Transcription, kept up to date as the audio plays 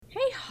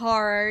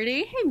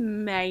Hardy. Hey,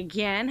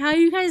 Megan. How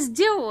you guys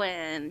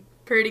doing?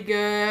 Pretty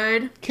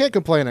good. Can't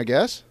complain, I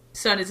guess.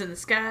 Sun is in the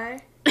sky.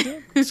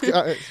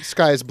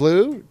 Sky is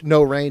blue.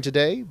 No rain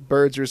today.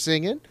 Birds are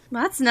singing.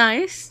 That's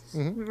nice.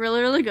 Mm-hmm.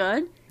 Really, really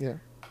good. Yeah.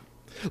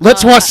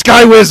 Let's watch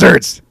Sky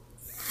Wizards!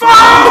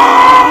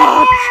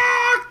 Fuck!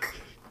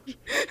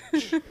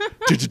 And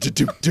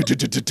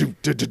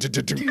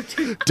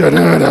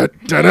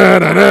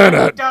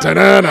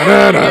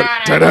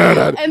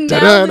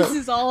now this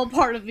is all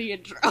part of the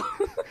intro.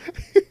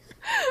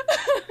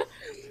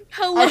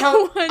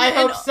 Hello. I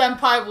hope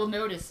Senpai will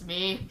notice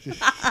me.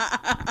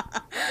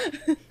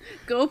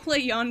 Go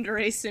play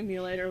Yandere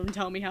Simulator and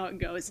tell me how it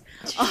goes.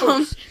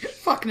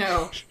 Fuck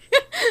no.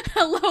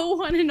 Hello,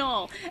 one and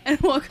all, and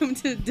welcome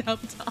to Dub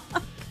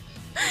Talk,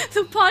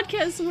 the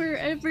podcast where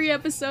every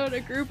episode a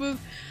group of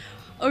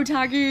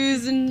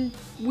otakus and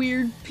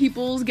weird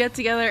peoples get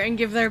together and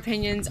give their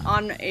opinions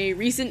on a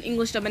recent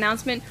English dub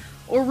announcement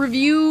or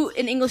review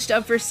an English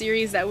dub for a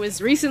series that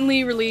was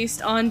recently released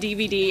on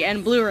DVD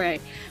and Blu-ray.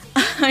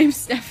 I'm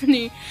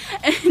Stephanie,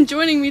 and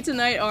joining me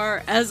tonight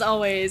are, as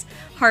always,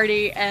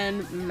 Hardy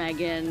and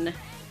Megan.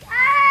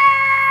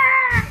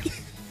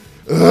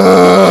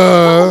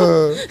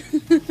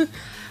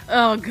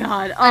 Oh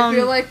god. I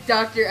feel like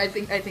I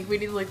think we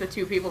need like the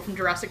two people from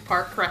Jurassic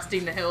Park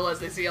cresting the hill as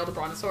they see all the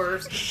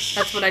brontosaurs.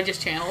 That's what I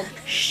just channeled.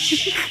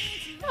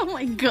 Oh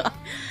my god.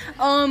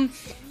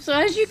 So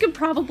as you can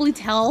probably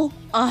tell,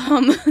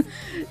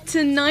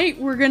 tonight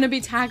we're gonna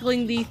be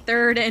tackling the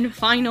third and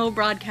final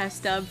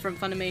broadcast dub from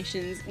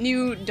Funimation's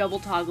new Double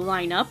Talk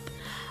lineup,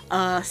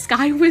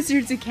 Sky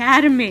Wizards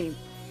Academy.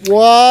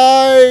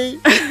 Why?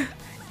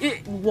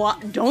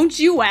 What? Don't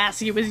you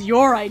ask, it was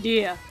your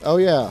idea. Oh,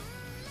 yeah.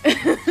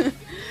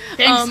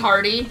 Thanks,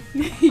 Hardy.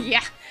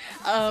 Yeah.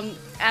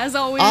 As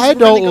always, I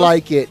don't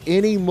like it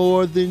any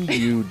more than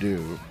you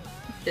do.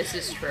 This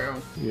is true.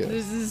 Yeah.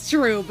 This is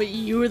true, but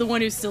you were the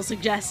one who still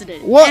suggested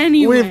it. What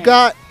anyway. we've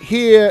got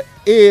here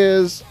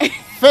is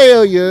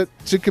failure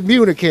to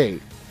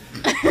communicate.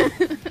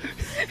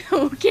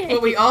 Okay.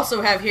 What we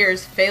also have here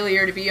is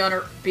failure to be an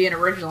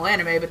original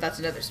anime, but that's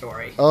another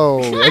story.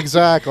 Oh,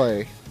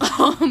 exactly.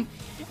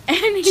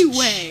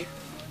 Anyway,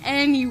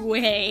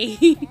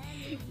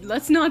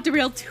 let's not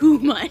derail too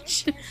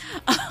much.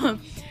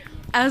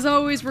 As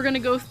always, we're going to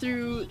go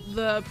through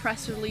the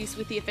press release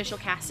with the official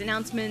cast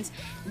announcements,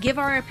 give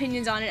our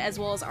opinions on it, as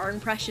well as our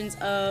impressions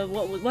of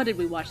what did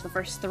we watch? The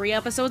first 3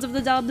 episodes of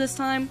the dub this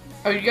time?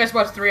 Oh, you guys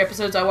watched 3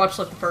 episodes? I watched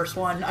like the first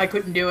one. I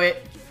couldn't do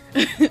it.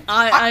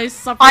 I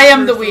suffered. I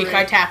am the through weak. 3.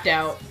 I tapped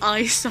out.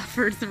 I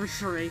suffered through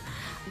 3.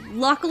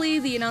 Luckily,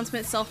 the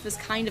announcement itself is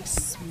kind of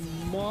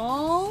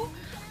small.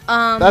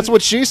 That's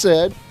what she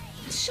said.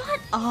 Shut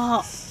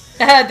up.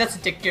 That's a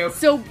dick joke.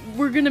 So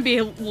we're gonna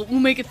we'll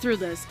make it through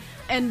this,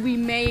 and we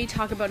may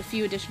talk about a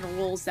few additional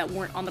roles that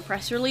weren't on the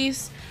press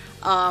release,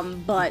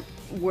 but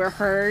were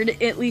heard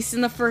at least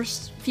in the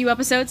first few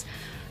episodes.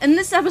 And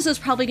this episode's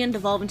probably gonna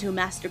devolve into a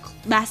massive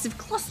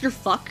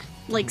clusterfuck,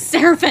 like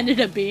Seraph ended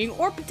up being,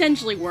 or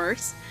potentially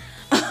worse.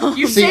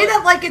 You say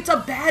that like it's a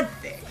bad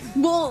thing.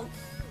 Well,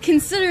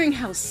 considering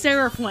how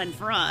Seraph went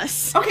for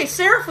us. Okay,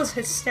 Seraph was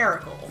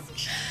hysterical.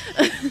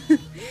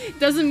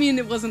 Doesn't mean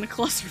it wasn't a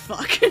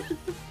clusterfuck.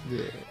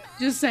 Yeah.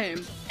 Just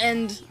saying.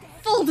 And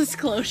full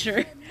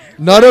disclosure.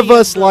 None of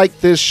us like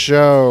this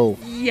show.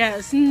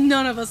 Yes,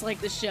 none of us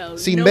like the show.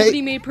 See,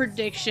 nobody made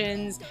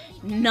predictions.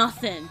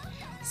 Nothing.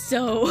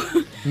 So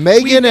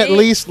Megan at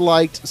least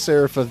liked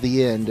Seraph of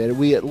the End, and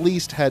we at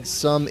least had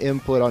some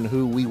input on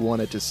who we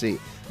wanted to see.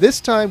 This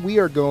time we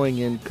are going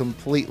in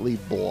completely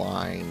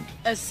blind.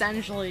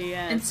 Essentially,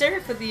 yes. And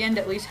Seraph at the end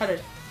at least had a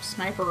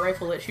sniper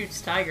rifle that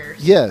shoots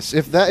tigers. Yes,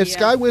 if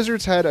Sky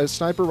Wizards had a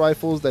sniper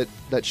rifle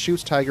that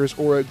shoots tigers,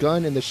 or a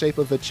gun in the shape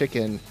of a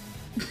chicken,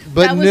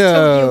 but That was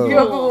no,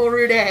 Yoko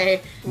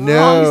Rude. no,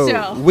 Wrong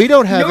show. we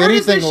don't have Nor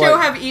anything does the show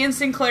like. have Ian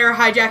Sinclair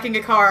hijacking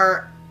a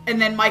car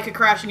and then Micah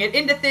crashing it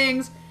into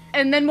things.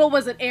 And then what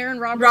was it? Aaron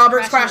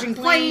Roberts crashing a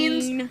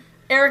plane. planes.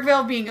 Eric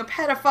Vale being a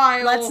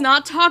pedophile. Let's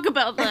not talk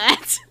about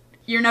that.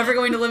 You're never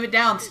going to live it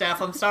down,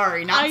 Steph. I'm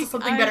sorry. Not until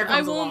something better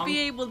comes along. I won't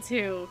be able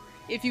to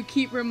if you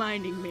keep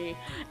reminding me.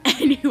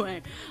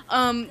 Anyway,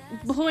 the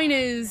point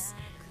is,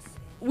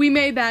 we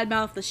may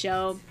badmouth the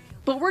show,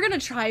 but we're gonna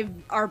try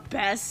our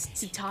best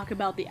to talk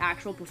about the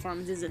actual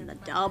performances in the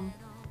dub,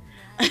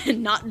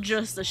 and not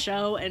just the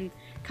show, and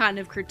kind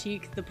of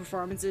critique the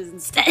performances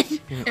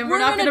instead. And we're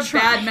not going to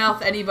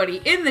badmouth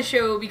anybody in the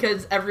show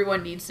because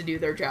everyone needs to do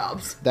their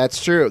jobs.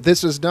 That's true.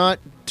 This is not,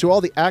 to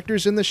all the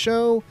actors in the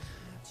show,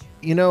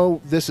 you know,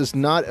 this is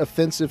not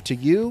offensive to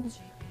you,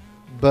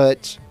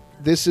 but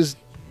this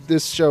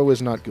show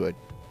is not good.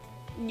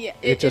 Yeah,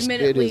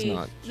 admittedly, it is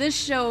not. This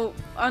show,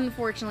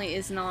 unfortunately,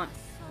 is not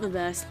the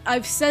best.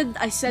 I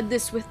said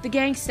this with the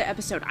Gangsta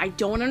episode. I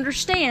don't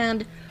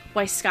understand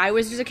why Sky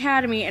Wizards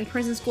Academy and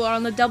Prison School are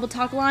on the Double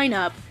Talk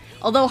lineup.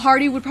 Although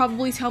Hardy would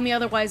probably tell me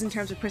otherwise in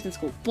terms of Prison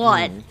School,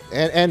 but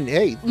and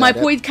hey, my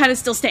point kind of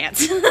still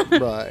stands.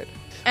 Right.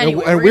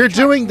 Anyway, and we're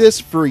doing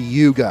this for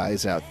you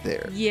guys out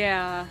there.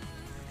 Yeah.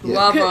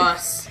 Love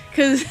us.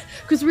 Because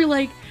because we're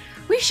like,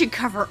 we should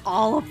cover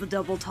all of the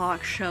Double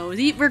Talk shows,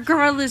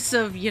 regardless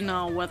of,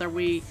 whether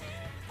we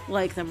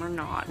like them or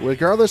not.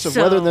 Regardless of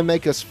whether they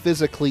make us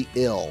physically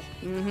ill.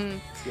 Mm-hmm.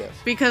 Yes.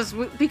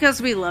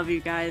 Because we love you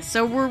guys,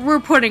 so we're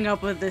putting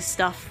up with this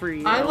stuff for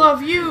you. I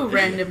love you,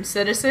 random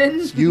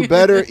citizens. You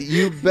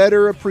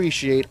better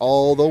appreciate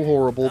all the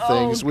horrible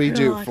things we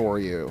do God. for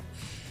you.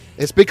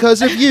 It's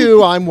because of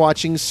you I'm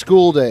watching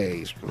School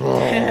Days.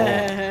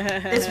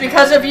 It's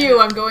because of you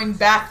I'm going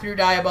back through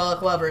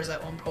Diabolic Lovers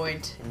at one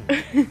point.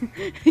 And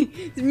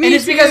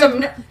it's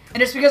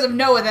because of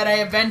Noah that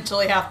I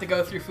eventually have to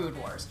go through Food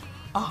Wars.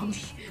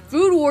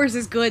 Food Wars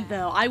is good,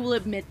 though. I will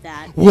admit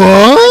that.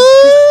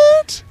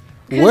 What?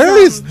 Where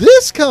does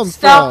this come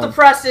Stop from? the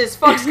presses.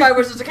 Fuck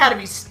Skywars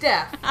Academy.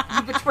 Steph,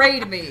 you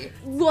betrayed me.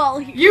 Well,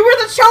 You were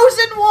the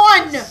chosen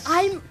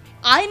one!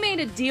 I made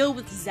a deal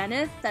with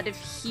Zenith that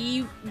if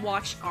he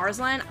watched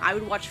Arslan, I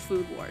would watch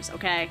Food Wars,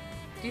 okay?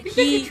 Do you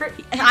think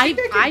I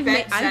could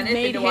bet Zenith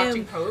into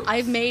watching Popes?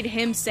 I've made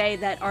him say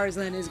that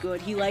Arslan is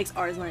good. He likes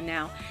Arslan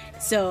now.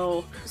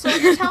 So what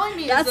you're telling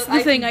me that's is that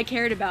the thing I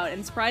cared about,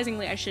 and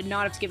surprisingly, I should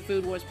not have skipped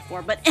Food Wars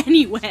before, but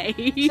anyway.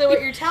 So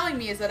what you're telling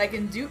me is that I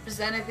can dupe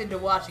Zenith into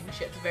watching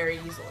shit very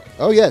easily.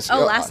 Oh, yes.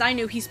 Oh, last I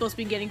knew, he's supposed to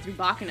be getting through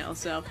Bakano,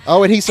 so...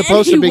 Oh, and he's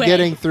supposed to be Anyway.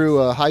 getting through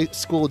a high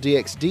school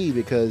DxD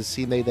because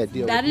he made that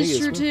deal That with me is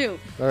true, as well. too.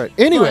 All right.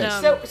 Anyways.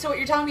 But, So what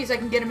you're telling me is I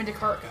can get him into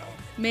Cargo.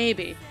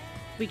 Maybe.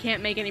 We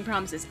can't make any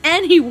promises.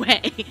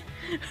 Anyway!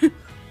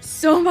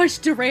 So much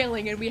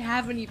derailing, and we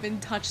haven't even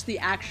touched the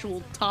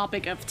actual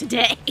topic of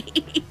today.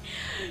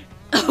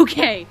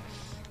 Okay.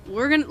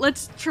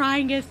 Let's try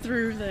and get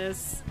through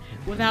this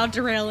without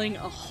derailing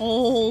a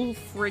whole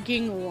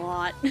freaking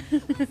lot.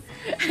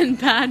 And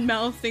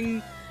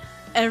bad-mouthing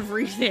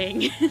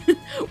everything.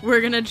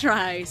 We're gonna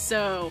try.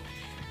 So,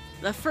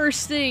 the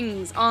first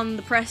things on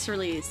the press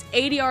release,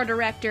 ADR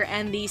director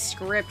and the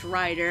script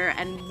writer,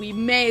 and we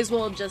may as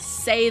well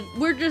just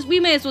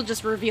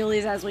reveal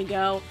these as we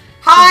go.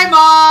 Hi,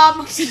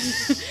 Mom!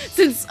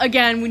 Since,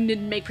 again, we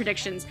didn't make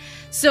predictions.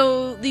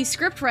 So, the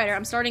script writer,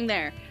 I'm starting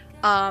there.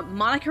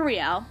 Monica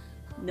Rial.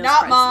 No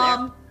Not surprise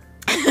Mom!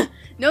 there.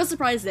 No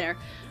surprise there.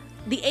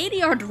 The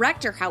ADR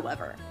director,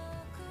 however,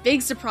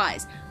 big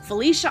surprise,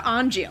 Felicia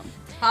Angium.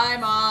 Hi,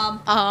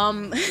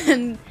 Mom!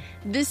 And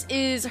this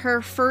is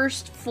her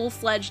first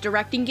full-fledged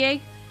directing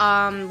gig.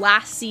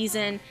 Last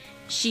season,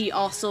 she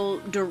also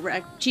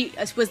she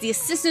was the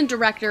assistant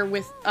director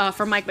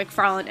for Mike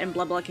McFarland and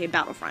Blah Blah K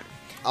Battlefront.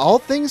 All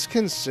things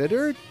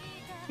considered,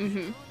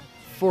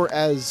 for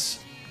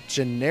as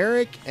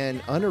generic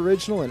and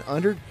unoriginal and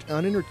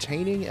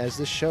unentertaining as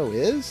this show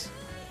is,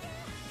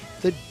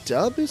 the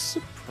dub is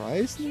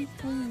surprisingly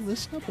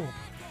listenable.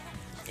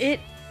 It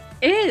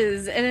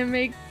is,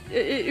 and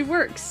it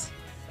works,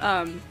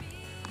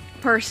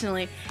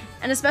 personally,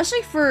 and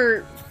especially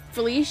for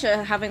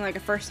Felicia having like a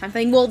first time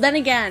thing. Well, then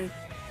again,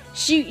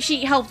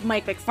 she helped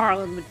Mike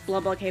McFarland with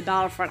Blah Blah K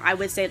Battlefront. I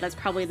would say that's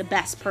probably the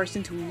best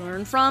person to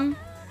learn from.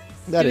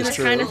 That Doing is this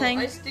true. kind of thing.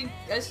 I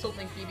still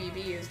think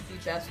BBB is the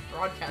best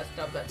broadcast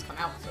dub that's come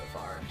out so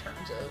far in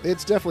terms of...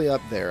 It's definitely up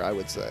there, I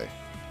would say.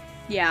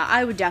 Yeah,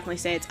 I would definitely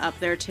say it's up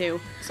there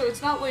too. So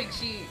it's not like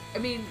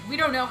we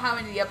don't know how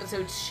many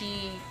episodes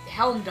she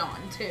helmed on,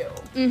 too.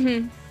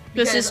 Mm-hmm.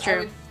 This is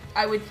true.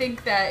 I would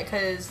think that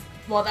because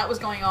while that was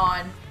going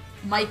on,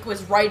 Mike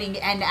was writing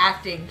and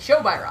acting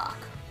Show by Rock.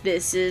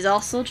 This is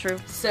also true.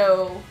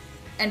 So,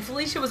 and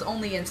Felicia was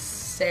only in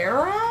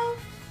Sarah?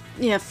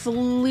 Yeah,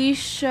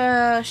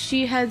 Felicia,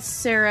 she had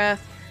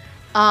Seraph.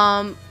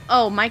 Mike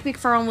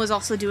McFarlane was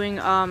also doing,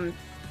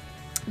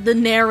 the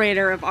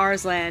narrator of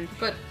Arslan.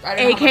 But I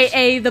don't know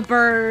AKA the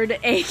bird,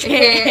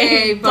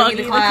 AKA Buggy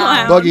the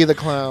Clown. Buggy the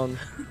Clown.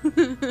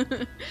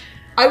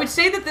 I would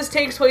say that this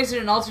takes place in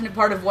an alternate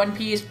part of One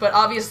Piece, but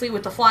obviously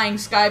with the flying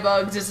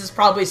skybugs, this is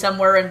probably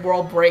somewhere in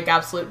World Break,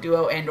 Absolute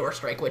Duo, and or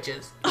Strike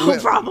Witches. Oh,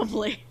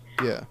 probably.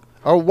 Yeah.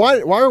 Oh, why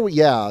are we...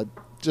 Yeah,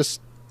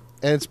 just...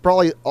 And it's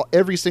probably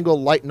every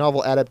single light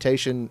novel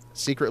adaptation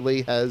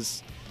secretly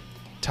has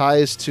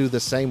ties to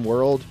the same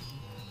world.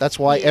 That's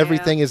why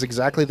everything is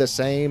exactly the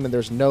same and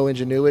there's no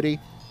ingenuity.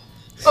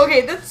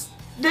 Okay,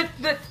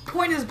 that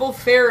point is both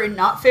fair and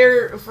not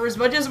fair. For as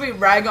much as we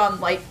rag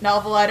on light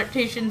novel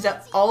adaptations,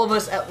 all of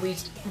us at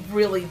least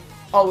really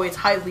always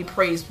highly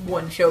praise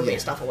one show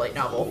based off a light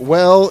novel.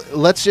 Well,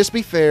 let's just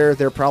be fair.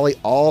 They're probably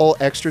all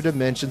extra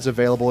dimensions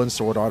available in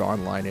Sword Art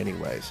Online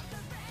anyways.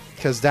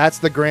 Because that's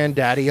the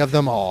granddaddy of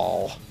them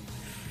all.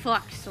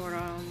 Fuck Sword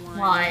Art Online.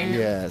 Line.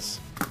 Yes.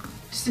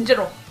 Just in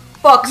general.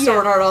 Fuck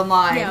Sword Art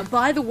Online. Yeah,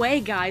 by the way,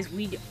 guys,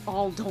 we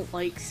all don't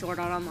like Sword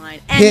Art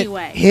Online.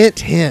 Anyway.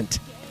 Hint.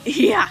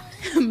 Yeah,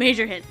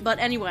 major hint. But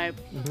anyway.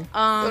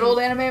 Good old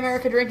Anime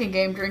America drinking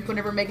game. Drink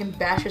whenever Megan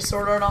bashes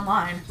Sword Art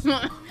Online.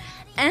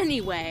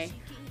 Anyway,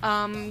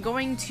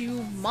 going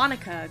to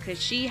Monica,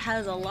 because she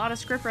has a lot of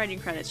scriptwriting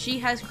credits. She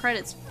has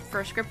credits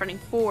for scriptwriting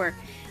for,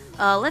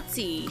 let's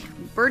see,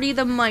 Birdie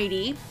the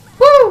Mighty.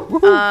 Woo!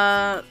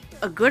 A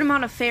good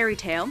amount of Fairy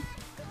Tale.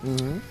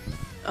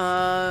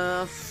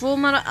 Full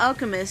Metal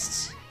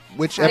Alchemist.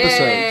 Which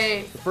episode?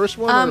 Yay. The first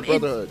one or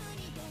Brotherhood?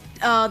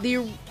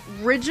 The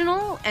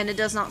original, and it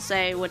does not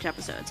say which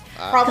episodes.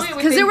 Probably we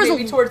 'cause think there was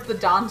maybe a- towards the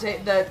Dante,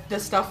 the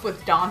stuff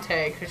with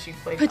Dante, because she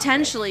played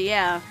Potentially,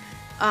 yeah.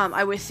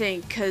 I would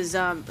think, because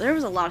there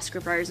was a lot of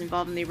scriptwriters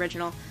involved in the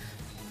original.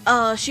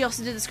 She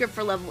also did the script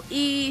for Level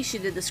E. She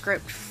did the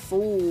script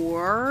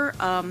for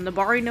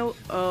Nabari no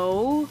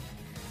O,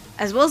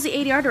 as well as the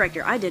ADR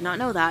director. I did not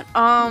know that.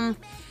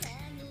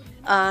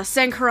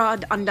 Sankara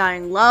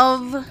Undying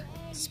Love,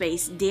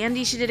 Space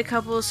Dandy. She did a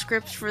couple of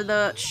scripts for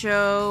the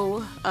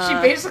show. She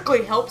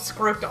basically helped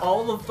script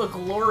all of the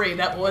glory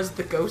that was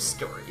the Ghost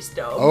Story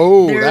stuff.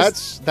 Oh,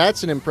 There's-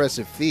 that's an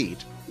impressive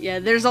feat. Yeah,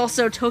 there's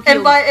also Tokyo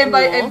And by Ghoul.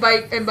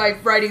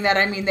 writing that,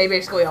 I mean they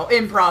basically all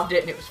improv'd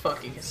it, and it was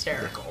fucking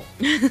hysterical.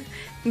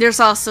 There's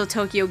also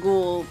Tokyo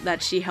Ghoul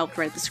that she helped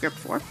write the script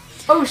for.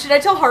 Oh, should I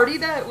tell Hardy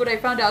that what I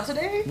found out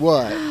today?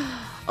 What?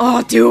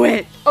 Oh, do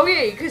it! Oh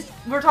yeah, because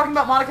we're talking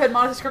about Monica and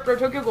Monica's script for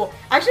Tokyo Ghoul.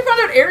 I actually found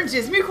out Aaron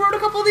Dismuke wrote a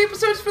couple of the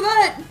episodes for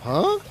that.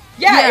 Huh?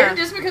 Yeah, Yeah. Aaron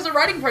Dismuke has a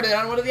writing credit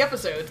on one of the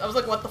episodes. I was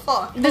like, what the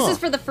fuck? This Huh. is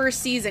for the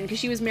first season, because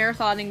she was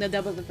marathoning the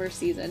dub of the first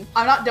season.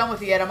 I'm not done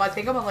with it yet. I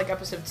think I'm on like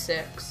episode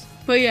 6.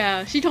 But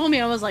yeah, she told me,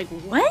 I was like,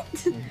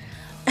 what?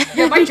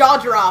 Yeah, my jaw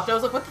dropped. I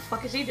was like, what the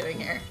fuck is he doing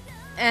here?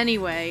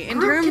 Anyway, in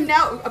Groot can terms...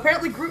 now,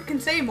 apparently Groot can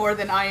say more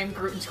than I am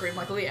Groot and scream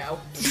like Leo.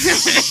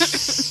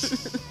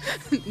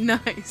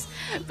 Nice.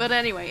 But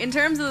anyway, in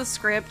terms of the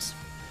script,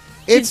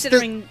 It's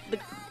considering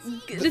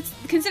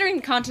considering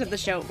the content of the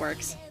show, it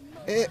works.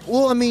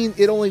 well, I mean,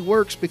 it only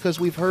works because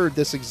we've heard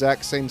this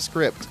exact same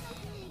script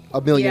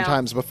a million Yeah.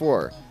 times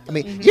before. I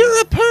mean,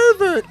 you're a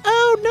pervert.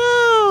 Oh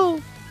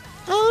no.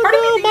 Oh Part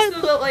of no, me thinks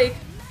my. though that, like,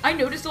 I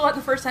noticed a lot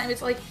the first time,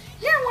 it's like,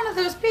 you're one of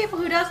those people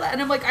who does that.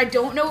 And I'm like, I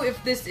don't know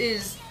if this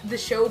is the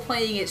show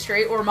playing it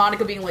straight or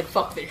Monica being like,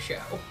 fuck this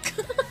show.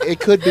 It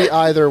could be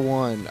either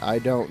one. I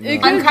don't know.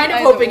 It could- I'm kind of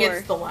either hoping or.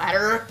 it's the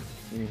latter.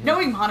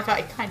 Knowing Monica,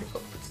 I kind of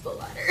hope it's the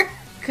latter.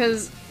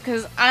 Because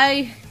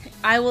I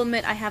will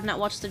admit I have not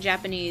watched the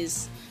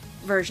Japanese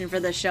version for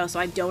this show, so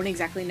I don't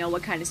exactly know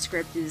what kind of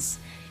script is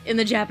in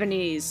the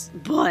Japanese.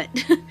 But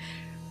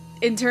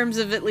in terms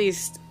of at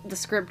least the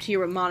script here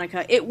with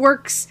Monica, it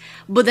works.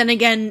 But then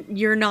again,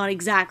 you're not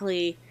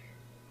exactly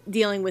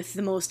dealing with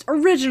the most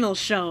original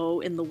show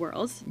in the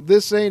world.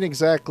 This ain't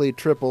exactly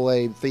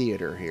AAA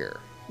theater here.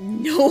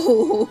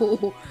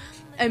 No.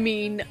 I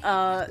mean, do we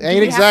have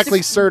Ain't exactly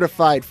to-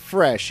 certified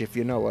fresh, if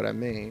you know what I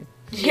mean.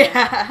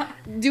 Yeah.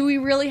 Do we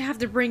really have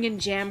to bring in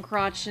Jam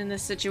Crotch in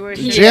this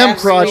situation? Yeah. Jam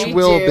Yes, Crotch we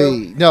will do.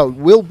 be. No,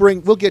 we'll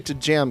get to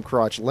Jam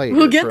Crotch later.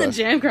 We'll get the trust.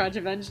 Jam Crotch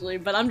eventually,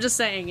 but I'm just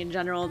saying in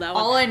general that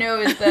one. All I know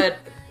is that,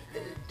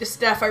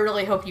 Steph, I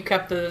really hope you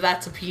kept the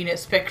 "that's a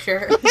penis"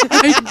 picture.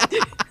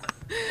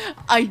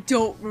 I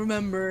don't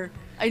remember.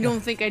 I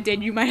don't think I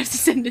did. You might have to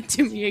send it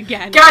to me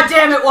again. God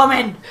damn it,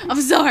 woman!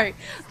 I'm sorry.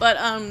 But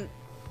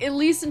at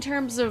least in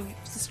terms of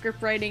the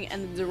script writing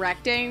and the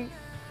directing,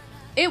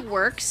 it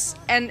works.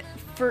 And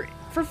for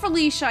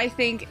Felicia, I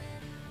think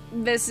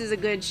this is a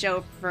good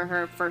show for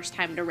her first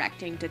time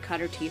directing to cut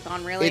her teeth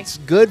on, really. It's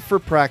good for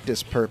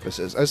practice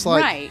purposes. It's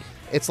like Right.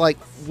 It's like,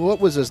 what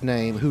was his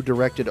name? Who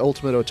directed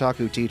Ultimate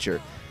Otaku Teacher?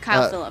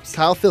 Kyle Phillips.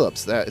 Kyle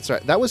Phillips. That's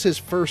right. That was his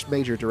first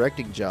major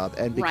directing job,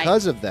 and Right.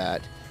 because of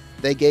that,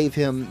 they gave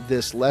him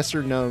this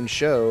lesser-known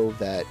show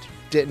that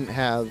didn't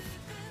have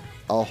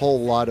a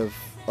whole lot of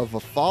a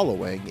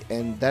following,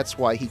 and that's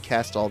why he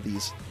cast all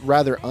these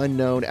rather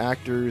unknown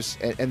actors,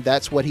 and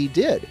that's what he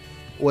did.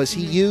 Was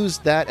he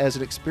used that as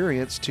an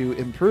experience to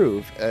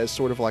improve as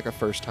sort of like a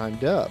first-time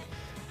dub.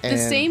 The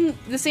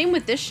same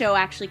with this show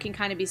actually can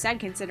kind of be said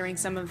considering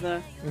some of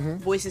the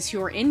voices who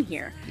are in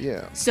here.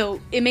 Yeah. So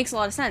it makes a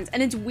lot of sense.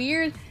 And it's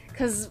weird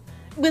because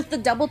with the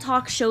Double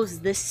Talk shows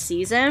this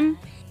season,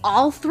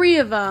 all three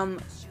of them,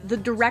 the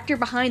director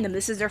behind them,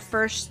 this is their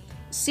first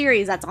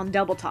series that's on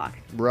Double Talk.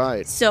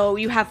 Right. So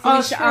you have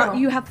Oh, Felicia, true.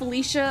 you have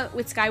Felicia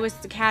with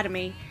Skywest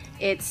Academy.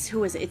 It's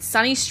who is it? It's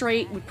Sunny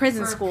Strait with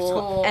Prison For School,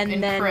 School, and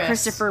and then Chris.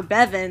 Christopher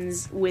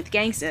Bevins with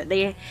Gangsta.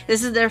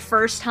 This is their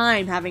first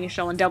time having a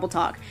show on Double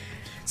Talk.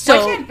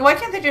 So Why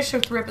can't they just show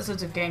 3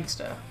 episodes of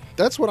Gangsta?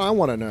 That's what I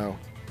want to know.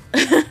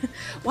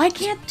 why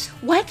can't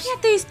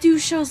they do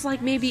shows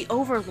like maybe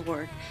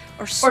Overlord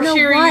or Or Snow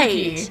Shirayuki.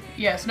 White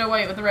Yeah, Snow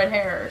White with the red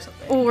hair or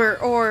something.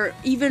 or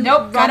even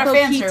Nope, got a Rambo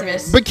fan Keaton?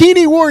 service.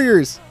 Bikini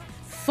Warriors.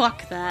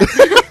 Fuck that.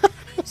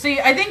 See,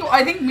 I think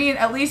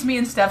at least me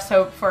and Steph's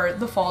hope for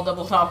the fall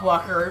Double Talk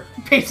Walker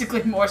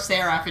basically more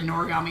Seraph and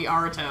Noragami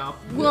Aruto.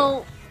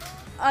 Well,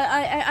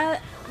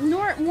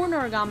 more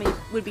Noragami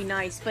would be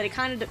nice, but it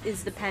kind of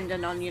is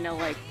dependent on,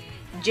 like,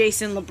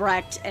 Jason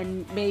Lebrecht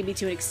and maybe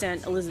to an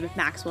extent Elizabeth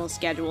Maxwell's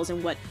schedules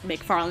and what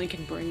McFarlane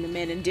can bring them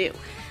in and do.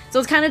 So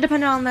it's kind of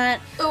dependent on that.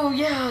 Oh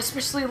yeah,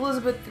 especially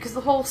Elizabeth, because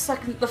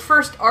the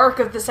first arc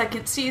of the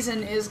second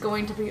season is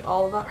going to be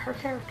all about her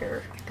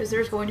character. Because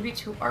there's going to be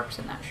 2 arcs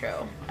in that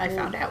show, I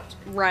found out.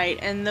 Right,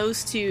 and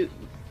those two,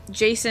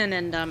 Jason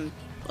and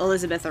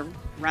Elizabeth, are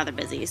rather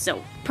busy.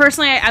 So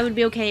personally, I would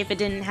be okay if it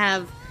didn't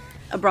have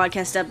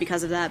broadcast up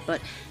because of that.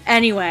 But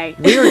anyway,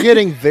 We are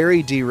getting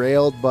very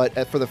derailed,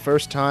 but for the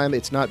first time,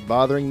 it's not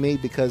bothering me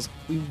because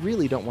we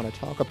really don't want to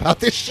talk about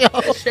this show.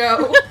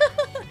 Show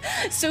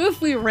so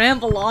if we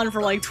ramble on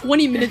for like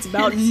 20 minutes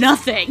about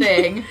nothing,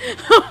 thing.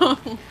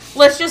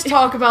 Let's just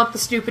talk about the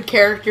stupid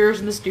characters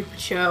in the stupid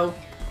show.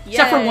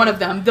 Except for Yay. one of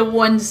them, the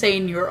one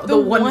sane girl, the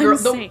one one girl,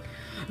 sane-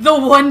 the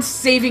one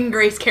saving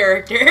grace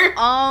character.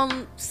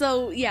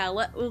 So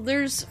yeah,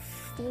 there's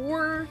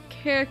 4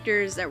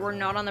 characters that were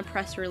not on the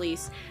press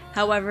release.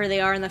 However, they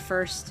are in the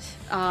first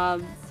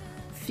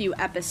few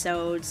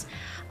episodes.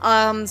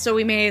 So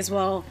we may as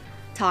well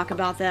talk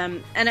about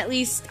them. And at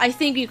least, I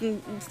think you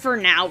can, for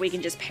now, we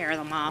can just pair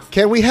them off.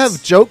 Can we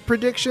have joke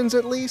predictions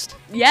at least?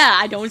 Yeah,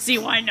 I don't see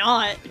why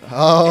not.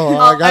 Oh,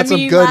 I got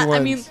some good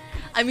ones.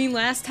 I mean,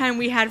 last time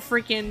we had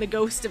freaking the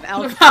ghost of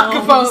Al Al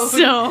Capone, Capone.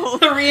 so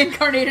The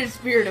reincarnated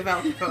spirit of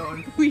Al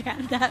Capone. we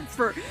had that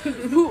for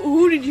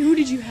who did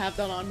you have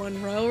that on,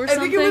 Monroe or I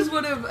something? think it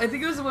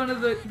was one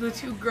of the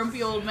 2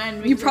 grumpy old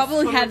men. You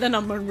probably had that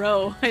on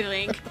Monroe, I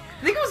think.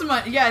 I think it was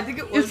I think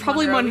it was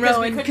probably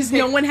Monroe, and because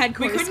no one had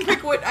We Coruscant. couldn't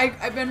pick what I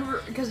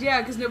remember because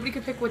nobody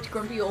could pick which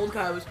grumpy old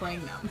guy was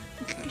playing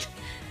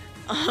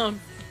them.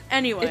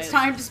 Anyway, It's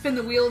time to spin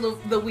the wheel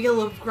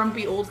of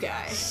grumpy old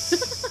guy.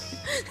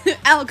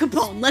 Al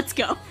Capone, let's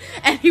go.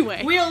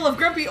 Anyway, Wheel of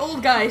grumpy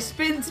old guy,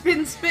 spin,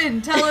 spin,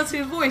 spin. Tell us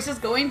whose voice is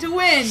going to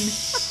win.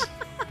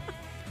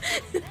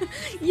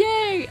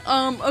 yay.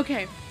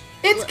 Okay.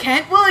 It's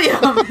Kent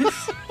Williams,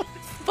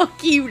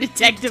 Fuck you,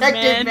 Detective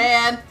Detective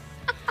Man. Man.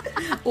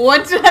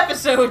 Once an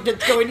episode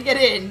that's going to get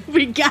in.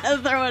 We gotta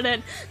throw it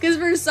in because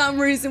for some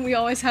reason we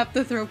always have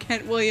to throw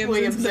Kent Williams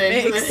into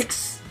the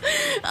mix.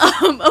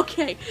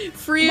 Okay,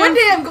 Frio. One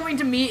day I'm going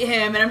to meet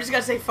him and I'm just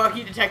gonna say "fuck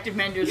you, Detective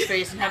Man" to his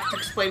face and have to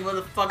explain where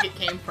the fuck it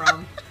came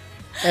from.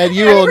 And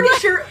I'm pretty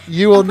sure.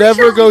 you will I'm pretty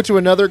never sure go to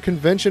another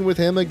convention with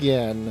him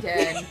again.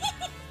 Dead.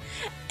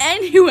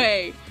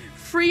 Anyway,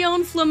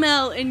 Freon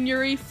Flamel and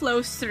Yuri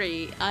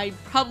Flostri. I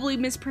probably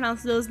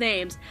mispronounced those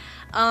names.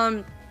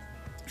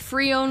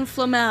 Freon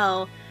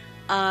Flamel.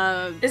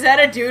 Is that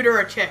a dude or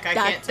a chick? I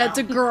can't tell. That's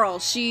a girl.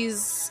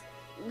 She's.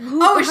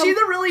 Is she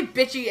the really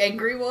bitchy,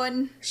 angry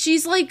one?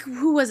 She's like,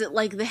 who was it?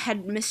 Like the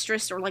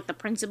headmistress or like the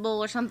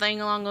principal or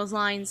something along those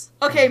lines.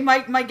 Okay,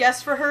 my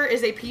guess for her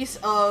is a piece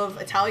of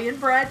Italian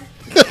bread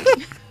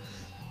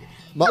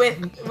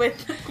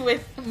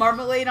with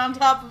marmalade on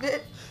top of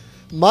it.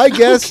 My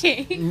guess,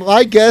 Okay.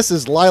 my guess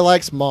is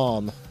Lilac's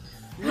mom.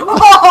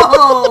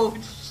 Oh,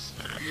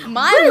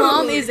 My Rude.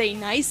 mom is a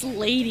nice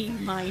lady,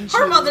 mind you.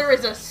 her mother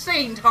is a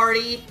saint,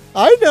 Hardy.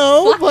 I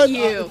know, Fuck but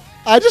you.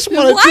 I just Then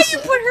wanted why to. you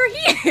put her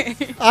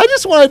here? I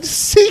just wanted to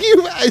see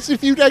you as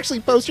if you'd actually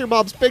post your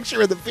mom's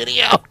picture in the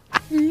video.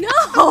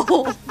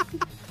 No.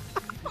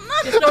 I'm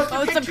not Just gonna post a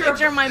post a picture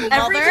picture of my Every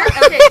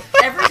mother.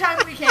 every time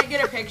we can't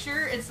get a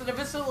picture, instead of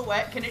a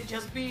silhouette, can it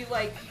just be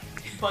like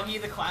Buggy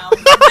the Clown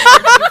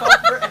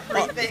for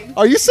everything?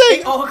 Are you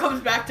saying? It all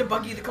comes back to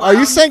Buggy the Clown. Are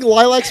you saying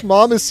Lilac's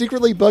mom is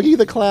secretly Buggy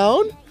the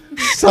Clown?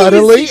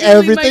 Suddenly, Secretly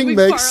everything Mike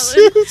makes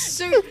McFarlane.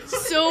 sense.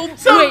 So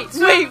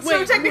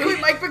technically,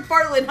 Mike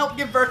McFarlane helped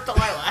give birth to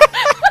Lilac.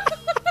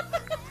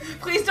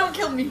 Please don't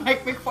kill me,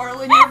 Mike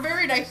McFarlane. You're a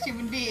very nice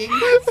human being.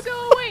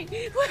 So wait,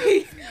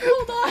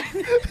 hold on.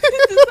 Does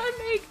that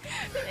make?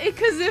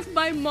 Because if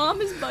my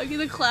mom is Buggy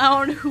the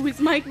Clown, who is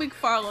Mike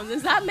McFarlane,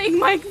 does that make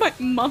Mike my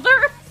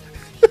mother?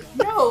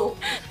 No,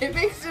 it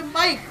makes him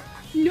Mike.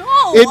 No.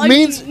 It I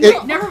means- mean, it-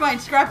 no. Never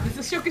mind, scrap this.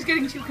 This joke is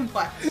getting too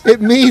complex.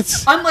 It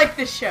means Unlike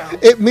this show.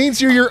 it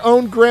means you're your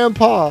own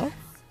grandpa.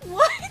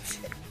 What?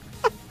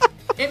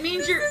 It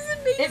means you're.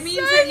 doesn't make It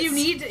means that you sense.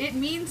 need. It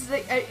means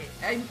that.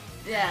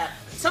 Yeah.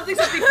 Something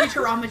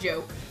Futurama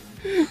joke.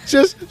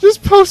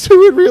 Just post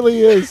who it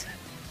really is.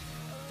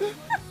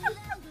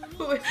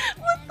 What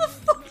the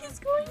fuck is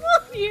going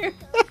on here?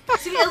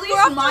 See, at We're least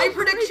off to my a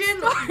great prediction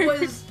start.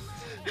 was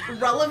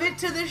relevant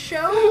to this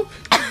show,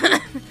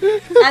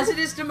 as it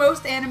is to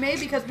most anime,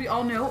 because we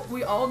all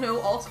know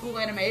all school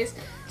animes.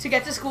 To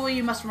get to school,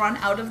 you must run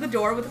out of the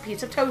door with a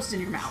piece of toast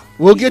in your mouth.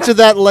 We'll get to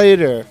that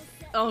later.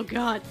 Oh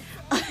god.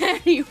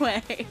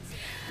 Anyway.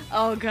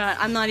 Oh god,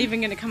 I'm not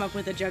even gonna come up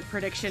with a joke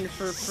prediction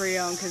for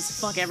Freon because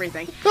fuck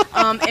everything.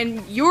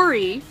 And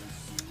Yuri,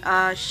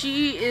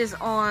 she is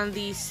on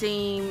the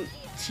same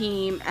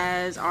team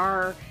as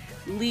our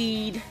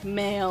lead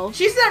male.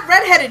 She's that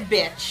redheaded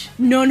bitch.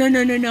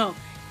 No.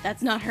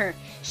 That's not her.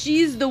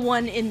 She's the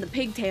one in the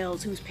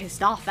pigtails who's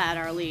pissed off at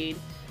our lead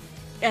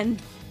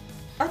and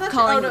I thought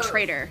calling you, him a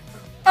traitor.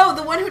 Oh,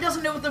 the one who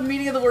doesn't know what the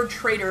meaning of the word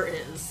traitor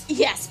is.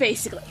 Yes,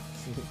 basically.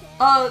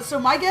 So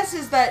my guess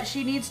is that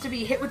she needs to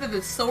be hit with a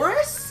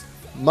thesaurus,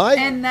 My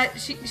and that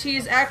she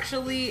is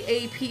actually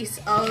a piece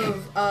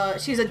of,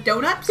 she's a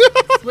donut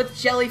with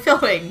jelly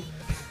filling.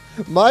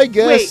 my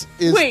guess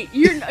is Wait,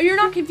 you're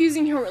not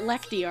confusing her with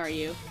Lecty, are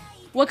you?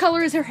 What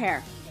color is her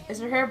hair? Is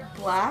her hair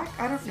black?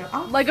 I don't know. I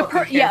don't Like a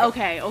fucking yeah,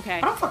 care. okay.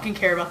 I don't fucking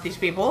care about these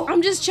people.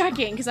 I'm just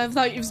checking because I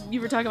thought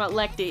you were talking about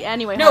Lecty.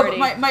 Anyway, No, Hardy.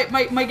 but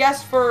my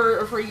guess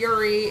for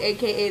Yuri,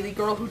 aka the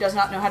girl who does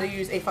not know how to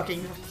use a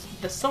fucking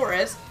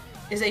thesaurus,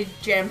 is a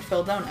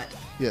jam-filled donut.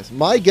 Yes,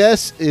 my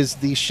guess is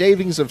the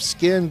shavings of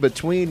skin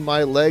between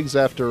my legs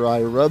after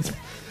I rub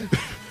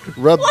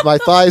my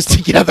thighs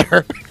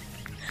together.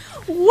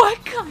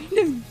 What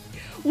kind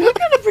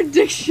of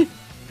prediction?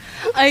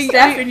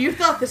 Stefan, you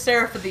thought the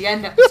Seraph of the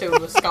End episode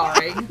was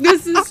scarring.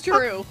 This is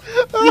true.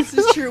 This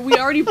is true. We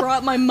already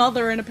brought my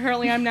mother, and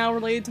apparently I'm now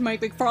related to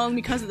Mike McFarlane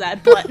because of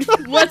that.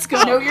 But let's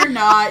go. No, you're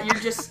not.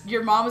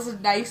 Your mom is a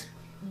nice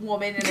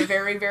woman and a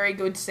very, very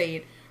good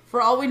saint.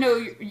 For all we know,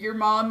 your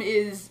mom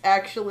is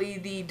actually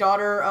the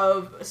daughter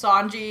of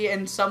Sanji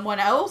and someone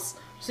else.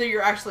 So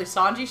you're actually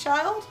Sanji's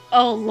child?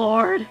 Oh,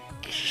 Lord.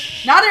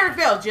 Not Eric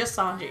Vale, just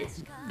Sanji.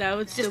 That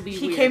would still be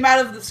He weird. came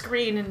out of the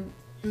screen and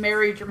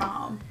married your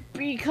mom.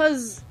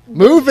 Because...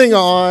 Moving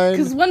on.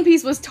 Because One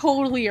Piece was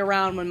totally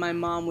around when my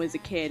mom was a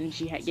kid and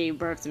she gave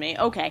birth to me.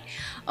 Okay.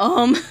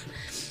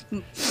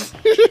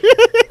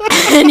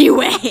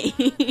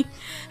 Anyway.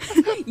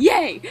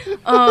 Yay!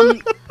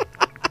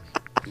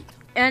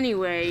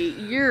 Anyway,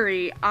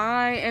 Yuri,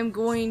 I am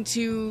going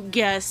to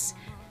guess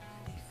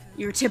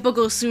your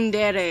typical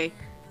tsundere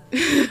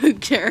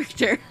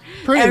character.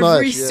 Pretty Every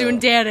much, yeah.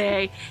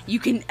 tsundere you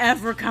can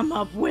ever come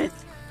up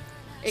with.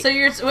 So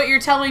what you're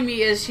telling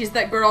me is she's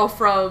that girl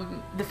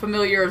from The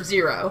Familiar of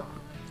Zero.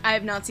 I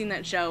have not seen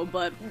that show,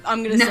 but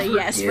I'm gonna say Never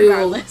yes do.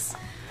 regardless.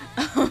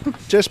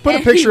 Just put a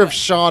picture of Anyway.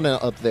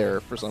 Shauna up there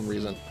for some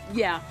reason.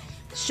 Yeah,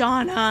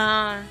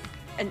 Shauna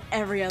and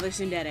every other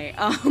tsundere.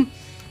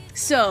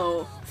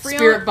 So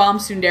Spirit Bomb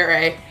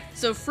Tsundere.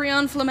 So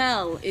Freon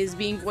Flamel is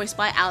being voiced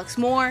by Alex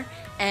Moore,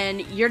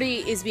 and Yuri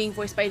is being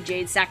voiced by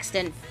Jade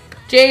Saxton.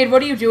 Jade,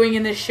 what are you doing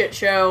in this shit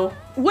show?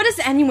 What is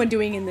anyone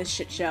doing in this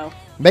shit show?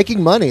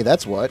 Making money,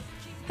 that's what.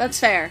 That's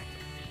fair.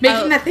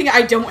 Making that thing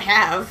I don't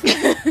have.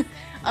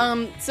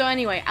 So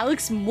anyway,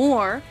 Alex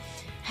Moore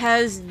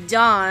has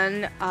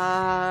done,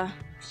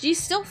 she's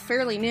still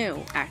fairly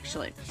new,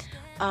 actually.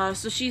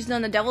 So she's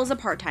done The Devil's a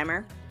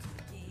Part-Timer.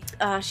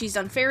 She's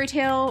done Fairy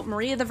Tale,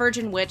 Maria the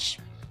Virgin Witch.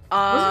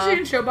 Wasn't she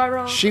in Show by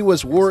Rob? She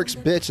was Warwick's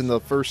bitch in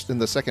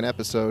the second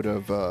episode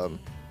of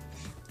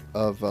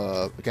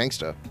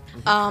Gangsta.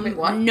 Wait,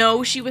 what?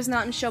 No, she was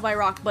not in Show by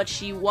Rock, but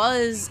she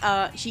is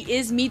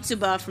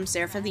Mitsuba from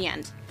Seraph of the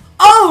End.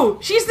 Oh!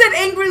 She's that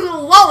angry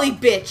little lolly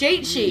bitch,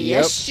 ain't she?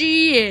 Yep. Yes,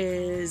 she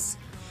is.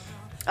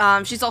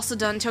 She's also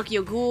done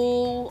Tokyo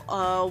Ghoul,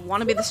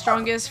 Wanna Be the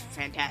Strongest,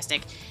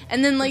 fantastic.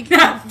 And then, like,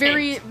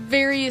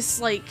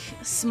 various, like,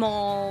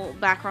 small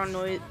background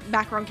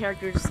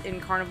characters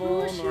in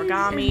Carnival,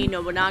 Noragami,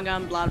 Nobunaga,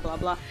 and blah, blah,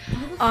 blah.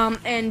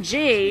 And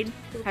Jade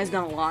has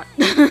done a lot.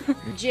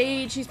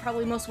 Jade, she's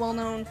probably most well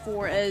known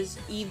for as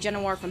Eve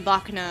Genoir from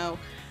Baccano.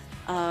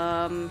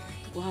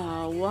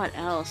 Wow, what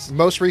else?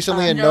 Most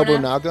recently in Nona.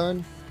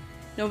 Nobunaga.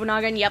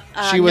 Nobunaga, yep.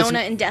 She was-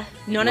 Nona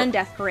in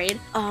Death Parade.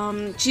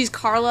 She's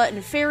Carla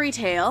in Fairy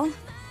Tale.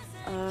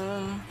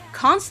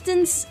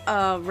 Constance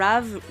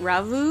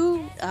Ravu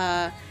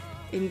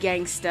in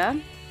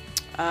Gangsta.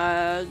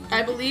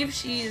 I believe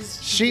she's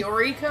She-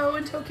 Yoriko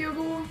in Tokyo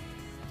Ghoul.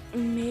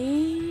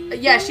 Me?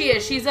 Yeah, she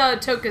is. She's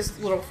Toka's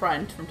little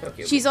friend from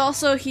Tokyo She's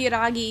also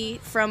Hiragi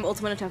from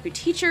Ultimate Otaku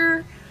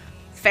Teacher.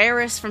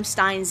 Ferris from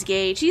Steins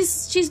Gate.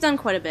 She's done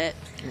quite a bit.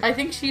 Ghoul. I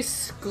think she's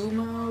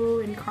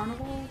Skumo in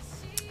Carnival.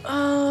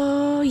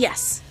 Oh,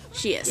 yes,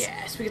 she is.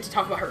 Yes, we get to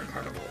talk about her in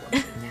Carnival.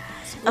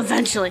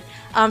 Eventually.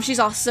 She's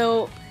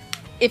also,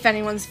 if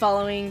anyone's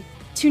following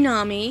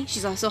Toonami,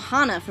 she's also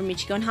Hana from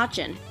Michiko and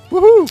Hatchin.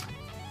 Woohoo!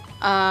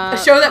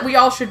 A show that we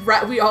all should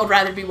we all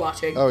rather be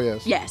watching. Oh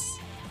yes. Yes,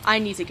 I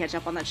need to catch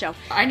up on that show.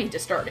 I need to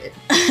start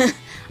it.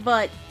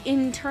 But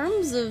in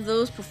terms of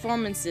those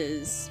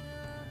performances,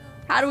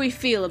 how do we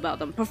feel about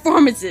them?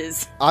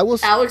 Performances! I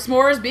was Alex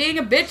Moore is being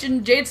a bitch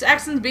and Jade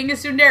Saxon's being a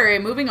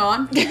tsundere. Moving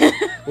on.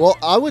 well.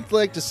 I would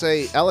like to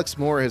say Alex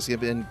Moore has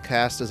been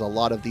cast as a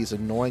lot of these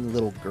annoying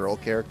little girl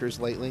characters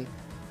lately,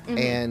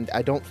 and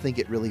I don't think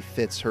it really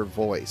fits her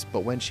voice. But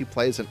when she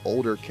plays an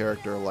older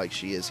character like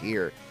she is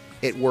here,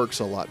 it works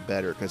a lot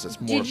better because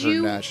it's more Did of her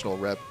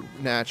you-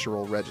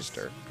 natural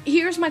register.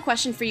 Here's my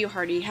question for you,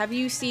 Hardy. Have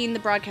you seen the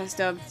broadcast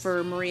dub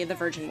for Maria the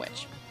Virgin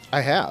Witch?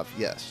 I have,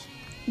 yes.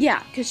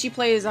 Yeah, because she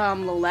plays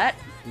Lolette.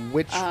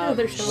 Which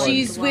they're showing one?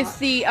 She's a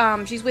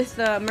with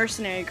lot. the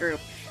mercenary group.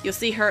 You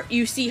see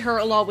her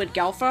along with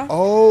Galfa.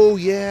 Oh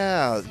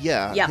yeah.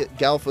 Yeah.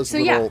 Galfa's So,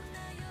 yeah. little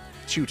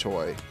chew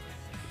toy.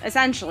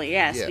 Essentially,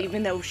 yes. Yeah.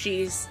 Even though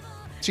she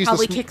She's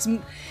probably the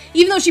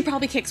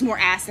kicks more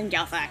ass than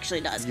Galfa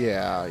actually does.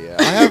 Yeah.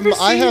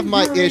 I have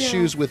my Maria.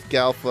 issues with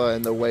Galfa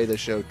and the way the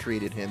show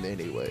treated him,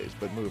 anyways.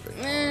 But moving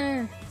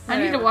on. I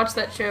need to Whatever. watch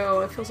that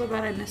show. I feel so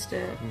bad I missed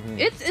it.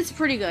 It's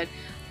pretty good,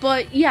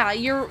 but yeah,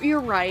 you're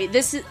right.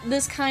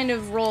 This kind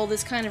of role,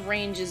 this kind of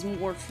range is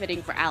more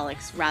fitting for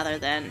Alex rather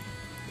than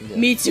Yeah.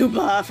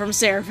 Mitsuba from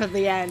Seraph of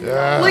the End.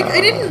 Like, I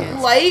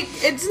didn't like...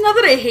 It's not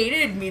that I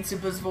hated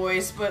Mitsuba's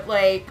voice, but,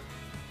 like...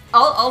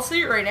 I'll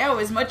say it right now,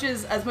 as much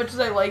as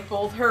I like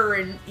both her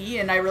and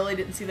Ian, I really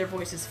didn't see their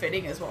voices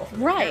fitting as well for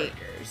their Right.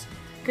 characters.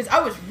 Because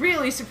I was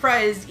really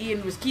surprised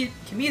Ian was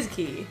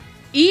Kimizuki.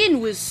 Ian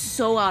was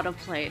so out of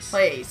place.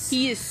 He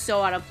He is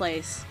so out of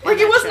place. like in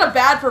it that wasn't show. a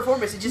bad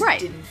performance. It just Right.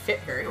 didn't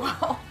fit very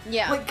well.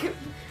 Yeah.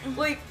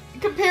 Like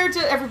compared to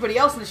everybody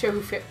else in the show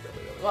who fit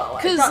really, really well.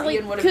 I thought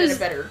Ian would have been a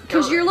better.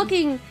 Because you're villain.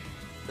 looking,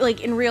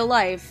 like, in real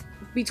life,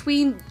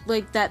 between,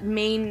 like, that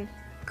main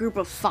group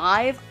of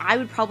 5, I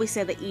would probably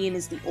say that Ian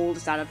is the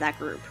oldest out of that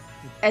group.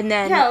 And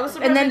then, Yeah, I was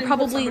surprised and they then didn't put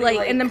probably, somebody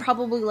like, and then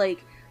probably,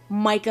 like,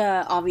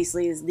 Micah,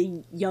 obviously, is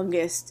the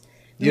youngest.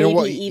 You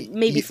know maybe, what?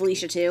 maybe You-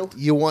 Felicia, too.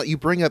 You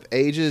bring up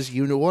ages.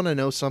 You want to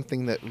know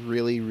something that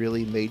really,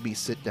 really made me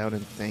sit down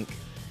and think.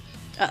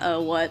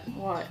 Uh-oh, what?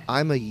 What?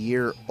 I'm a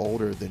year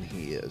older than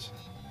he is.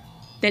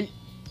 Then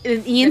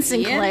Ian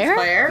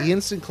Sinclair?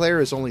 Ian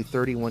Sinclair is only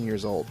 31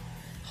 years old.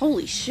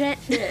 Holy shit.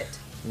 Shit.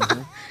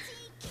 Mhm.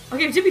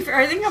 Okay, to be fair,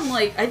 I think I'm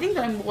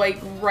like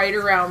right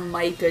around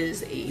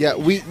Micah's age. Yeah,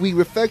 we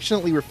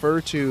affectionately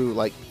refer to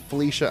like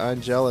Felicia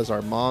Angel as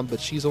our mom, but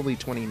she's only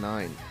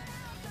 29.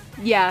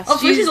 Yeah, Oh,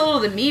 Felicia's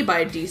older than me by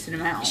a decent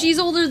amount. she's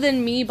older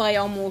than me by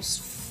almost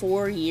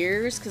 4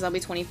 years, because I'll be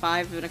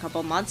 25 in a couple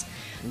of months.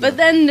 But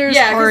then there's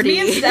yeah, because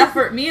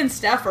Hardy. me and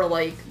Steph are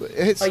like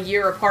It's a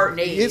year apart in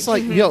age. it's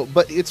like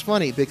but it's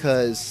funny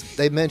because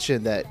they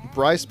mentioned that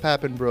Bryce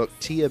Pappenbrook,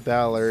 Tia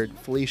Ballard,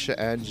 Felicia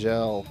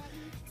Angel,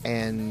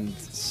 and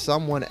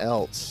someone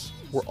else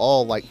were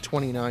all like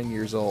 29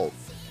 years old.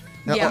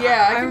 Now, Yeah,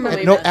 I can remember.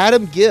 believe no, it.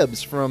 Adam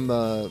Gibbs from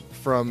the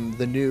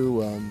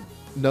new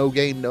No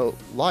Game No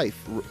Life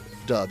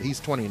dub. He's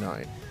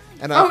 29,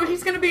 and Oh,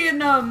 he's gonna be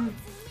in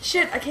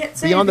shit. I can't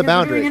say Beyond the it because we're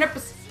Boundary. doing an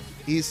episode.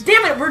 he's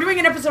Damn it, we're doing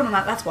an episode on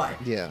that. That's why.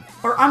 yeah.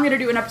 Or I'm gonna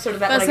do an episode of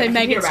that. Let's when I say get my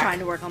computer Megan's back. trying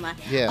to work on that.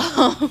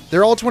 Yeah,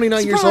 they're all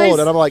 29 years Surprise! old,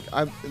 and I'm like,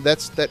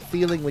 that's that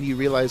feeling when you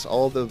realize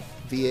all the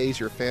VAs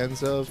you're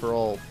fans of are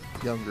all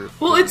younger.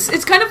 Well, than it's you.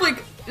 kind of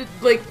like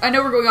I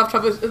know we're going off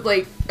topic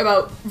like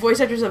about voice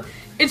actors stuff.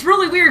 It's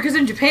really weird because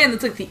in Japan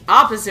that's like the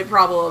opposite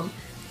problem.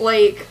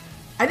 Like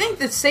I think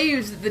the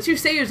two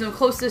seiyus I'm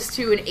closest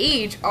to in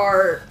age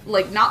are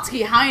like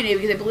Natsuki Hayane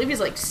because I believe he's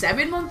like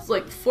 7 months,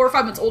 like 4 or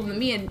 5 months older than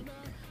me, and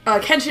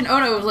Kenshin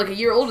Ono was like a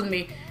year older than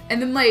me.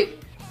 And then like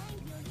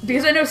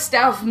because I know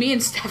me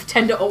and Steph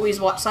tend to always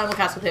watch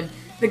simulcast with him.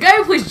 The guy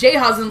who plays Jay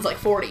Hazen's like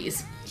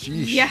 40s.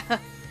 Sheesh. Yeah.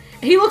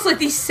 He looks like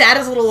the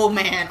saddest little old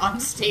man on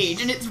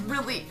stage, and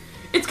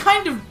it's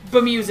kind of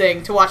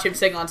bemusing to watch him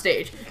sing on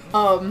stage.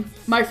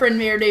 My friend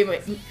Mayor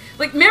David,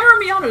 like Mamoru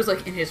Miyano is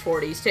like in his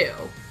 40s too.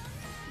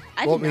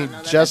 I Well, did I not mean, know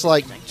that. just That's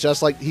like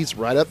interesting. he's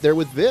right up there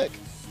with Vic.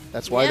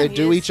 That's why Yeah, they he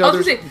do is. each I was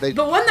other's. gonna say,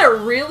 the one that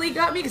really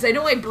got me, because I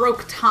know I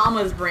broke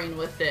Tama's brain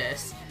with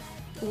this,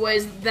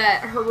 was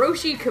that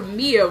Hiroshi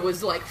Kamiya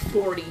was like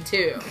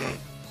 42.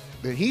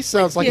 He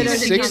sounds like Yeah, He he's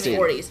was in his 60.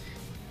 40s.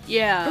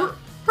 Yeah.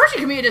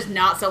 Hiroshi Kamiya does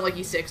not sound like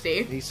he's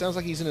 60. He sounds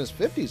like he's in his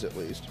 50s at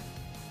least.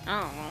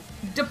 I don't know.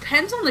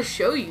 Depends on the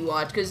show you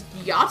watch, because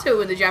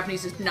Yato in the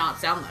Japanese does not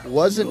sound that old.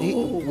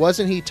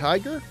 Wasn't he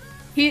Tiger?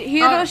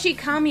 Hiroshi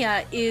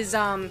Kamiya is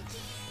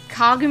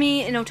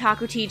Kagami in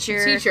Otaku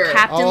Teacher,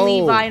 Captain Oh.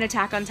 Levi in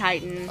Attack on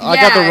Titan. I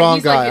got the Yeah, wrong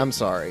he's like guy. a- I'm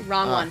sorry.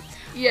 Wrong one.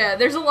 Yeah,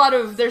 there's a lot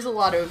of.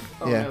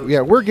 Oh, Yeah, no.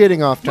 yeah, we're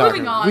getting off topic.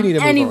 Moving on. We need to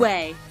move on.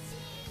 Anyway,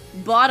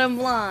 bottom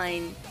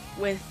line,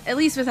 at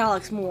least with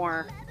Alex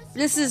Moore,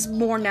 this is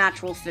more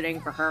natural fitting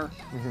for her.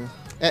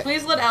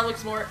 Please let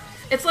Alex Moore.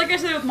 It's like I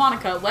said with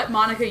Monica. Let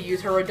Monica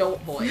use her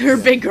adult voice. Her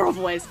big girl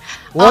voice.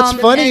 What's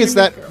funny and- is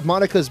that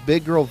Monica's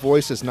big girl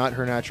voice is not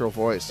her natural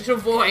voice. Her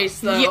voice,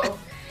 though.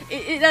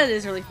 Yeah, that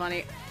is really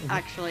funny,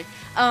 actually.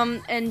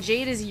 And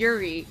Jade is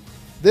Yuri.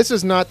 This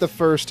is not the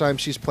first time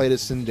she's played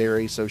as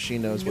Tsundere, so she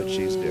knows what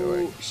she's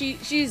doing.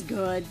 She's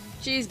good.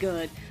 She's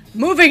good.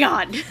 Moving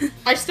on.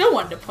 I still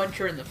wanted to punch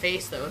her in the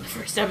face, though, in the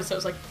first episode. I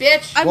was like,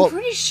 bitch! I'm Well-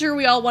 pretty sure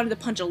we all wanted to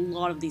punch a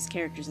lot of these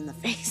characters in the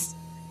face.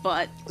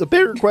 But The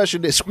bigger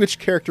question is which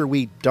character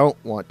we don't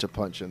want to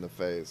punch in the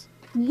face.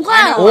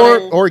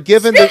 wow. Or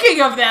given the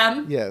Speaking of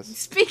them, yes.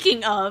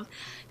 Speaking of,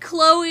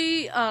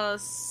 Chloe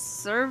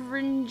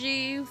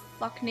Servangi,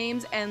 fuck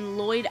names, and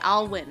Lloyd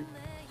Alwyn.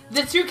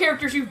 the two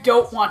characters you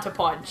don't want to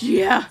punch.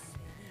 Yeah.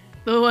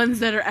 The ones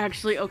that are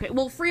actually okay.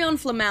 Well, Freon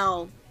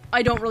Flamel,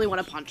 I don't really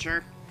want to punch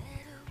her.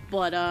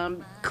 But,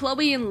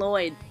 Chloe and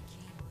Lloyd.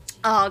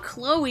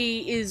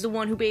 Chloe is the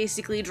one who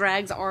basically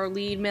drags our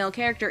lead male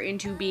character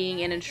into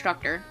being an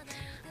instructor.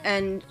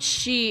 And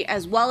she,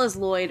 as well as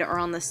Lloyd, are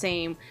on the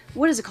same,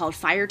 what is it called,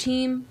 fire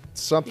team?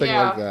 Something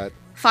Yeah. like that.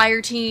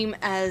 Fire team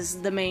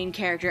as the main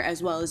character,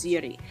 as well as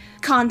Yuri.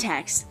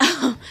 Context.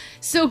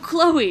 So,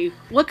 Chloe,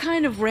 what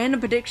kind of random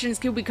predictions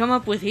could we come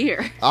up with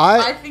here?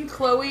 I think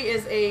Chloe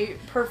is a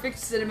perfect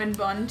cinnamon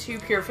bun too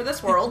pure for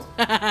this world.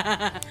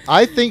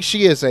 I think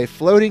she is a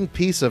floating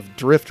piece of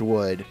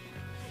driftwood.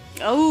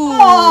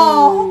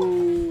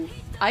 Oh,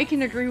 I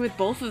can agree with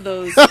both of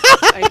those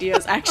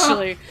ideas.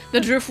 Actually, the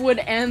driftwood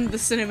and the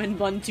cinnamon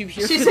bun too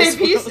pure She's for this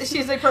world.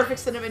 She's a perfect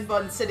cinnamon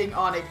bun sitting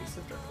on a piece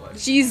of driftwood.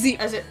 She's the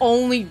As it-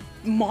 only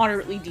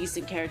moderately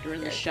decent character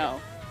in the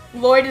show.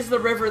 Lloyd is the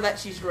river that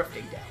she's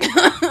drifting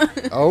down.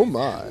 Oh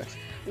my.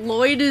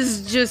 Lloyd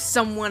is just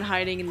someone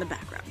hiding in the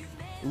background.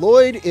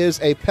 Lloyd is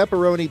a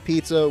pepperoni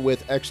pizza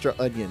with extra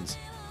onions.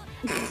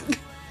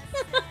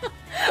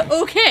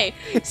 Okay,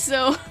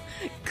 so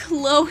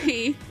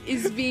Chloe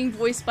is being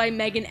voiced by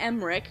Megan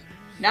Emmerich,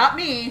 Not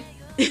me.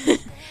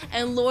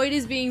 and Lloyd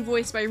is being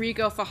voiced by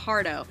Rico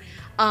Fajardo.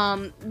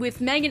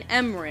 With Megan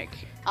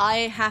Emmerich, I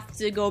have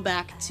to go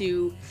back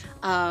to,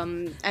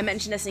 I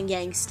mentioned this in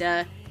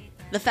Gangsta,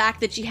 the fact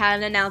that she had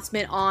an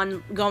announcement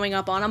on going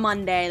up on a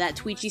Monday, that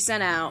tweet she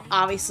sent out.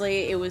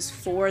 Obviously, it was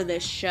for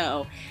this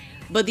show.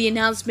 But the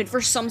announcement,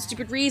 for some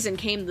stupid reason,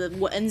 came the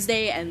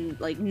Wednesday and,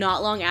 like,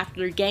 not long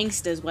after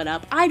Gangstas went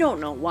up. I don't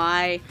know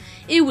why.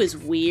 It was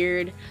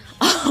weird.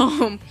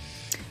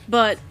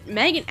 But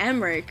Megan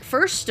Emmerich,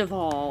 first of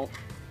all,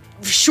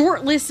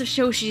 short list of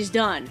shows she's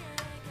done.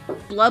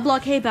 Blood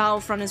Blockade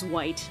Battlefront is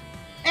White.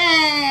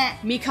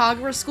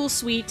 Mikagura School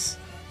Suite.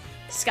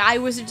 Sky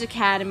Wizards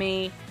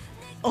Academy.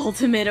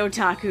 Ultimate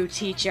Otaku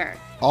Teacher.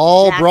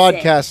 All That's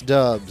broadcast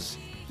dubs.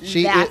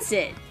 That's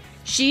it.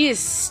 She is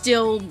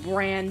still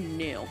brand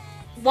new.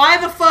 Why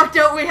the fuck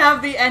don't we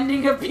have the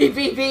ending of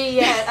BBB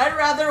yet? I'd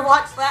rather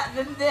watch that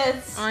than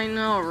this. I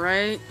know,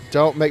 right?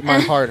 Don't make my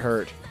heart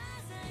hurt.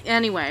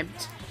 Anyway.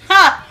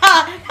 Ha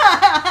ha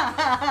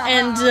ha!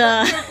 And,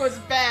 that joke was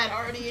bad,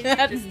 Hardy. And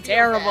That's you just feel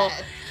terrible.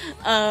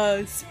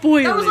 bad.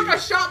 Spoilers. That was like a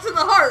shot to the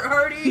heart,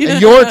 Hardy. And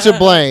you're to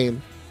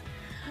blame.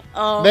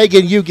 Megan,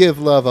 Megan, you give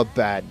love a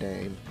bad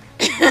name.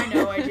 I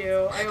know I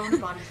do. I own a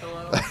body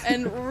pillow.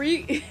 And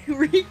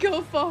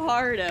Rico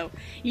Fajardo,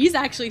 he's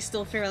actually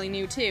still fairly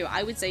new too.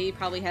 I would say he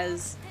probably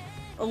has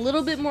a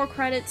little bit more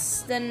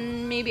credits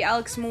than maybe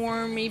Alex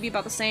Moore, maybe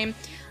about the same.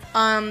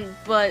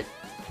 But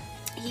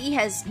he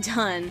has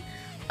done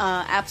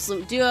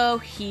Absolute Duo.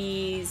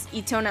 He's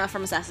Itona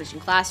from Assassination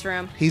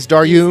Classroom. He's I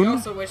Daryun.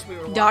 also wish we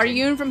were watching.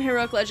 Daryun from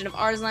Heroic Legend of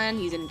Arslan.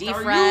 He's in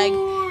Defrag.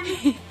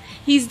 Daryun.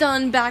 He's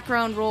done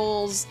background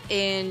roles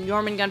in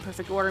Jormungand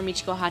Perfect Order,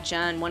 Michiko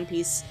Hacha, One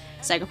Piece,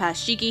 Psychopath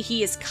Shiki.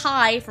 He is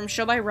Kai from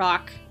Show by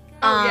Rock.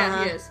 Oh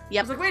yeah, he is. Yep.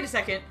 I was like, wait a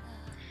second.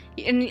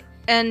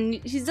 And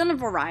he's done a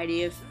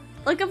variety of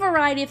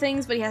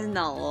things, but he hasn't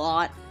done a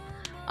lot.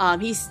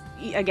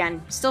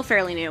 Again, still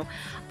fairly new.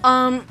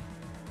 I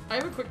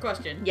have a quick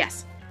question.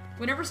 Yes.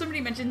 Whenever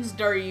somebody mentions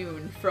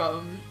Daryun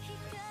from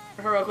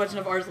Heroic Legend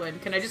of Arslan,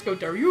 can I just go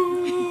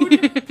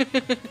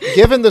Daryun?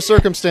 Given the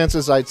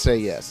circumstances, I'd say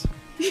yes.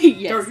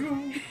 Yes.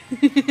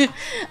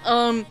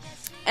 Daryun.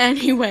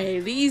 Anyway,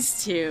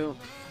 these two.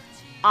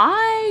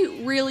 I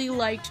really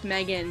liked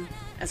Megan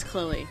as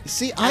Chloe.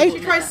 See, She I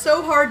tries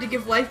so hard to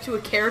give life to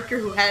a character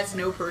who has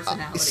no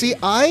personality. see.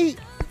 I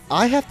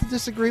have to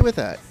disagree with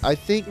that. I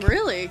think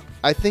Really?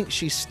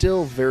 she's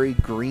still very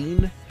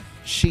green.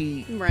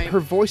 Right. Her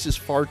voice is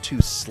far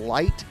too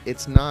slight.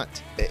 It's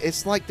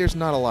like there's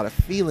not a lot of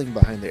feeling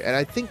behind there. And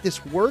I think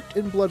this worked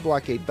in Blood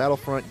Blockade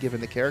Battlefront given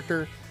the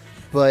character,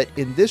 but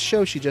in this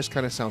show she just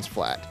kind of sounds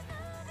flat.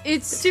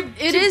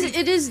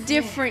 It is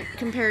different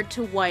compared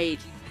to White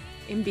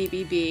in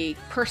BBB,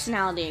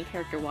 personality and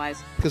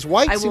character-wise. Because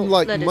White seemed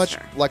like that is much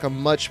fair. like a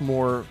much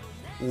more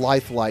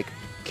lifelike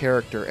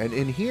character, and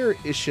in here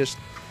it's just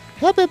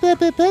and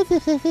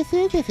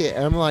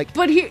I'm like,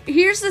 But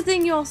here's the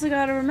thing you also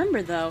gotta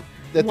remember, though.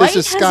 that White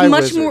this is has Sky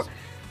much Wizards. more.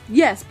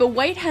 Yes, but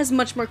White has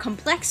much more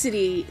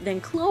complexity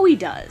than Chloe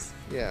does.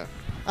 Yeah,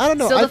 I don't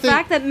know. So I the think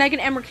fact that Megan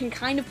Emmerich can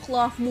kind of pull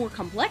off more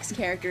complex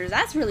characters,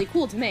 that's really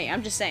cool to me.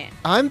 I'm just saying.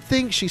 I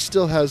think she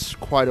still has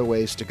quite a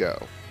ways to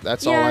go.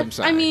 That's all I'm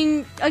saying. I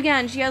mean,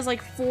 again, she has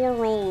like 4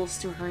 roles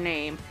to her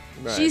name.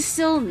 Right. She's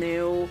still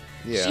new.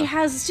 Yeah. She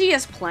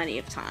has plenty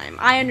of time.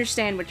 I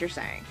understand what you're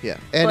saying. Yeah,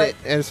 and But-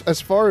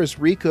 as far as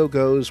Rico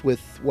goes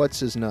with what's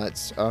his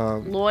nuts,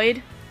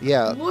 Lloyd?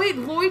 yeah,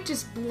 Lloyd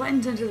just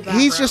blends into the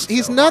background. he's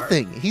so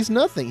nothing. hard. He's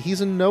nothing.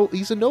 He's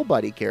a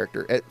nobody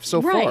character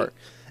so Right. far.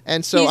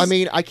 And so I He's-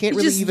 mean, I can't he's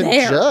really just even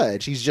there.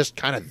 judge. He's just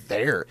kind of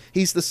there.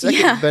 He's the second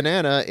Yeah.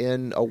 banana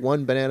in a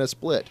 1 banana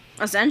split.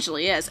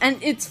 Essentially, yes. And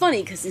it's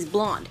funny because he's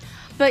blonde.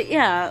 But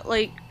yeah,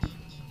 like,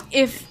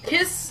 if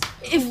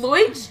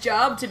Lloyd's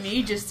job to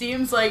me just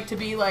seems like to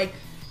be like,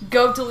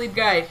 go to lead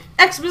guide,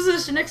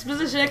 exposition.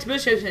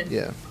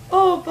 Yeah.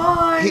 Oh,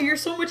 bye! He- You're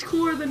so much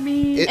cooler than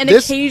me. It- and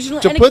this-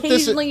 occasionally, to put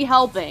this-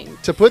 helping.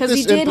 to put because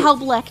he this in did per- help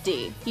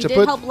Lecty. He to did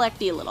put- help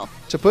Lecty a little.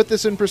 To put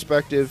this in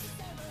perspective,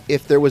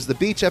 if there was the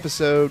beach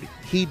episode,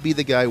 he'd be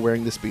the guy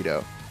wearing the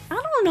Speedo. I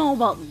don't know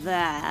about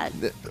that.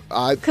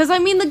 I Because, I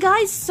mean, the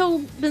guy's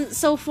been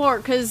so far.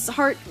 Because,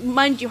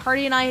 mind you,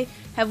 Hardy and I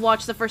have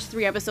watched the first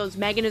 3 episodes.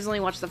 Megan has only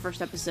watched the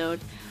first episode.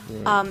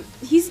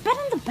 He's been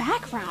in the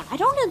background. I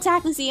don't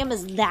exactly see him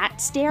as that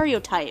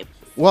stereotype.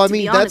 Well, I to be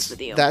mean, honest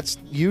with you. that's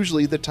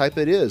usually the type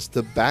it is.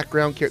 The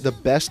background the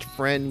best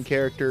friend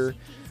character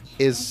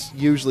is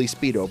usually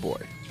Speedo Boy.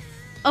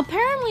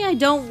 Apparently, I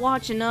don't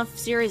watch enough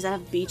series that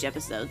have beach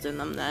episodes in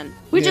them, then.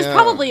 Which is Yeah.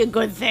 probably a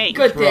good thing.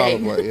 Good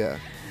thing. Probably, yeah.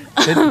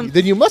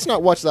 then you must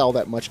not watch all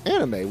that much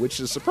anime, which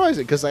is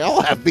surprising because they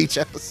all have beach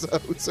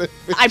episodes.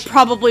 I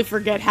probably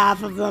forget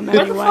half of them What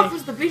the anyway. fuck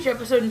was the beach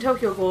episode in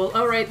Tokyo Ghoul?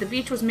 Oh right, the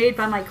beach was made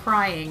by my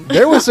crying.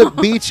 There was a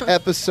beach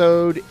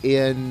episode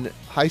in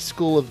High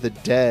School of the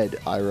Dead,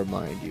 I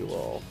remind you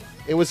all.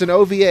 It was an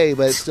OVA,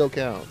 but it still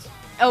counts.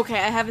 Okay,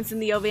 I haven't seen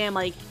the OVA. I'm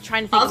like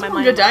trying to think in my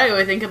Osmond mind. Jadaio,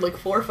 I think, had like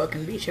 4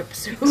 fucking beach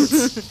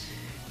episodes.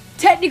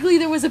 Technically,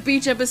 there was a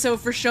beach episode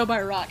for Show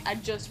by Rock. I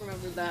just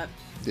remembered that.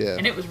 Yeah.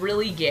 And it was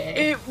really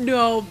gay.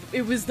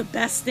 It was the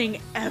best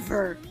thing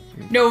ever.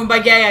 No, and by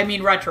gay, I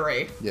mean retro.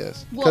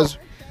 Yes. Well, Because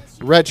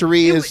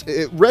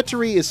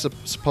Returi is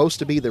supposed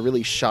to be the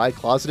really shy,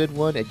 closeted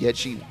one, and yet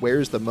she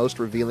wears the most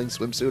revealing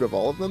swimsuit of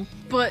all of them.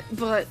 But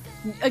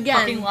Fucking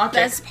again, logic.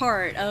 best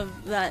part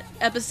of that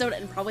episode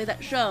and probably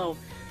that show,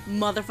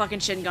 motherfucking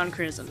Shingon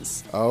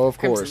Crimsons. Oh, of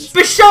course.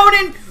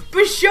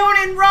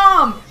 Bishonen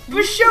Rom!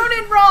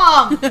 Bishonen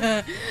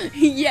Rom!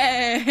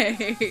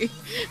 Yay!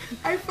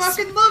 I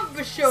fucking love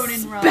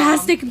Bishonen Rom.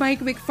 Spastic Mike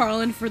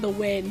McFarlane for the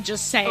win,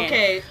 just saying.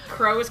 Okay,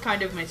 Crow is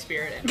kind of my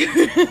spirit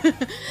animal.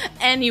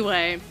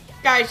 Anyway,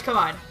 Guys, come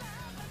on.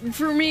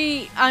 for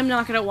me, I'm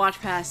not gonna watch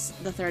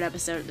past the 3rd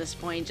episode at this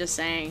point, just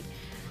saying.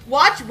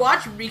 Watch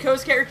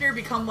Rico's character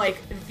become like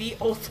the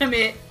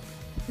ultimate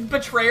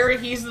betrayer.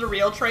 He's the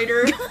real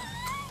traitor.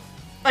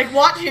 Like,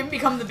 watch him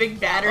become the big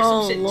bad or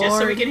Oh, some shit, just so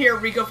we Lord. can hear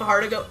Rico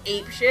Fajardo go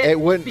ape shit. It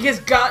wouldn't- Because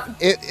God,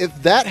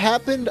 If that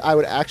happened, I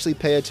would actually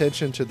pay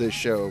attention to this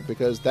show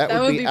because that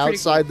would be pretty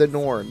outside the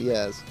norm.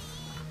 Yes.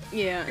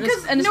 Yeah,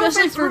 Because, and no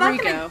especially offense, for we're not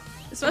Rico. gonna-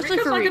 Especially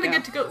Rico's for not Rico. gonna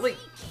get to go. Like,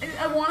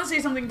 I want to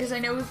say something because I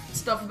know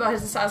stuff about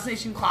his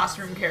assassination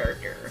classroom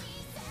character.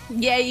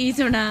 Yeah,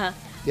 Izuna.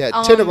 Yeah.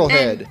 Um, Tentacle and-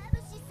 head.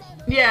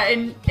 Yeah,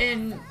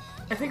 and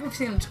I think we've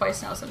seen him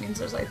twice now. So that means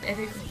there's like I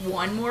think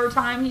one more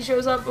time he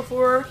shows up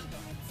before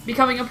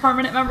becoming a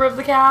permanent member of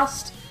the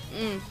cast.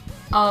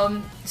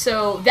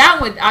 So that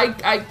one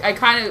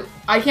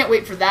I can't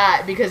wait for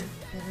that because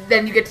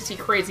then you get to see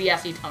crazy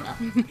ass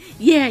Itona.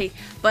 Yay!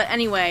 But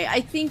anyway,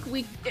 I think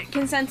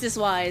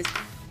consensus-wise,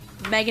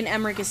 Megan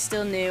Emmerich is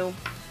still new,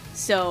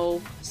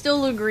 so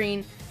still Lou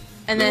Green.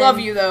 And We then, love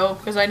you though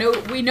because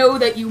we know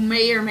that you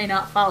may or may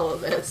not follow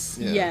this.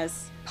 Yeah.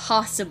 Yes,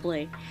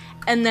 possibly.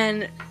 And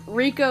then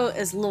Rico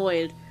as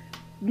Lloyd.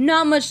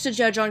 Not much to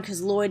judge on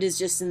because Lloyd is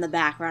just in the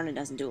background and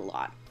doesn't do a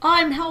lot,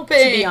 I'm helping.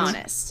 to be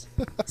honest.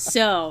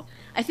 So,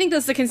 I think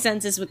that's the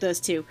consensus with those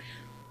two.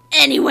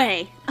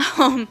 Anyway,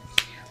 You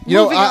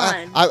know, moving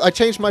on. I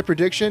changed my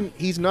prediction.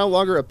 He's no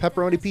longer a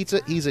pepperoni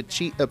pizza. He's a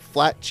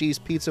flat cheese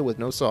pizza with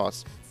no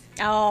sauce.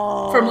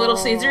 Oh. From Little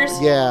Caesars.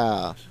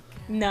 Yeah.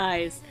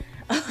 Nice.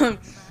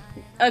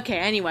 Okay,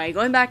 anyway,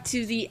 going back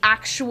to the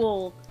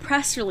actual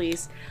press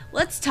release,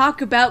 let's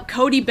talk about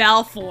Cody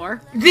Balfour.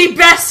 The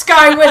best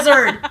Sky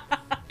Wizard!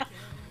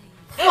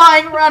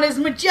 Flying around his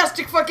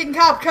majestic fucking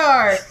cop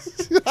car!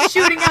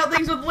 Shooting out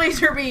things with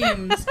laser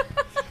beams!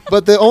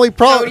 But the only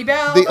problem, Cody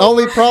Balfour, the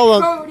only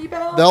problem, Cody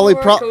Balfour, the only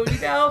Cody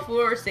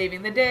Balfour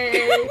saving the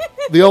day.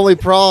 the only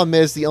problem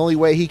is the only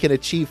way he can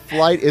achieve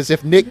flight is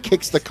if Nick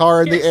kicks the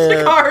car in the Kicks air.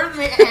 the car in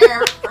the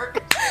air.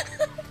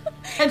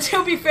 And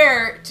to be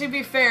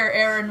fair,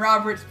 Aaron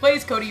Roberts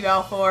plays Cody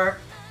Balfour.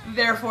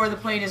 Therefore, the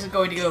plane isn't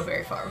going to go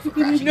very far before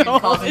crashing No,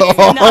 and causing it's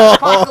an not.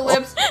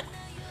 apocalypse.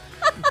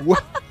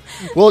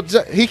 Well,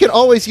 he can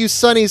always use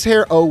Sonny's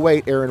hair. Oh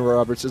wait, Aaron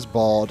Roberts is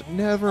bald.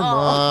 Never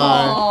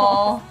mind.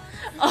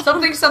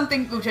 Aww.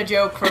 Something Uta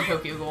joke from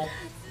Tokyo Ghoul.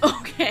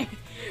 Okay,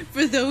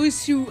 for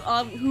those who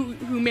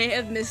may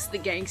have missed the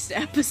Gangsta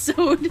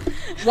episode,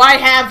 Why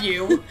have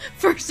you?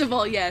 first of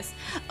all, yes.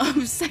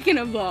 Second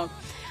of all,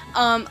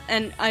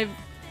 and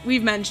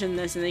we've mentioned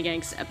this in the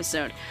Gangsta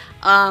episode.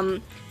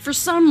 For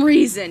some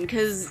reason,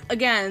 because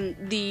again,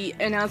 the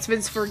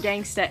announcements for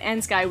Gangsta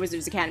and Sky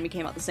Wizards Academy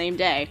came out the same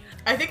day.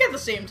 I think at the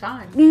same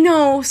time.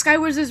 No, Sky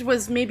Wizards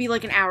was maybe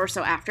like an hour or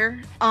so after.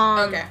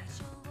 Okay.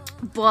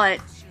 But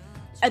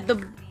at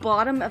the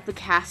bottom of the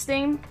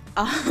casting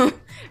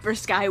for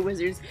Sky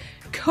Wizards,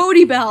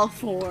 Cody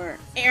Balfour,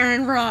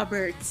 Aaron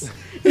Roberts.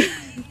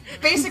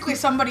 Basically,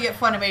 somebody at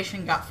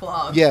Funimation got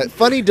flogged. Yeah,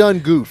 funny done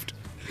goofed.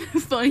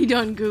 Funny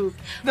done goof.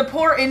 The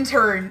poor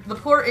intern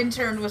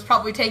was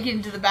probably taken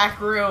into the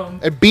back room,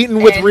 And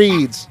beaten with And-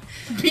 reeds.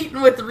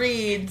 beaten with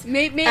reeds,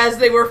 May- as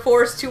they were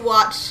forced to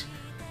watch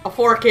a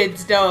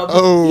 4Kids dub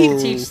Oh.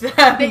 to teach them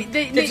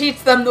They-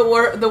 teach them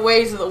the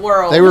ways of the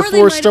world. They were Or they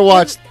forced might to have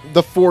watch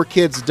the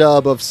 4Kids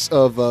dub of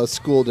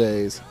School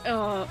Days.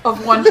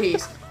 of One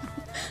Piece.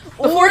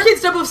 The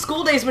 4Kids dub of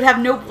School Days would have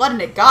no blood in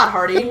it. God,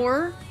 Hardy.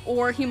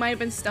 Or he might have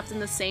been stuffed in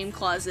the same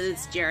closet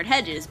as Jared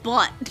Hedges,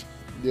 but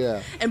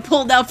Yeah. and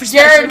pulled out for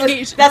Jared special was,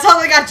 occasions. that's how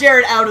they got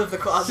Jared out of the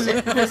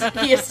closet.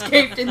 He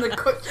escaped in the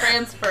quick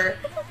transfer.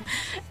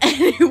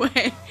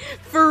 Anyway,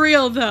 for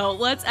real though,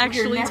 let's You're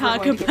actually never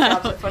talk going to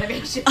get jobs about at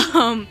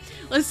Funimation.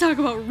 let's talk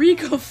about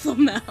Rico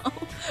Flamel.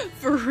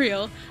 For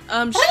real.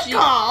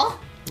 Aw.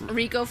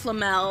 Rico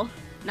Flamel,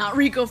 not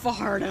Rico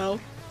Fajardo.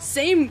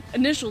 Same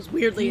initials,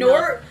 weirdly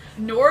enough.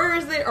 Nor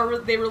are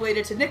they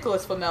related to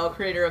Nicholas Flamel,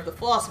 creator of the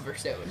Philosopher's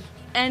Stone.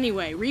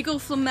 Anyway, Rico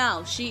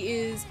Flamel,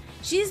 she's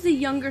the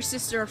younger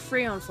sister of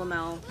Freon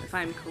Flamel, if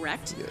I'm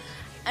correct. Yeah.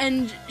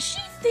 And she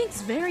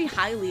thinks very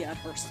highly of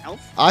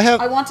herself.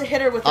 I want to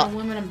hit her with an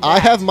aluminum bat. I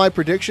have my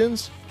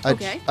predictions.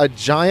 Okay. A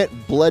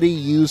giant bloody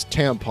used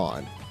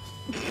tampon.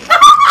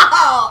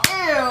 Oh,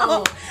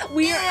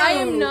 ew! I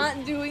am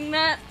not doing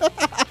that.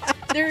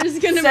 There's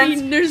gonna be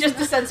just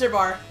the censor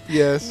bar.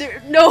 Yes.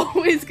 no,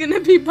 it's gonna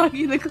be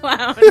Buggy the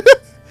Clown.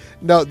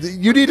 No,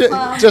 you need to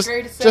just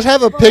greatest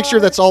have a ever. picture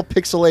that's all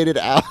pixelated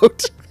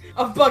out.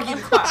 Of Buggy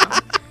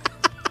the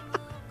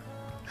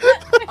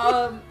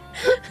Clown.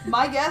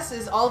 My guess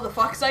is all the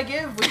fucks I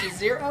give, which is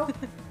 0.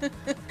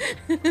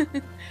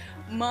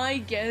 My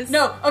guess.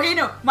 No.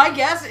 My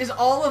guess is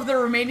all of the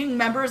remaining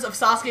members of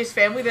Sasuke's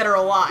family that are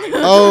alive.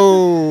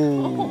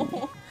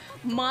 Oh.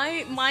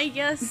 My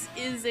guess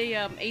is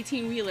a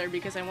 18-wheeler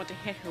because I want to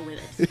hit her with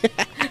it.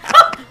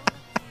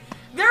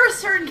 There are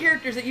certain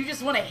characters that you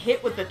just want to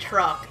hit with the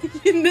truck.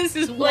 And this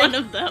is one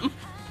of them.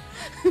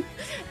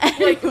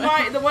 Like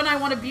the one I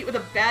want to beat with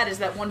a bat is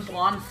that one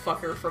blonde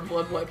fucker from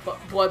Blood Plus.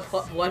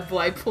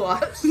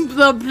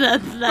 Blah, blah,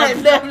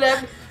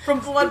 blah. From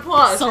Blood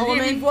Plus.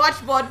 Solomon? If you've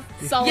watched Blood,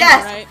 Solomon,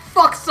 yes, right?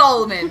 fuck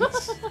Solomon.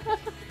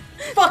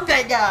 Fuck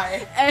that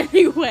guy.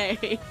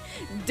 Anyway,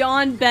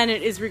 Dawn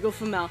Bennett is Rico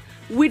Flamel,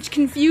 which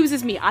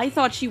confuses me. I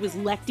thought she was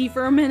Lecty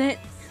for a minute,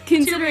 To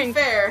considering be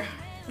fair,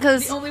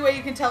 because the only way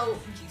you can tell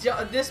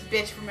this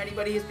bitch from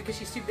anybody is because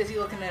she's too busy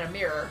looking at a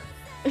mirror.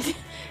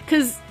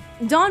 because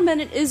Dawn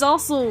Bennett is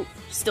also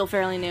still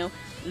fairly new.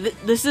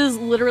 This is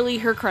literally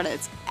her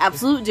credits: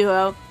 Absolute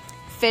Duo,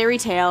 Fairy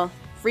Tail,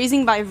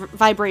 Freezing by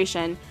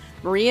Vibration,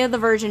 Maria the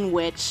Virgin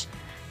Witch,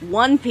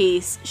 One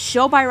Piece,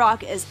 Show by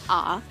Rock as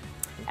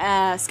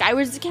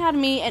Skyward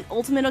Academy, and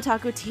Ultimate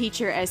Otaku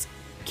Teacher as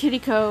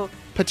Kiriko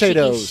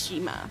Potatoes.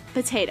 Shikishima.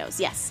 Potatoes,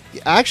 yes.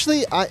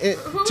 Actually,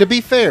 to be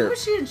Who fair,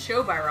 was she in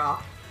Show by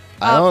Rock?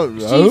 I don't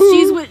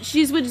know.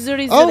 She's with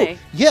Zuri Oh, Zuri.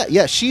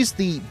 yeah. She's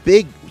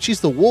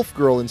the wolf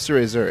girl in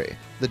Surezuri,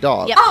 the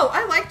dog. Yep. Oh,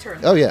 I liked her.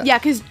 Oh yeah. Yeah,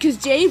 because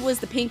Jade was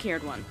the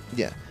pink-haired one.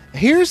 Yeah.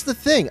 Here's the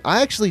thing.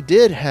 I actually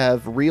did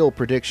have real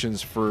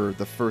predictions for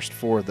the first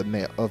 4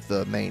 of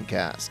the main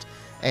cast,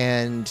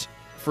 and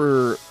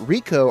for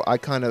Rico, I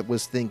kind of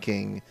was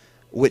thinking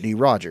Whitney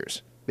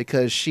Rogers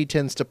because she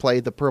tends to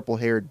play the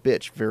purple-haired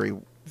bitch very,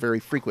 very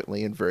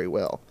frequently and very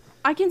well.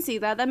 I can see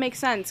that. That makes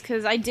sense,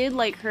 because I did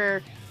like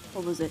her,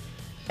 what was it,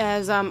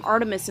 as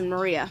Artemis and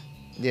Maria.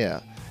 Yeah,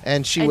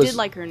 and I did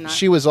like her in that.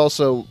 She was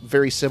also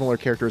very similar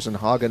characters in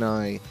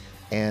Haganai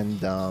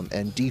and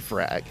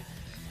Defrag.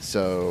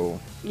 So,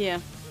 Yeah.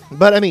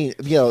 but I mean,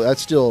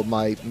 that's still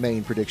my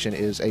main prediction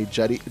is a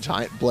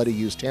giant bloody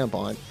used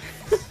tampon.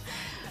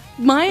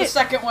 The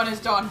second one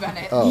is Dawn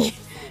Bennett. Oh.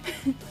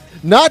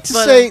 Not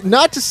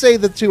to say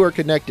the two are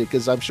connected,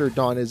 because I'm sure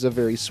Dawn is a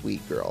very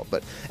sweet girl.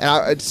 But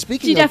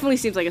She definitely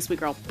seems like a sweet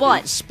girl.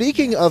 But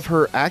speaking of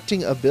her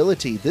acting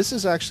ability, this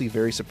is actually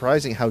very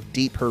surprising how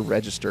deep her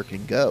register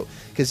can go.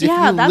 Because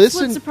that's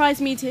what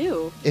surprised me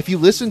too. If you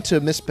listen to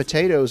Miss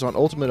Potatoes on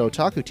Ultimate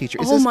Otaku Teacher,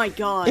 My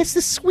god, it's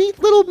this sweet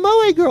little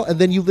moe girl, and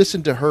then you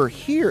listen to her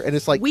here, and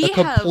it's like a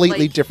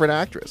completely different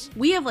actress.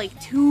 We have like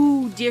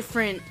 2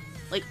 different,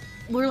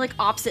 we're like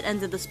opposite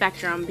ends of the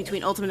spectrum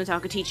between Ultimate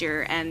Otaku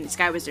Teacher and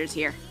Sky Wizards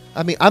here.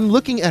 I mean, I'm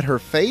looking at her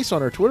face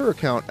on her Twitter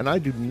account, and I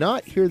do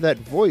not hear that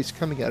voice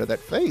coming out of that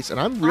face, and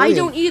I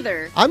don't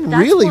either. I'm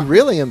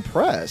really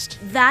impressed.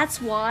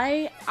 That's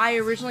why I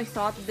originally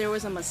thought that there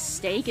was a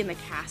mistake in the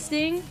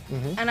casting,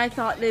 and I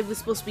thought it was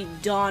supposed to be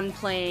Dawn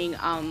playing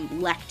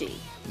Lecty.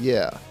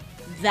 Yeah.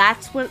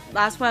 That's why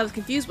I was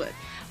confused with.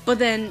 But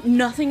then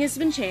nothing has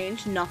been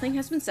changed, nothing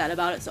has been said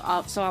about it,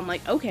 so I'm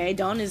like, okay,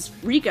 Dawn is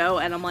Rico,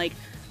 and I'm like,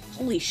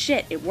 holy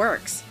shit, it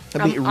works.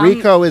 I mean,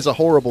 Rico is a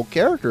horrible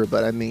character,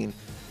 but I mean,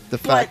 the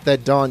fact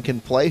that Dawn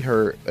can play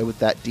her with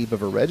that deep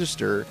of a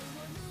register,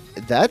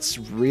 that's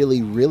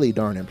really, really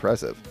darn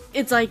impressive.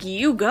 It's like,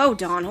 you go,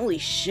 Dawn, holy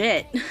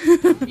shit.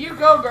 You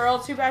go, girl.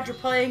 Too bad you're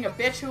playing a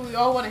bitch who we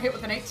all want to hit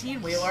with an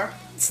 18-wheeler.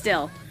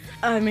 Still.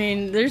 I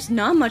mean, there's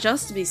not much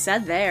else to be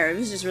said there. It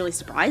was just really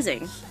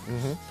surprising.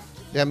 Mm-hmm.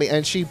 Yeah, I mean,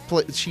 and she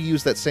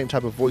used that same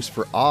type of voice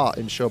for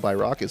in Show by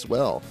Rock as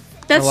well.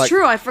 That's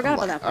true. I forgot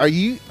about that part. Are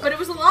you? But it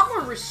was a lot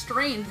more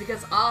restrained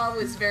because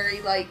was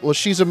very Well,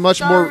 she's a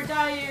much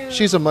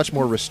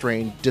more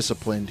restrained,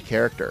 disciplined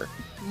character.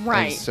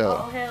 Right. And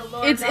so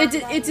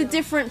it's a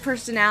different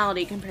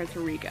personality compared to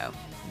Rico.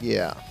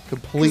 Yeah,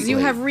 completely. Because you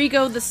have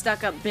Rico, the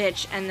stuck-up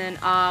bitch, and then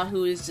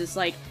who is just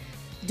like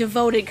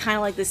devoted, kind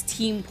of like this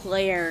team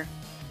player,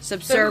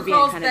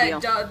 subservient kind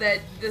of deal.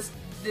 This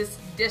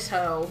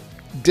Disho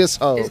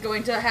is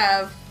going to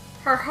have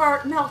her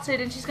heart melted,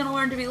 and she's going to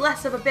learn to be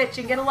less of a bitch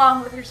and get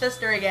along with her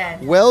sister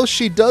again. Well,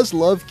 she does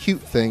love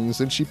cute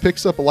things, and she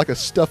picks up a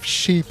stuffed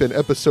sheep in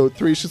episode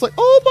 3. She's like,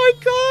 "Oh my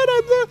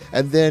god,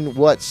 and then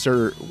what's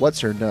her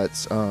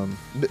nuts?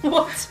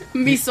 What?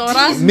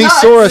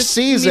 Misora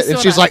sees it, and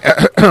she's like,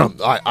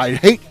 I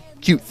hate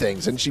cute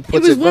things, and she puts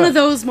it. It was one of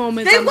those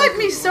moments. They let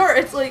Misora.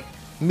 It's like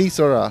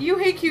Misora. You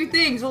hate cute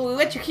things. Well, we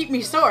let you keep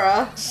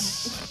Misora,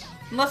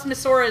 unless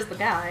Misora is the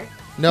guy.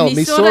 No,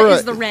 Misora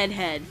is the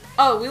redhead.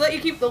 Oh, we let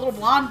you keep the little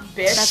blonde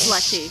bitch. That's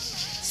Lecty.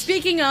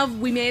 Speaking of,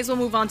 we may as well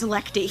move on to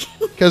Lecty.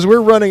 Because we're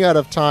running out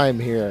of time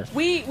here.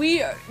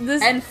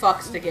 And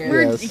fucks to give.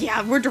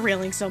 We're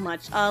derailing so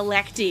much.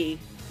 Lecty.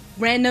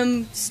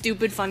 Random,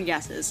 stupid, fun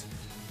guesses.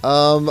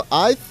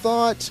 I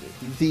thought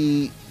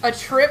the A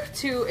trip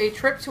to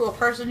a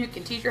person who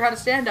can teach her how to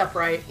stand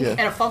upright Yeah.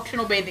 in a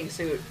functional bathing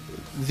suit.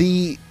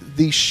 the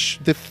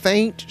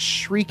faint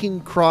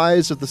shrieking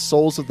cries of the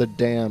souls of the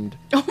damned.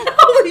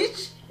 Holy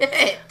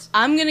shit!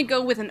 I'm gonna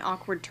go with an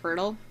awkward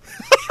turtle.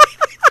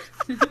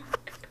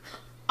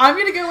 I'm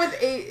gonna go with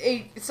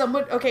a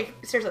someone. Okay,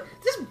 seriously,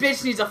 this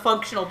bitch needs a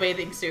functional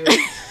bathing suit.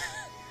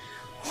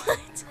 What?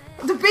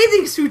 The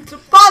bathing suit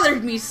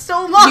bothered me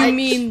so much. You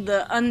mean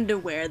the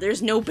underwear?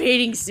 There's no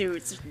bathing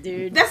suits,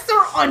 dude. that's their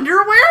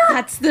underwear?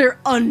 That's their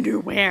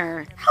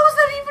underwear. How is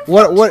that even?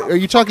 What functional? are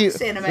you talking? Fuck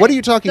this anime. What are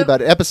you talking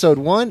about? Episode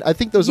 1? I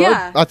think those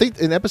Yeah. are. I think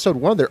in episode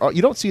 1,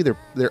 you don't see their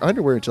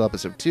underwear until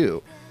episode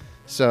 2.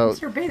 So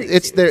Those are bathing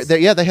it's suits.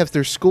 their they have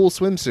their school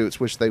swimsuits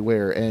which they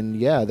wear, and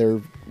yeah, they're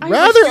Which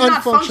rather do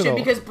not function unfunctional.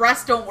 because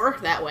breasts don't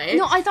work that way.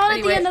 No, I thought at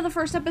Anyway. the end of the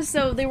first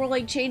episode they were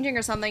like changing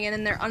or something and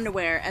in their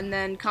underwear, and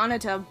then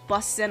Kanata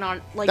busts in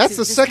on like. That's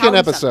to the just second tell them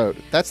episode.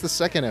 That's the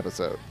second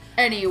episode.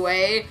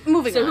 Anyway,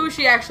 Moving so on. who's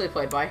she actually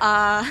played by?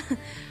 something.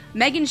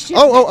 Megan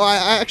Shipman.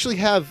 I actually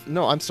have.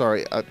 No, I'm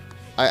sorry. I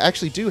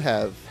actually do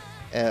have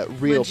a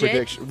real Legit?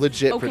 prediction.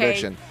 Legit Okay.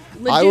 prediction.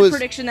 Legit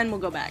prediction, then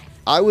we'll go back.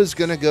 I was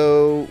gonna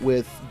go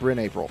with Bryn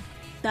April.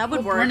 That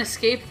would Well, work. Bryn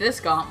escaped this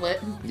gauntlet.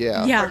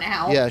 Yeah. Yeah. For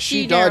now. Yeah,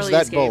 she She dodged narrowly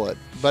that escaped. bullet,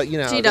 but you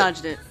know. She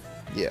dodged it.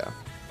 Yeah.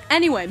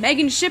 Anyway,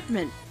 Megan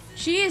Shipman.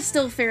 She is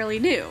still fairly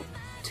new.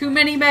 Too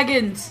many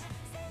Megans.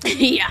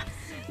 Yeah.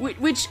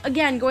 Which,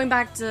 again, going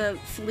back to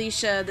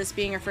Felicia, this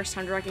being her first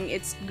time directing,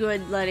 it's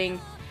good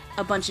letting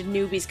a bunch of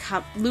newbies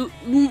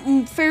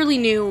fairly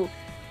new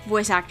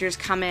voice actors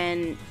come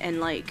in and,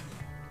 like,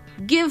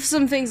 give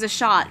some things a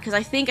shot. Because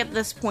I think at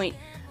this point,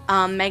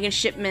 Megan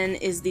Shipman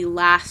is the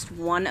last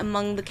one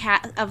among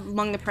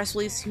the press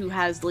release who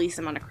has the least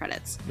amount of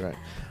credits. Right.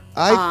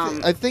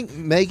 I think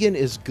Megan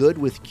is good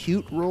with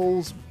cute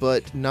roles,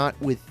 but not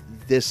with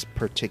this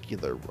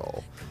particular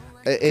role.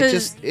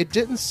 It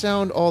didn't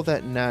sound all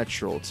that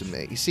natural to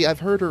me. You see, I've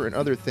heard her in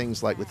other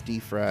things like with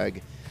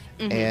Defrag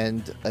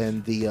and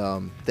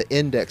the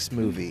Index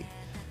movie,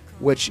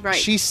 which Right.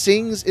 she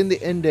sings in the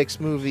Index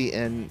movie.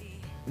 And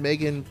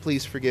Megan,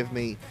 please forgive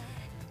me,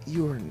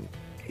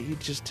 you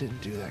just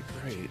didn't do that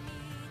great.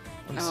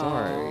 I'm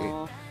sorry,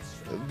 Aw.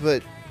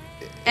 but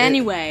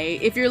Anyway,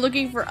 if you're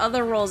looking for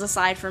other roles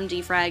aside from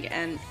Defrag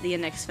and the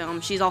Index film,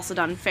 she's also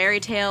done Fairy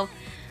Tale.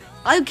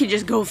 I could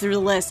just go through the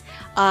list.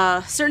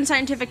 Certain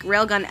Scientific,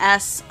 Railgun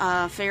S,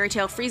 Fairy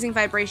Tale, Freezing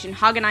Vibration,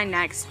 Haganai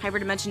Next,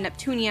 Hyperdimension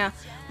Neptunia,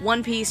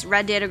 One Piece,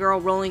 Red Data Girl,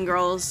 Rolling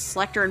Girls,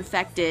 Selector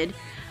Infected,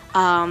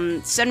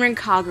 Senran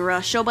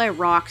Kagura, Show by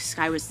Rock,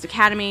 Skyward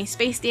Academy,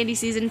 Space Dandy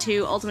Season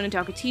 2, Ultimate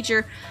Otaku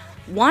Teacher,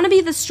 Wanna Be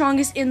the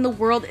Strongest in the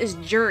World is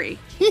Jury,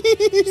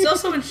 She's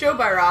also in Show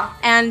by Rock.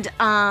 and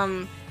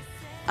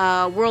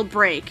World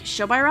Break,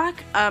 Show by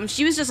Rock.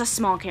 She was just a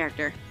small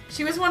character.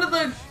 She was one of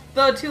the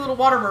two little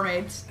water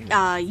mermaids.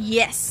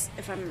 Yes,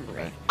 if I remember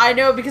right. I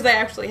know because I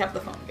actually have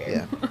the phone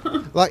game.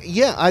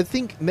 yeah, I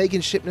think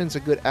Megan Shipman's a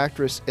good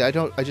actress. I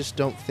just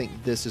don't think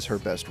this is her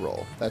best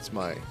role. That's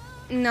my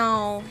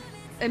No,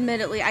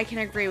 admittedly, I can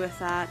agree with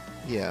that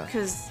yeah.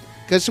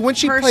 because When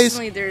she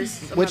personally, plays there's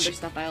some when other she-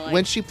 stuff I like.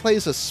 when she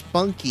plays a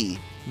spunky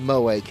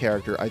Moe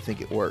character, I think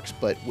it works.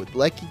 But with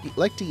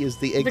Lecty is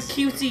The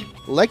cutesy.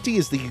 Lecty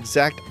is the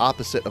exact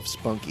opposite of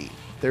spunky.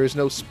 There is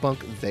no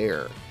spunk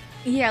there.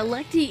 Yeah,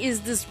 Lecty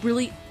is this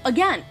really,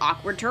 again,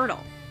 awkward turtle.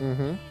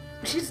 Mm-hmm.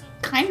 She's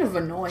kind of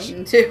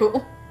annoying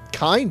too.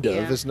 Kind of.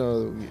 Yeah. There's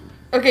no.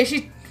 Okay,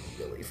 she's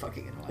really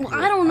fucking annoying.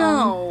 Well, I don't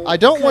know. I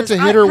don't want to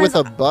 'cause hit her with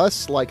 'cause a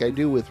bus like I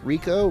do with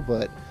Rico,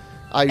 but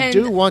I And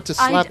do want to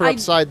slap her I-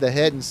 upside the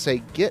head and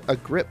say, "Get a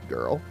grip,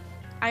 girl."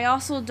 I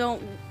also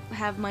don't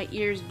have my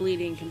ears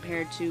bleeding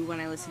compared to when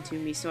I listen to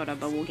Misora,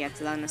 but we'll get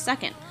to that in a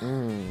second.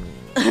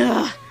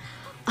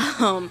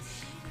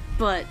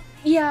 But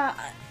yeah,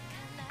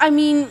 I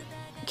mean,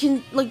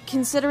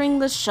 considering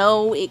the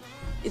show,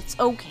 it's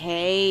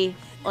okay.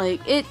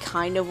 Like, it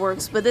kind of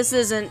works, but this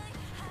isn't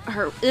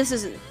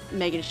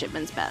Megan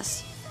Shipman's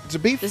best. To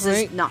be This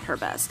frank, is not her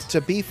best.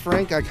 To be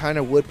frank, I kind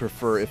of would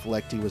prefer if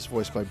Lecty was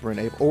voiced by Bryn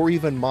April or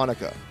even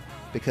Monica,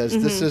 because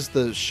this is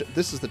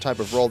the type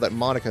of role that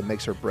Monica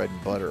makes her bread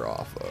and butter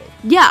off of.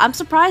 Yeah, I'm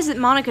surprised that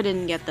Monica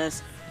didn't get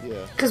this. Yeah.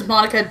 Because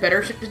Monica had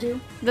better shit to do.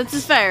 This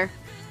is fair.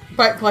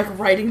 But like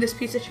writing this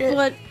piece of shit.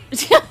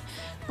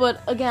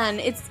 But again,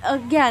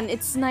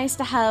 it's nice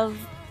to have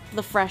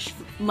the fresh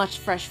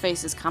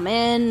faces come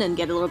in and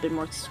get a little bit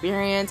more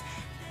experience.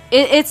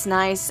 It's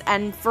nice,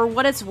 and for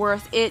what it's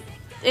worth,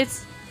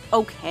 it's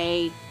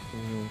okay.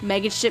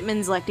 Megan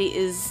Shipman's Lecty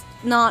is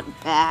not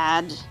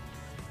bad,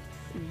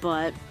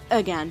 but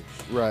again,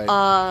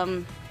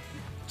 Right.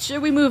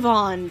 should we move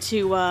on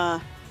to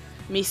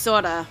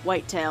Misora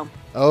Whitetail?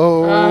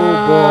 Oh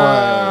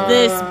boy.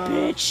 This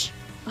bitch.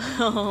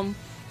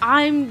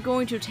 I'm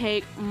going to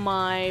take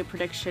my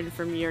prediction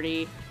from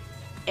Yuri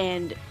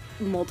and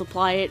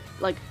multiply it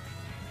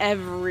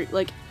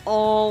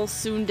all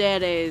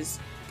tsunderes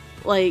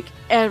Like,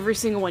 every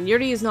single one.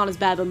 Yuri is not as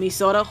bad, but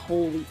Misora,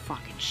 holy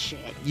fucking shit.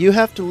 You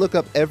have to look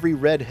up every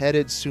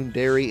red-headed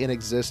tsundere in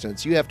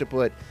existence. You have to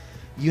put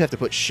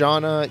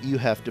Shauna. You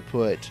have to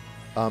put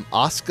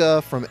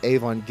Asuka from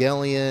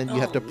Evangelion. You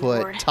have to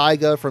put Lord.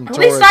 Taiga from At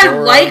Toradora.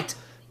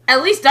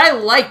 least I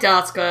liked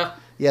Asuka.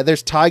 Yeah,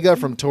 there's Taiga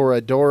from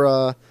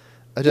Toradora.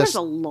 There's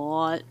a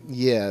lot.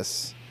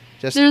 Yes.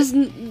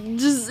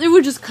 It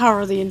would just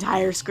cover the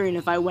entire screen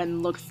if I went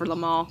and looked for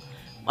them all.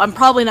 I'm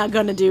probably not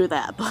gonna do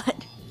that,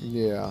 but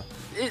Yeah.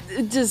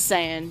 just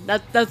saying.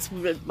 That's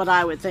what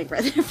I would think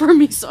right there for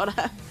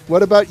Misora.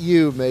 What about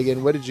you,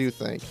 Megan? What did you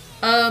think?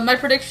 My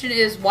prediction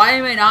is, why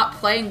am I not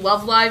playing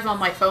Love Live on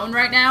my phone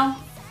right now?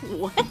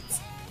 What?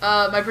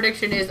 My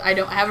prediction is, I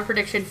don't have a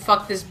prediction.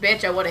 Fuck this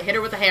bitch. I want to hit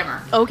her with a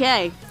hammer.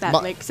 Okay,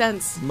 that makes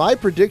sense. My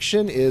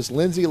prediction is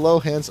Lindsay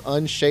Lohan's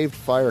unshaved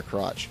fire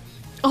crotch.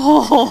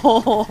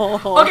 Oh.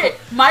 Okay,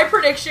 my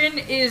prediction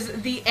is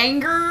the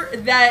anger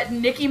that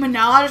Nicki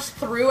Minaj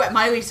threw at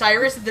Miley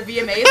Cyrus at the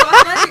VMAs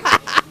last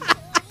night.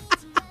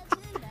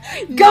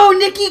 Go,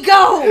 Nicki,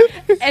 go!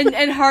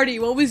 And Hardy,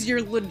 what was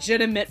your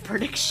legitimate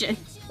prediction?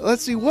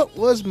 Let's see, what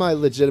was my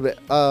legitimate...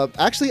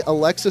 actually,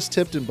 Alexis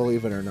Tipton,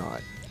 believe it or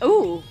not.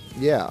 Ooh,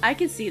 Yeah, I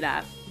can see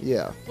that.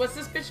 yeah. What's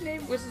this bitch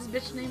name? What's this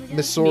bitch name again?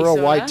 Misora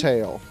Misora?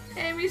 Whitetail.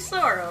 Hey,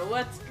 Misora,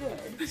 what's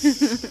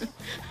good?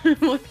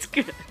 What's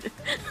good?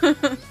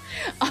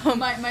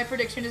 My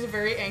prediction is a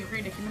very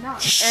angry Nicki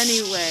Minaj.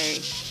 Anyway,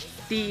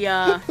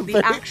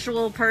 the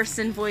actual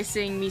person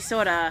voicing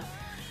Misora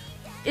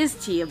is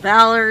Tia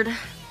Ballard.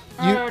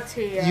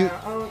 Tia.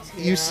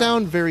 You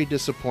sound very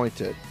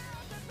disappointed.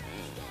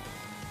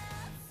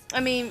 I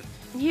mean,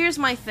 here's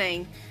my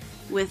thing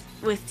with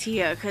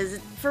Tia, because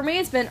for me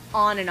it's been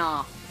on and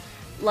off.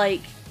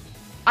 Like,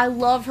 I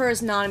love her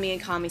as Nanami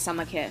and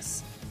Kami-sama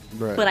Kiss,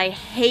 Right. but I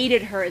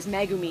hated her as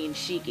Megumi and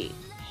Shiki.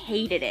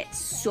 Hated it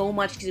so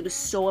much because it was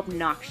so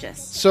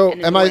obnoxious. So,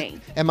 and am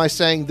annoying. I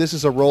saying this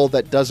is a role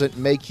that doesn't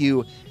make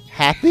you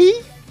happy?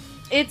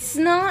 It's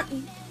not,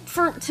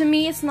 to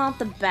me, it's not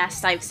the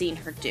best I've seen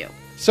her do.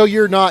 So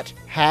you're not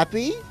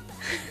happy?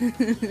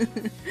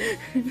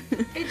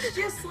 It's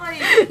just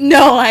like...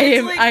 No,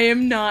 like- I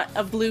am not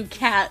a blue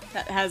cat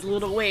that has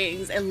little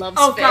wings and loves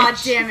Oh, fish. god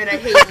damn it, I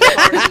hate you,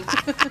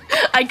 Hardy.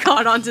 I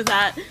caught onto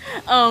that.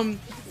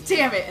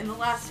 Damn it, in the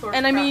last Tour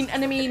And I mean- across the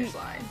and I mean- finish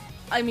line.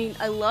 I mean,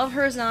 I love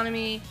her as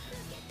Nanami,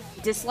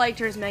 disliked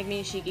her as Megumi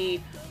and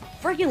Shiki,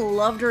 freaking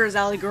loved her as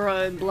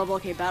Aligura in Blah Blah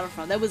K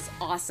Battlefront. That was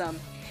awesome.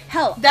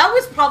 Hell, That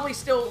was probably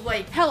still,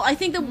 like, I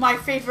think that my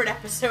favorite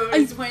episode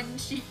is when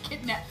she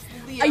kidnaps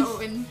Leo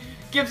and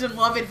gives him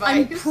love advice.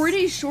 I'm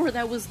pretty sure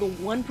that was the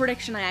one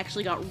prediction I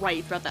actually got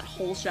right throughout that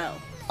whole show.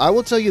 I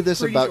will tell you this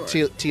Pretty about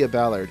sure. Tia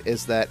Ballard,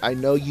 is that I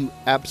know you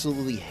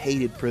absolutely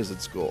hated Prison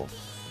School.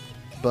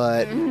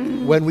 But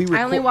when we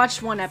I only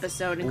watched one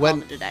episode and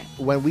called it a day.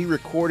 when we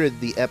recorded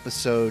the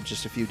episode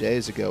just a few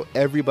days ago,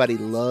 everybody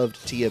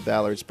loved Tia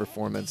Ballard's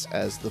performance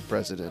as the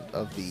president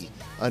of the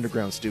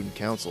Underground Student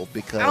Council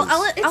because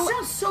It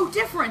sounds so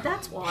different,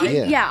 that's why.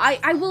 Yeah.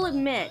 I will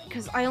admit,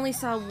 because I only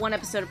saw one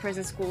episode of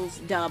Prison School's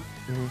dub,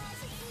 Mm-hmm.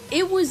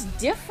 it was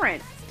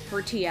different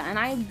for Tia, and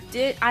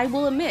I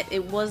will admit,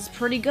 it was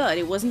pretty good.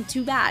 It wasn't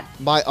too bad.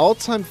 my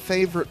all-time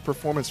favorite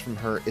performance from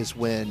her is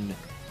when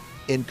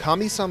in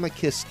Kami-sama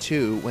Kiss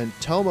 2, when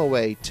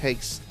Tomoe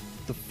takes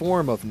the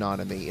form of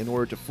Nanami in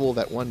order to fool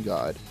that one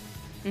god.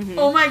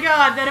 Oh my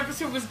god, that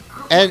episode was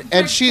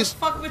And she's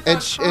fuck with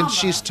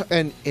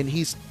and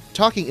he's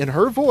talking in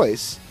her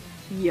voice,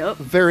 Yup.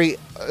 very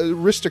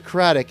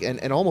aristocratic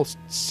and almost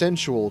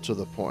sensual to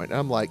the point.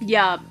 I'm like,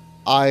 Yeah.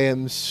 I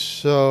am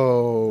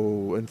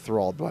so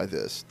enthralled by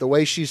this. The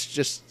way she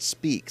just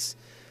speaks.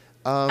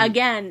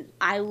 Again,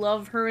 I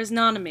love her as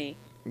Nanami.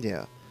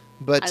 Yeah.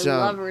 But I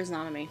love her as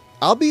Nanami.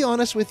 I'll be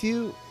honest with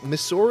you,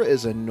 Misora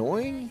is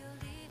annoying,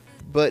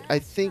 but I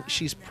think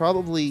she's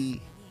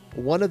probably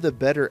one of the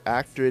better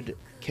acted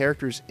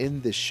characters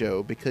in this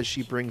show because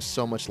she brings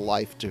so much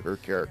life to her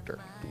character.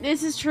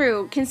 This is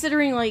true,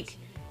 considering, like,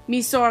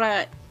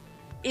 Misora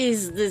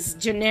is this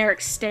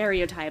generic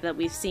stereotype that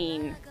we've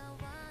seen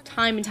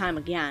time and time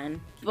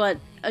again. But,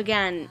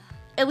 again,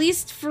 at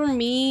least for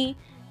me,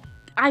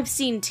 I've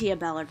seen Tia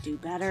Ballard do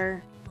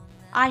better.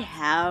 I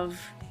have.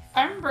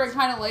 I remember I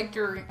kind of liked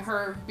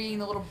her being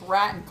the little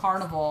brat in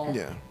Carnival.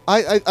 Yeah.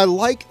 I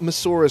like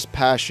Misora's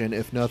passion,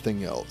 if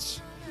nothing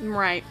else.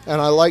 Right. And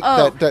I like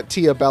Oh. that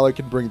Tia Ballard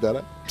can bring that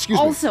up. Excuse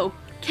me. Also,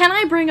 can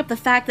I bring up the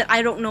fact that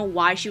I don't know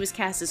why she was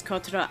cast as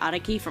Kotaro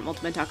Araki from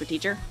Ultimate Taco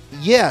Teacher?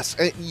 Yes,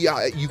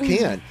 yeah, you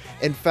can.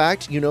 In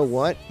fact, you know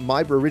what?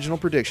 My original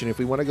prediction, if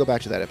we want to go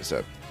back to that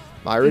episode,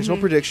 my original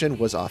prediction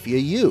was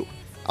Afia Yu.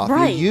 Afia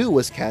Right. Yu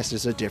was cast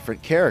as a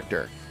different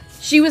character.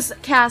 She was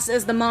cast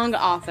as the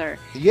manga author.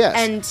 Yes.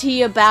 And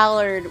Tia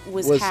Ballard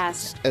was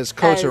cast as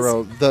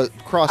Kotaro, the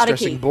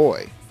cross-dressing Araki.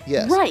 boy.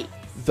 Yes. Right.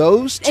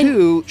 Those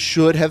two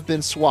should have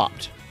been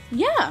swapped.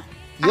 Yeah.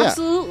 Yeah.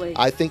 Absolutely.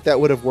 I think that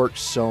would have worked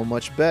so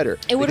much better.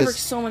 It would have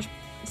because- worked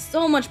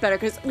so much better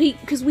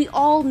because we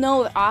all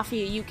know that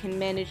Afia Yu can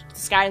manage to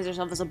disguise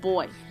herself as a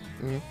boy.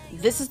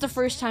 This is the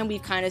first time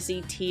we've kind of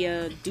seen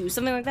Tia do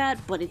something like that,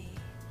 but it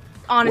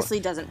honestly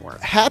doesn't work.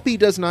 Happy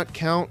does not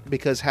count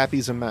because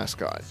Happy's a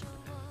mascot.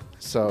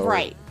 So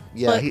Right.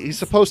 Yeah, But- he's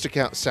supposed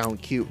to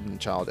sound cute and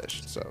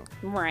childish. So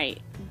Right,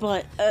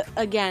 but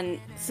again,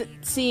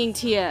 seeing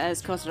Tia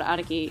as Kosara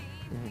Araki,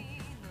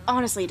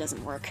 honestly, it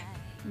doesn't work.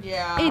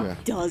 Yeah.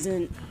 It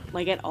doesn't,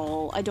 like, at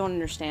all. I don't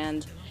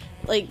understand.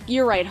 Like,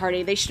 you're right,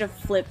 Hardy, they should have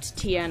flipped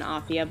Tia and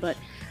Afia, but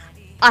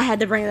I had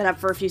to bring that up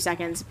for a few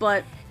seconds.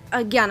 But,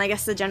 again, I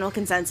guess the general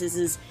consensus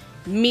is,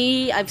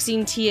 I've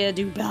seen Tia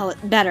do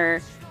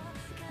better.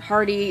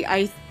 Hardy,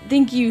 I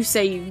think you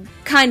say you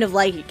kind of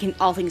like it,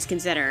 all things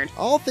considered.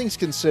 all things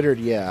considered,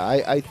 yeah,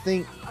 I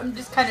think I'm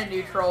just kind of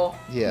neutral.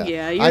 yeah.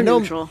 Yeah, you're I know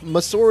neutral.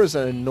 Masora's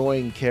an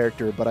annoying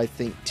character, but I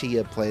think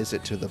Tia plays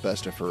it to the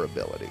best of her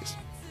abilities.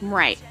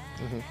 Right.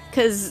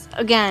 Because,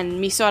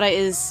 again, Misora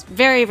is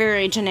very,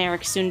 very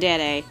generic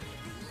tsundere,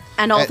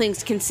 and all And-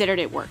 things considered,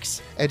 it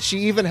works. And she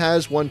even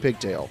has one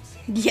pigtail.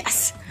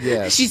 Yes.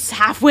 Yes. She's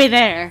halfway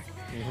there.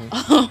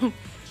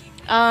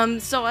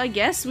 So I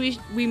guess we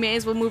may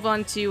as well move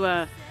on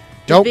to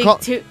Don't the call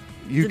big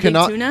you the big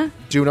cannot tuna.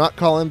 do not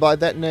call him by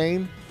that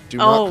name. Do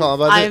Oh, not call him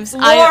by that.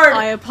 Lord,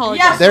 I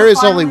apologize. yes. There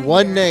is We're only finally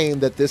one here. name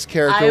that this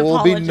character I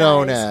will be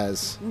known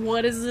apologize. as.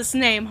 What is this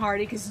name,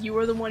 Hardy? Because you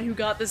were the one who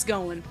got this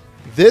going.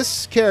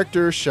 This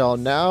character shall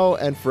now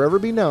and forever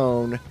be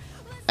known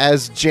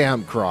as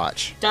Jam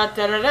Crotch. Da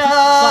da da da.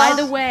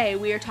 By the way,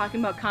 we are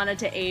talking about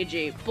Kanata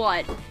Eiji,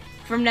 but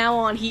from now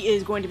on, he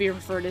is going to be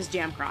referred as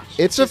Jam Crotch.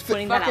 It's Just a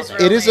putting Fuck that out his there.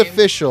 real It is name.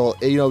 official.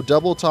 You know,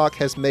 Double Talk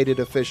has made it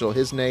official.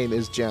 His name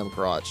is Jam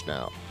Crotch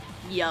now.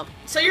 Yup.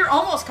 So you're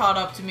almost caught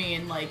up to me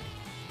in like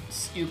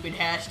stupid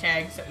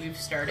hashtags that we've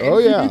started. Oh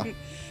yeah.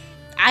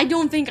 I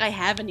don't think I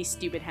have any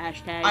stupid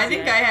hashtags. I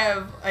think yet. I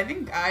have.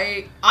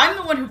 I'm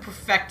the one who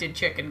perfected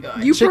Chicken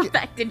Gun. You Chicken-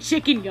 perfected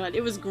Chicken Gun.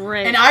 It was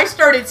great. and I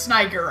started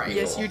Sniper Rifle.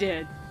 Yes, you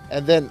did.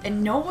 And then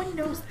And no one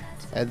knows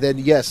that.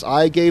 yes,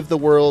 I gave the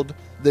world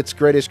its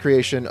greatest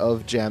creation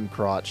of Jam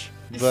Crotch.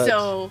 But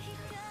So,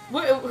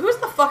 Who's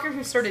the fucker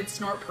who started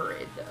Snort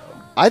Parade though?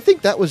 I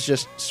think that was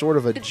just sort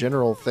of a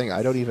general thing.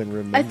 I don't even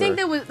remember. I think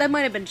that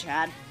might have been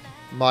Chad.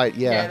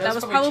 yeah. That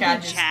was probably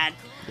Chad.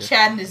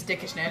 Chad and his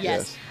dickishness.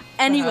 Yes.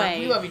 Anyway,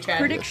 we love you, Chad.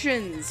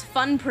 predictions.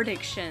 Fun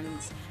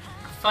predictions.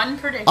 Fun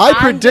prediction. I I'm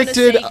gonna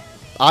predicted say-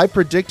 I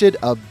predicted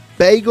a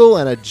bagel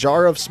and a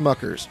jar of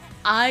Smuckers.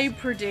 I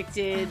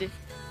predicted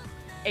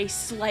a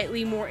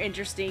slightly more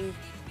interesting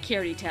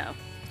Kirito.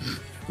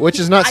 Which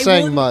is not I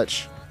saying will-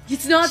 much.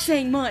 It's not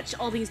saying much,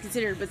 all things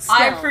considered, but still.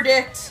 I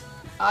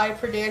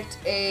predict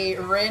a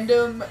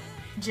random,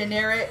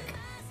 generic,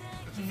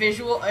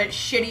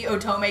 shitty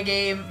Otome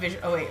game.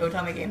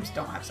 Otome games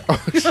don't have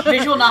sex.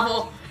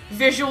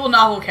 visual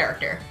novel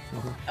character.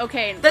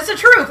 Okay, That's the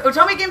truth.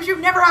 Otome games, you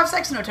never have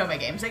sex in Otome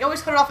games. They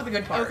always cut it off with the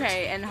good part.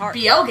 okay, and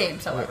BL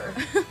games, however.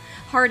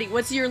 Hardy,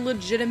 what's your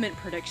legitimate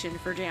prediction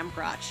for Jam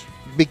Crotch?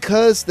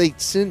 Because they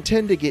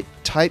tend to get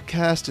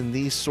typecast in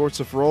these sorts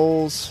of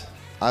roles,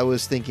 I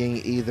was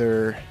thinking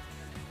either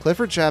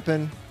Clifford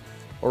Chapin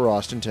or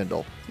Austin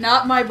Tyndall.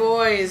 Not my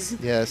boys.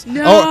 Yes.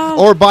 No!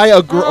 Or by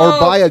a Oh. or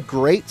by a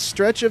great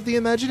stretch of the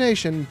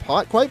imagination,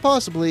 quite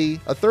possibly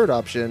a third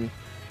option,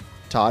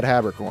 Todd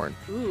Habercorn.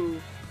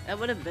 Ooh, that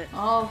would have been.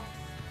 Oh,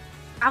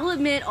 I'll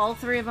admit, all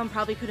three of them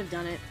probably could have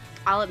done it.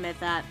 I'll admit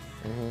that.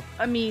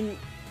 I mean,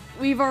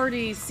 we've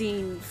already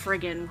seen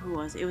friggin' who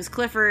was it? It was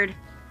Clifford,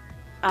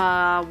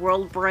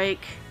 World Break.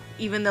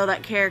 Even though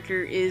that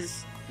character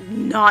is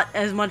not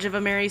as much of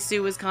a Mary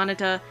Sue as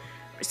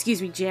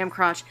Jam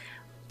Crotch,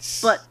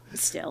 but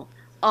still.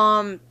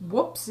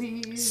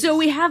 whoopsies. So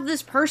we have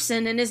this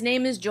person, and his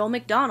name is Joel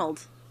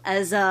McDonald,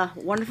 as a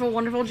wonderful,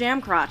 wonderful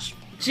Jam Crotch.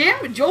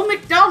 Joel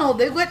McDonald.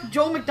 They let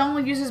Joel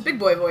McDonald use his big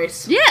boy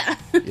voice. Yeah.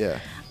 Yeah.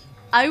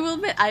 I will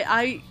admit,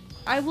 I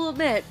will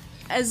admit,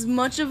 as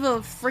much of a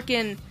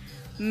frickin'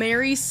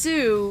 Mary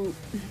Sue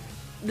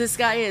this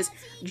guy is,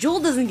 Joel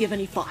doesn't give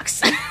any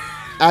fucks.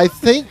 I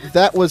think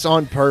that was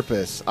on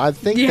purpose. I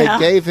think Yeah.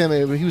 they gave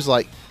him, he was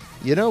like,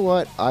 you know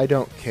what? I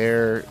don't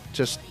care.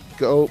 Just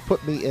go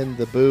put me in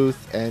the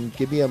booth and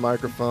give me a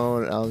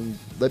microphone.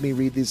 Let me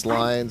read these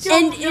lines.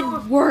 And it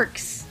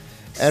works.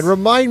 And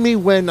remind me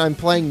when I'm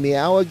playing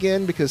Meow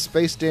again, because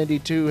Space Dandy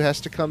 2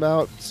 has to come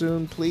out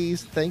soon,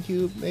 please. Thank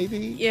you,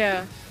 maybe?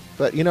 Yeah.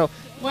 But, you know,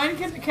 When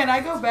can I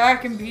go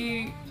back and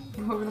be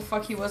whoever the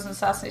fuck he was in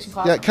Assassination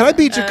Classroom? yeah, can I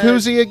be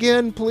Jacuzzi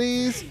again,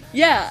 please?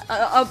 Yeah.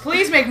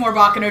 Please make more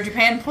Bakano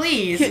Japan,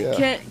 please.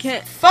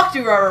 Can Fuck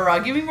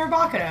Durarara, give me more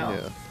Bakano.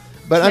 Yeah.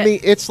 But, I mean,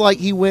 it's like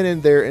he went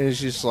in there and is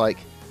just like,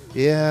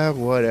 yeah,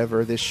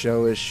 whatever, this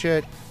show is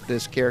shit.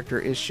 This character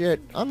is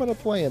shit. I'm going to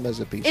play him as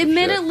a piece of shit.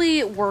 admittedly,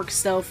 it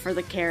works though for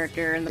the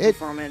character and the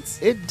performance.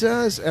 It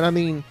does, and I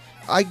mean,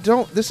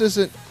 this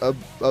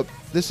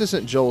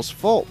isn't Joel's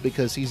fault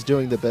because he's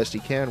doing the best he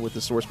can with the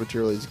source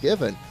material he's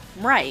given.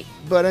 Right.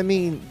 But I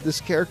mean,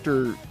 this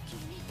character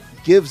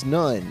gives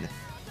none.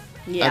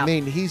 Yeah. I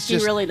mean, he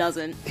really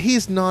doesn't.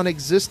 he's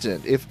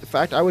non-existent. In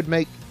fact, I would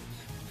make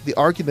the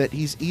argument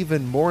he's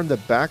even more in the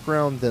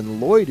background than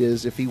Lloyd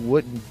is if he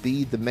wouldn't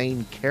be the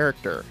main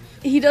character.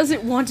 He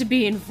doesn't want to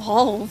be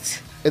involved.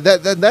 And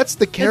that's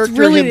the character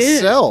really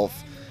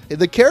himself.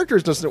 The character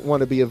doesn't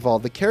want to be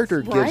involved. The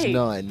character gives Right.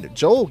 none.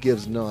 Joel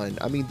gives none.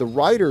 I mean, the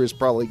writer is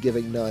probably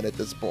giving none at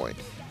this point.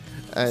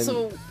 And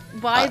So,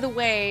 by the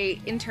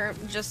way,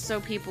 just so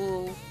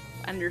people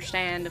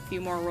understand a few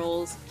more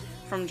roles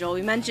from Joel,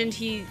 we mentioned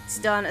he's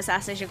done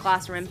Assassination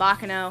Classroom in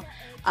Bakano,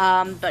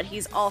 but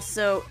he's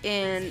also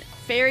in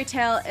Fairy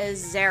Tail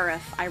as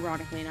Zareth,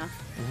 ironically enough.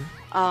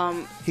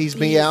 he's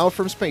Meow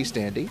from Space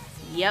Dandy.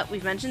 Yep,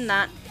 we've mentioned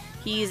that.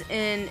 He's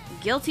in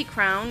Guilty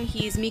Crown.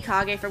 He's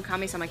Mikage from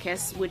Kami-sama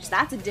Kiss, which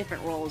that's a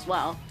different role as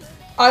well.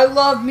 I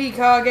love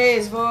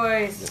Mikage's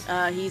voice.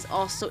 He's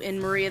also in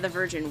Maria the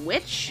Virgin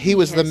Witch. He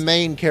was the has-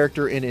 main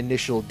character in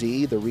Initial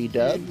D, the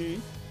redub.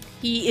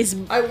 He is.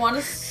 I want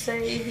to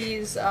say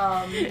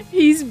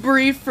He's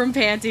Brief from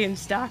Panty and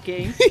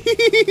Stocking.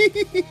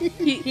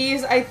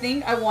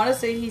 I want to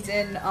say he's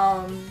in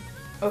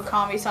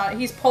Okami-san.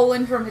 He's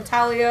Poland from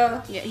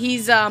Italia. Yeah,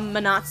 he's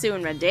Manatsu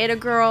in Red Data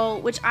Girl,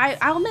 which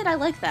I'll admit I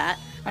like that.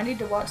 I need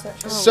to watch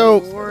that show. So,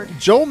 Lord.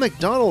 Joel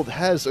McDonald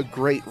has a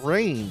great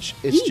range.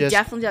 It's He just,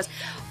 definitely does.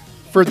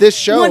 for this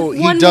show,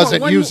 he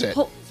doesn't use it.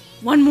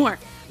 One more.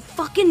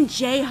 Fucking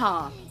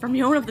J-Ha from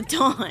Yeon of the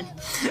Dawn.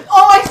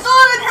 Oh, I still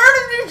haven't heard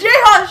of new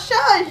J-Hawk.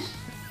 Shush.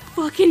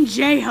 Fucking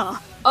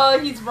J-Ha.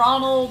 He's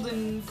Ronald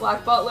in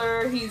Black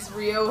Butler. He's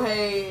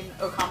Ryohei in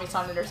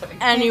Okami-san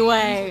Intercepting.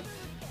 Anyway,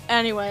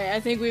 I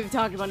think we've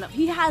talked about enough.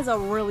 He has a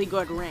really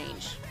good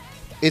range.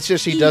 It's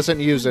just he doesn't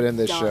use it in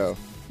this does. show.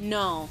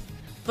 No,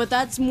 but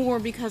that's more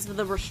because of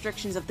the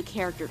restrictions of the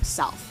character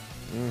itself.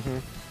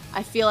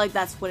 I feel like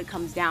that's what it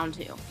comes down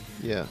to.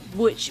 Yeah.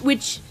 Which,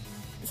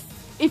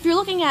 if you're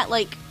looking at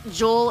like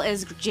Joel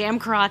as Jam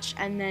Crotch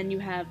and then you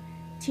have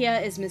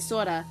Tia as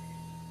Misora,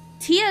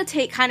 Tia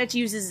kind of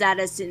uses that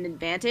as an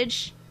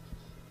advantage,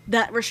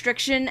 that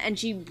restriction, and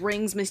she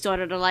brings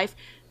Misora to life.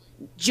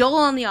 Joel,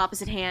 on the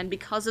opposite hand,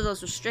 because of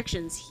those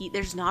restrictions,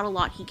 there's not a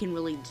lot he can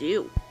really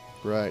do.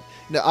 Right.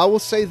 Now, I will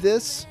say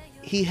this.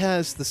 He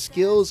has the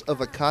skills of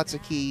a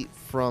Katsuki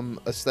from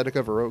Aesthetic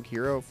of a Rogue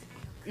Hero,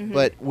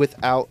 but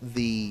without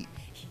the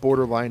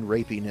borderline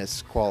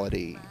rapiness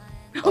quality.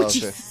 Oh, of it.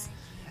 Jesus.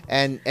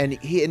 And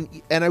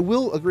I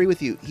will agree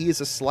with you.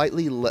 He's a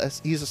slightly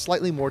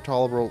more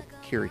tolerable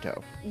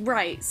Kirito.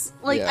 Right.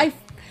 Like, Yeah.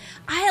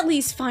 I at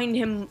least find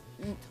him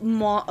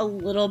a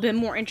little bit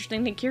more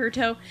interesting than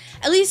Kirito.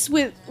 At least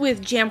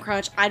with Jam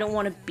Crotch, I don't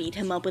want to beat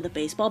him up with a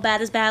baseball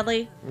bat as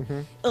badly.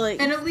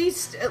 Like, And at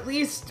least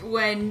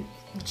when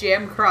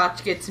Jam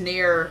Crotch gets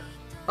near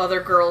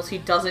other girls, he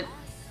doesn't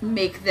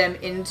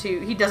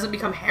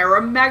become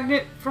harem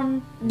magnet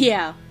from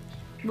yeah.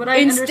 what I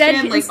Instead,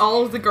 understand. Like,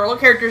 all of the girl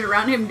characters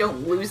around him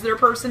don't lose their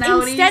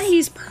personalities. Instead,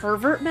 he's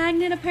pervert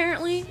magnet,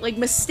 apparently. Like,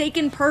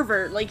 mistaken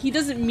pervert. Like, he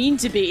doesn't mean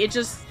to be. It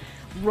just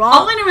wrong.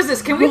 All I know is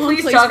this. Can we wrong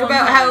please place, talk wrong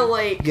about time. how,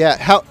 like,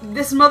 Yeah,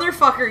 this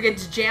motherfucker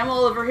gets jam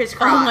all over his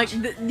crotch.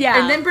 Yeah.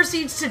 And then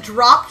proceeds to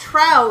drop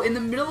trow in the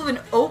middle of an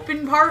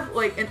open park,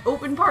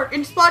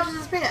 and splashes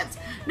his pants.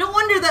 No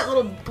wonder that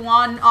little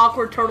blonde,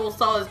 awkward turtle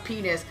saw his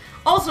penis.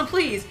 Also,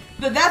 please,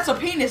 the That's a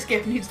Penis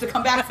gift needs to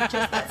come back for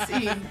just that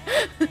scene.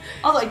 I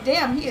was like,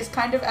 damn, he is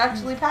kind of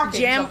actually packing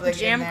something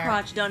Jam in there.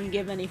 Crotch doesn't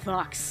give any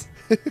fucks.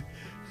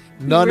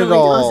 none He at really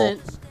all.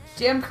 doesn't.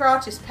 Jam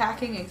Crotch is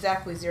packing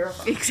exactly 0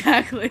 fucks.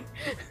 Exactly.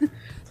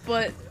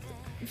 But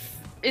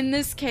in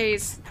this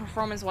case,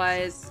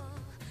 performance-wise,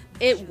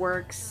 it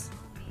works.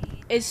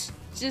 It's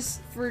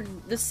just for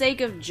the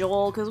sake of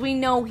Joel, because we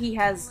know he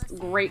has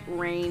great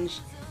range.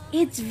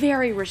 It's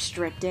very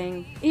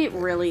restricting. It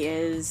really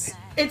is.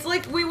 It's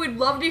like we would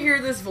love to hear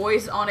this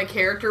voice on a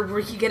character where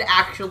he could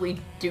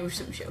actually do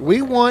some shit.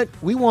 We want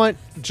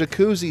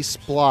Jacuzzi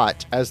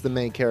Splot as the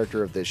main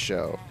character of this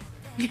show.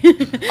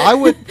 I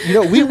would,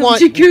 we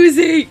want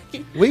Jacuzzi!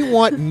 we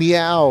want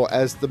Meow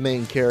as the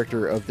main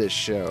character of this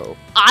show.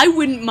 I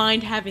wouldn't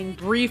mind having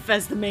Brief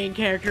as the main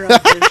character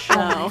of this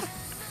show.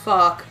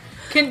 Fuck.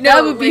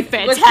 That would be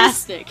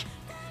fantastic.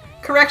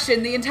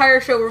 Correction, the entire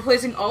show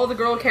replacing all the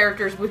girl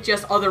characters with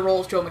just other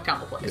roles Joel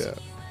McDonald plays. Yeah.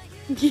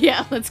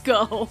 Yeah, let's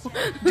go.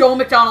 Joel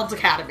McDonald's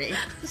Academy.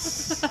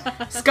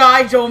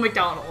 Sky Joel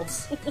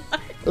McDonald's.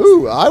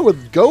 Ooh, I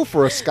would go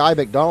for a Sky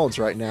McDonald's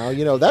right now.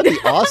 That'd be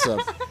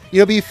awesome.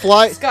 You'd be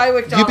flying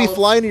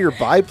in your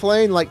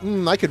biplane. Like,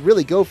 I could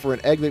really go for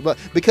an egg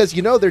McMuffin because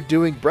they're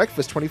doing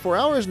breakfast 24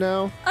 hours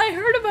now. I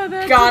heard about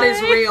that. God today.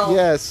 is real.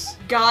 Yes,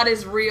 God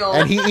is real.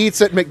 and he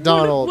eats at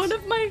McDonald's.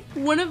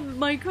 One of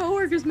my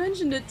coworkers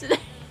mentioned it today.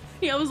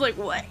 I was like,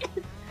 what?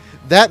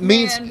 That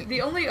means, Man, the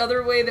only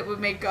other way that would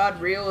make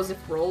God real is if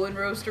Rollin'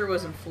 Roaster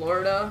was in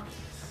Florida.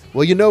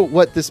 well,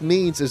 what this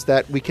means is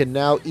that we can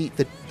now eat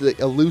the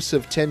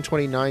elusive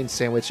 1029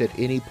 sandwich at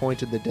any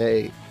point in the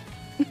day.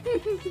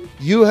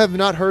 You have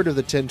not heard of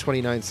the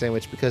 1029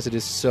 sandwich because it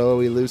is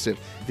so elusive.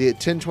 The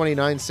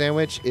 1029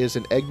 sandwich is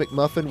an egg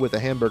McMuffin with a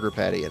hamburger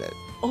patty in it.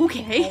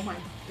 Okay. Oh my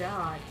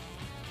god.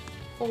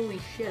 Holy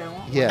shit, I want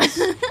one. Yes.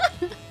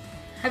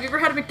 Have you ever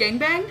had a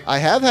McGangbang? I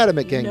have had a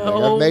McGangbang.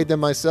 No. I've made them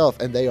myself,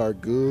 and they are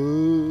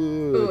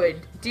good.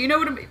 Good. Do you know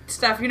what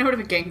Steph? You know what a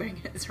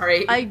McGangbang is,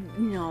 right?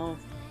 No.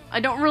 I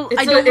don't really. It's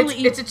I a, don't really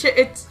it's, eat.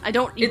 it's I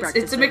don't eat it's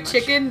breakfast a very much.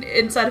 McChicken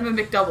inside of a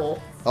McDouble.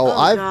 Oh,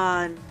 Oh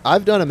God.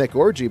 I've done a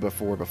McOrgy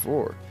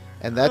before,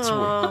 and that's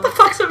What the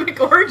fuck's a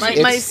McOrgy? My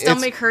It's-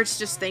 stomach hurts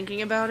just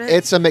thinking about it.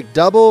 it's a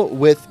McDouble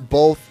with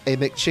both a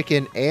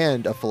McChicken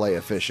and a fillet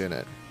of fish in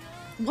it.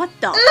 What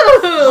the?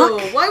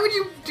 Ew, why would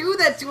you do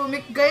that to a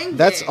McGangbang?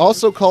 That's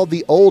also called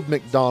the old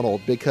McDonald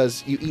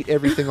because you eat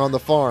everything on the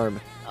farm.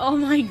 Oh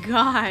my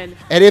God.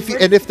 And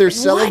if they're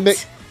selling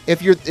What?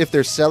 if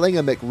they're selling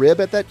a McRib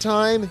at that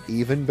time,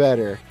 even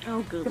better.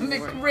 Oh good The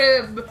lord.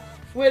 McRib.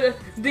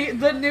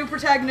 The new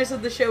protagonist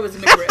of the show is a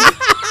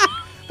McRib.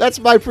 That's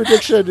my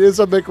prediction. Is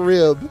a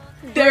McRib.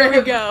 There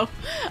we go.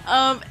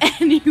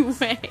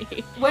 Anyway.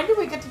 When do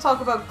we get to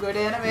talk about good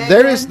anime?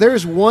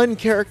 There's one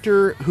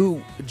character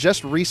who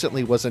just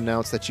recently was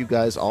announced that you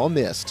guys all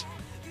missed,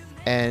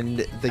 and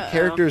the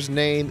character's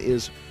name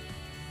is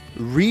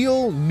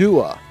Real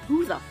Nua.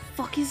 Who the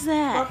fuck is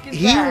that? Fuck is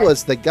He that?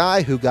 was the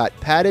guy who got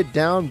patted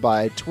down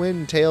by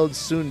twin-tailed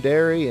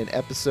tsundere in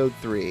episode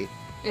 3.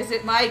 Is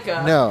it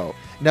Micah? No,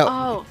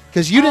 Oh.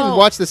 because you didn't Oh.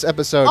 watch this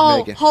episode, Oh,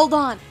 Megan. hold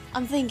on.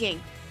 I'm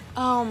thinking.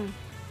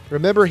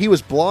 Remember, he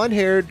was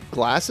blonde-haired,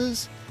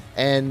 glasses,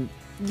 and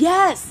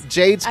Yes.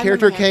 Jade's I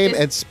character remember him.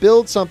 came and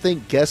spilled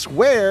something. Guess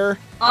where?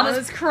 On On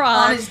his his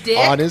crotch. On his dick.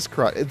 On his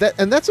crotch.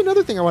 And that's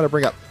another thing I want to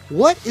bring up.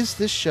 What is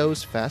this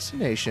show's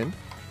fascination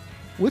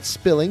with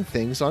spilling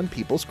things on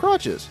people's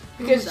crotches?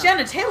 Because Who the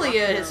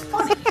genitalia fuck is knows?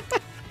 funny.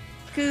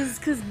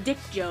 Cause dick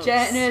jokes.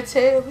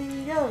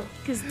 Genitalia.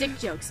 Cause dick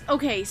jokes.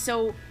 Okay,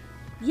 so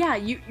yeah,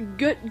 you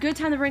good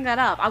time to bring that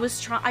up.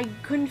 I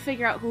couldn't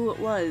figure out who it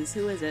was.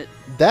 Who is it?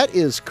 That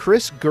is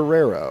Chris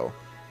Guerrero,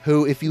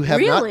 who, if you have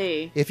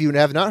Really?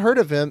 not heard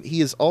of him, he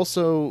is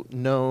also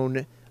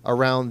known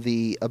around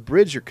the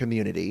Abridger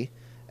community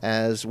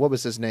as, what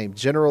was his name,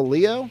 General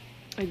Leo.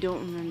 I don't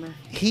remember.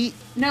 He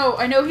No,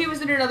 I know he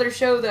was in another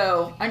show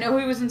though. I know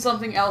he was in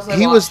something else.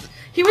 He was-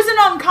 He was in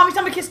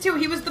Kami-sama Kiss 2.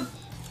 He was the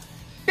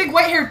big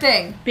white haired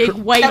thing. Big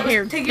white that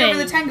hair was taking thing.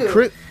 over the Tengu.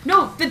 Cri-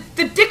 No, the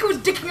dick who was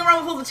dicking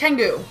around with all the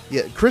Tengu.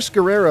 Yeah, Chris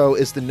Guerrero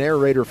is the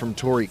narrator from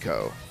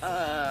Toriko.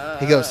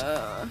 He goes,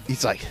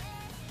 he's like,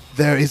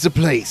 there is a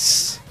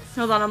place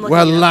Hold on, I'm looking.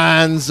 where it up.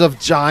 lands of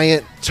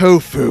giant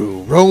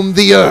tofu roam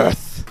the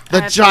earth. I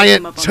The have to look him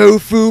giant up on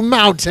tofu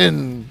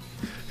mountain.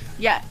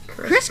 Yeah,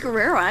 Chris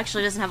Guerrero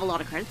actually doesn't have a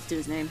lot of credits to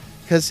his name.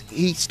 Because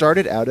he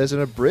started out as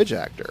an abridge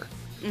actor.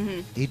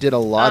 He did a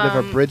lot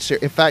of abridged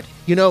series. In fact,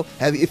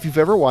 if you've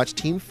ever watched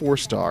Team 4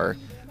 Star,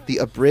 the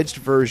abridged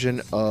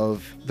version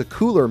of the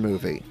Cooler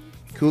movie,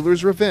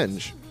 Cooler's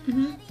Revenge,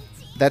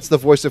 that's the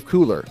voice of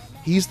Cooler.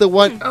 He's the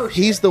one. Oh, shit.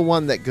 He's the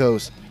one that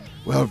goes,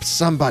 well,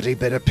 somebody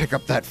better pick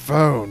up that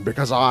phone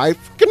because I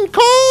fucking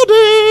called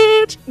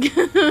it.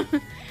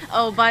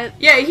 Oh, by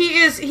Yeah, he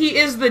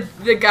is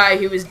the guy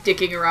who was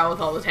dicking around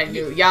with all the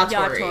Tengu.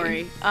 Yatori.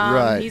 Yatori.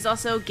 Right. He's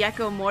also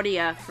Gecko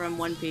Moria from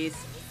One Piece.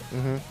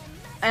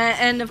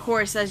 And of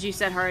course, as you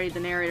said, Hari, the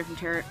narrator from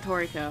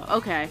Toriko.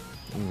 Okay.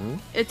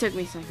 It took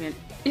me a second.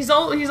 He's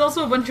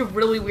also a bunch of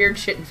really weird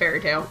shit in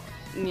Fairy Tail.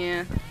 Yeah.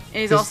 And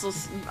he's This- also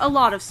a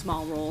lot of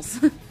small roles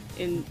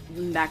in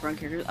background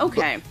characters.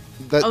 Okay.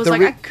 The, I was the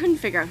like, re- I couldn't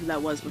figure out who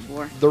that was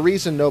before. the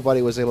reason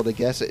nobody was able to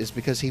guess it is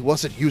because he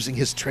wasn't using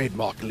his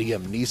trademark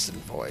Liam Neeson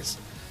voice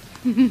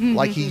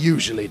like he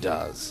usually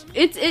does.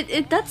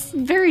 That's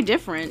very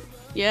different.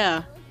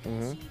 Yeah.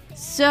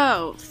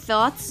 So,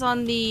 thoughts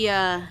on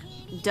the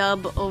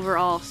dub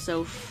overall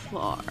so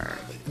far?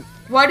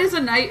 Why does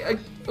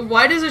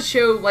a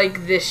show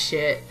like this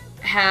shit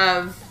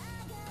have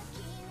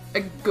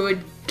a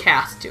good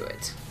cast to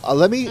it?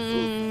 Let me.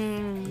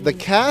 The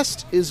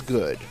cast is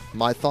good.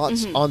 My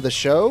thoughts on the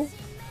show.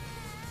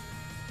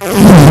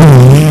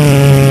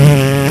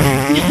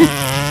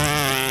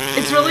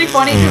 It's really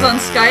funny because on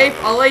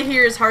Skype, all I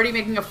hear is Hardy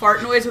making a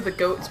fart noise with a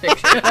goat's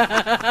picture.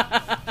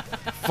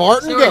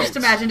 Fart and So I just goats.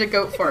 imagined a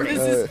goat farting.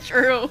 This is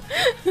true.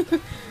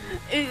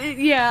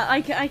 Yeah,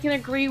 I can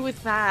agree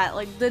with that.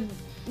 Like,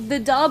 the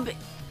dub,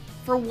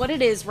 for what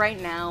it is right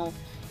now,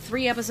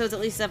 3 episodes at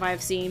least that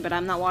I've seen, but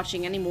I'm not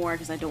watching anymore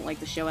because I don't like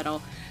the show at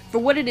all. For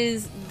what it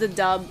is, the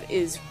dub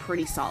is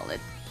pretty solid.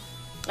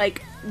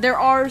 Like, there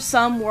are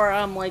some where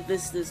I'm like,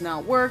 this does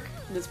not work,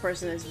 this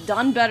person has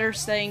done better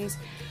things,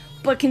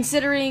 but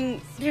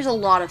considering there's a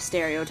lot of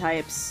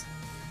stereotypes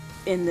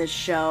in this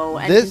show,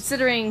 and This-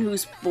 considering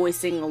who's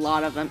voicing a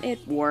lot of them,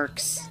 it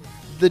works.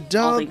 The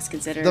dub. things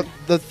considered.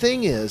 The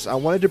thing is, I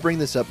wanted to bring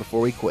this up before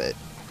we quit.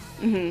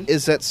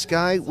 Is that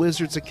Sky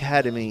Wizards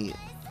Academy,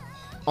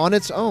 on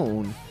its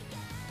own,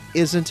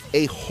 isn't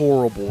a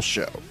horrible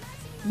show.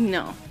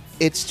 No.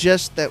 It's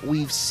just that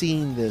we've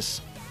seen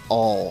this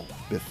all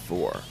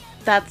before.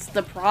 That's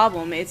the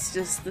problem. It's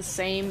just the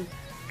same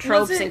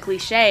tropes it- and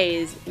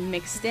cliches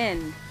mixed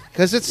in.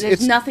 Because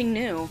There's nothing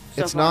new.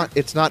 So it's far.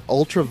 not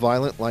ultra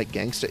violent like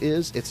Gangsta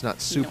is. It's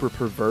not super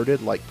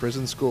perverted like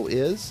Prison School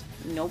is.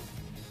 Nope.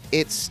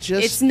 it's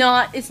just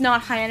It's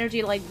not high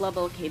energy like Blood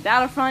Bowl K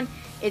Battlefront.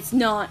 It's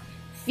not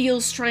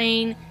feel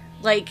strain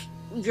like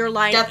Your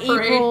Lie in Death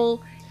Parade.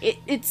 April.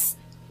 It's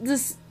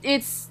the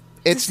it's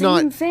same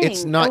not thing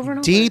it's over not and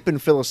over. deep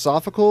and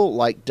philosophical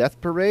like Death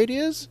Parade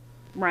is,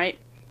 Right.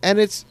 and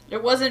it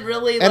wasn't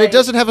really.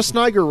 doesn't have a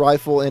Sniper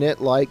rifle in it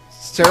like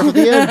Seraph of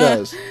the End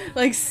does.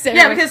 Like Sarah.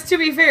 Yeah, because to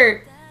be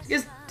fair,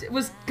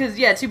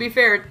 to be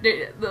fair,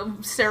 the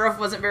Seraph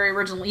wasn't very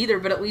original either.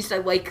 But at least I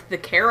like the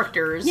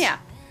characters. Yeah.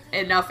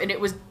 Enough, and it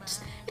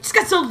just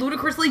got so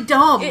ludicrously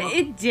dumb.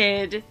 It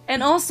did.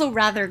 And also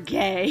rather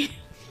gay.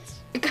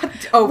 It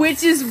got,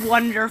 Which is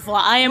wonderful.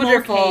 I am okay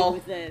Wonderful.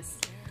 with this.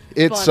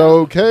 It's But,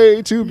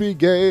 okay to be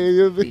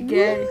gay.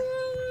 gay.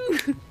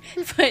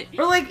 But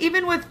Or like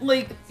even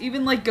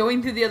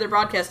going through the other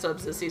broadcast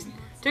subs this season,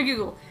 Tokyo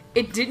Ghoul,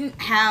 it didn't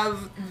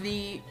have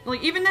the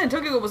even then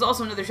Tokyo Ghoul was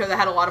also another show that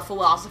had a lot of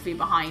philosophy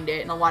behind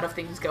it and a lot of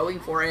things going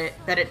for it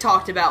that it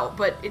talked about,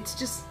 but it's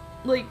just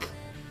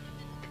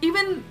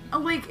even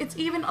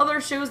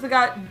other shows that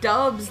got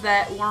dubs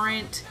that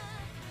weren't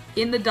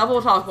in the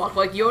Double Talk block,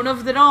 like Yona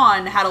of the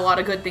Dawn had a lot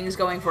of good things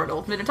going for it.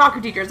 Ultimate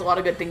Otaku Teacher has a lot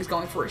of good things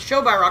going for it.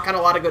 Show by Rock had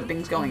a lot of good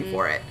things going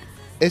for it.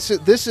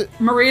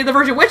 Maria the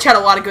Virgin Witch had a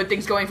lot of good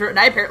things going for it, and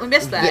I apparently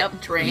missed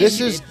that train. This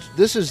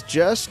is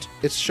just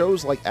it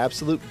shows like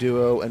Absolute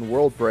Duo and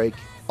World Break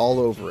all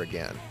over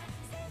again,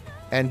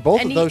 and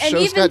both of those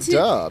shows got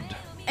dubbed.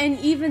 And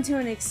even to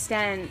an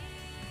extent,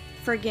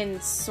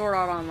 friggin' Sword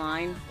Art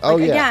Online. Oh,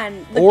 yeah.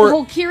 Again, the Or-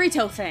 whole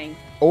Kirito thing.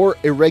 Or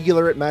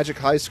Irregular at Magic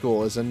High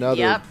School is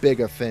another Yep. big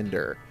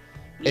offender.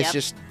 It's Yep.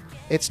 just,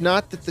 it's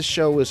not that the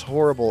show is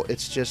horrible.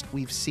 It's just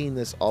we've seen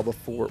this all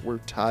before. We're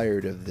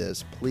tired of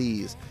this.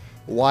 Please,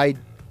 why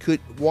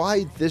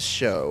this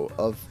show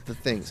of the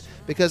things?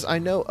 Because I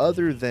know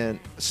other than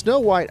Snow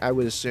White, I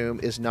would assume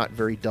is not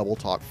very Double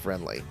Talk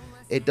friendly.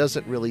 It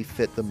doesn't really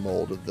fit the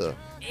mold of the.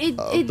 It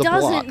the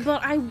doesn't,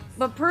 block.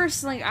 but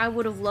personally, I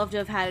would have loved to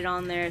have had it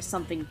on there as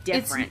something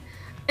different.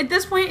 At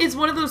this point, it's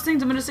one of those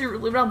things I'm going to say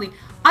really roundly.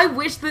 I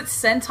wish that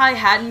Sentai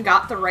hadn't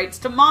got the rights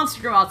to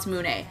Monster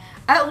Matsumune.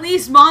 At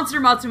least Monster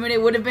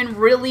Matsumune would have been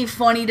really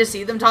funny to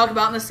see them talk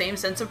about in the same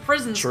sense of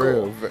prison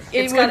True. school.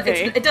 It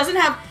It doesn't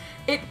have...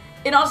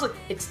 It also...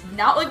 It's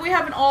not like we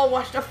haven't all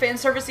watched a fan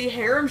servicey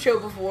harem show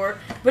before,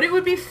 but it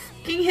would be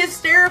fucking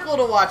hysterical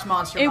to watch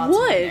Monster It Matsumune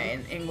would,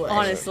 in English.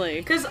 honestly.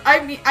 Because,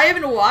 I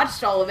haven't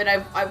watched all of it,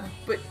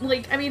 but,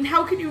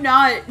 how can you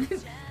not...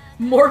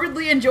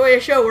 morbidly enjoy a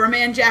show where a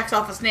man jacks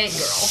off a snake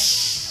girl?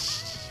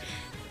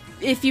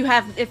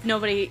 If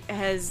nobody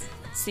has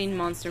seen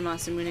Monster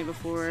Masamune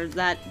before,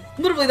 that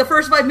Literally, the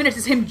first 5 minutes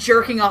is him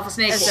jerking off a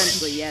snake woman.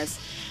 essentially, yes.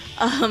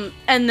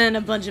 And then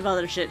a bunch of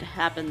other shit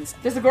happens.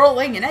 There's a girl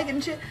laying an egg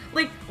and shit.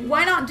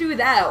 Why not do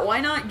that?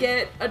 Why not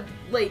get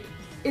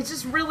it's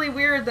just really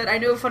weird that I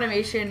know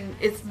Funimation,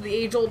 it's the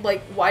age-old,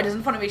 why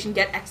doesn't Funimation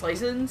get X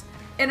license?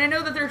 And I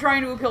know that they're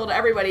trying to appeal to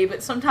everybody,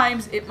 but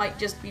sometimes it might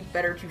just be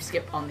better to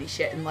skip on the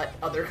shit and let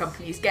other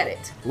companies get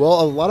it.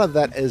 Well, a lot of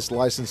that is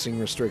licensing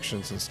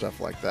restrictions and stuff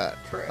like that.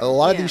 True. A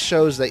lot of Yeah. these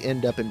shows, they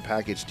end up in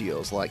package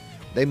deals. Like,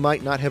 they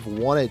might not have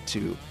wanted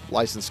to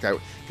license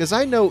Skyward. Because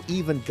I know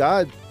even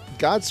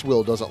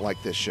Godswill doesn't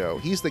like this show.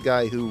 He's the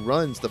guy who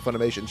runs the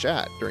Funimation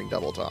chat during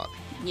Double Talk.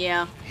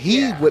 Yeah.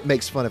 He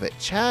makes fun of it.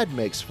 Chad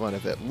makes fun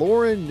of it.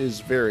 Lauren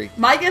is very...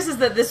 My guess is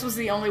that this was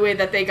the only way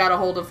that they got a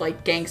hold of,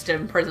 Gangsta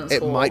in prison It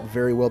school. might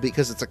very well be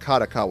because it's a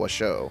Katakawa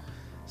show.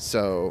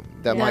 So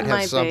that Yeah, might it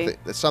have might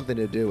be. something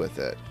to do with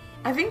it.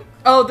 I think...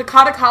 Oh, the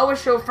Katakawa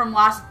show from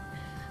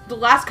the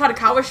last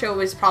Katakawa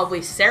show is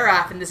probably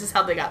Seraph, and this is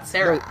how they got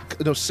Seraph.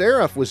 No,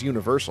 Seraph was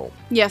Universal.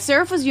 Yeah,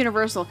 Seraph was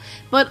Universal.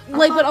 But,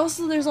 but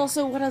also, there's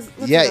also, what's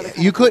Yeah, another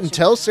you couldn't show?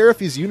 tell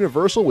Seraph is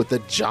Universal with the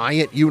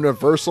giant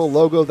Universal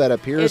logo that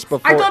appears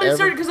before. I thought it every-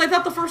 started because I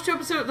thought the first two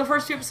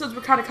episodes were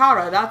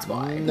Katakara, that's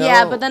why. No.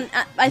 Yeah, but then,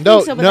 I think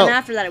No, so, but no. then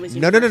after that it was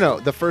No.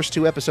 Universal. The first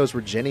two episodes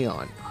were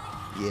Geneon.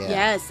 Yeah.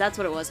 Yes, that's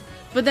what it was.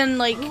 But then,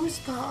 Who's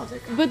the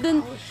other but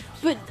then, Katakawa show?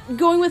 but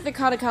going with the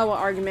Katakawa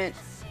argument,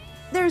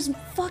 there's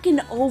fucking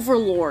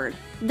Overlord.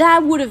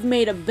 That would have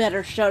made a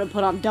better show to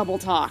put on Double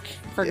Talk,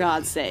 for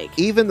God's sake.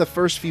 Even the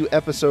first few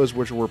episodes,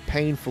 which were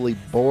painfully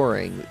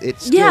boring, it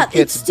still gets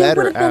it still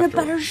better would have been after.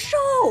 a better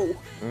show.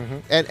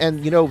 And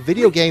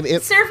video game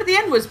Seraph at the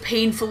End was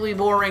painfully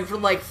boring for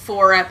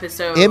 4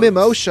 episodes.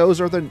 MMO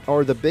shows are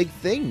the big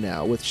thing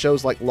now, with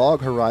shows like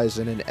Log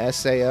Horizon and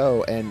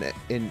SAO and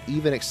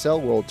even Excel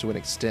World to an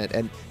extent,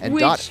 and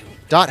Which-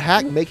 Dot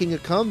Hack making a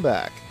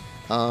comeback.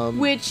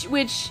 Which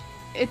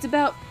it's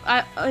about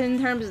in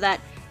terms of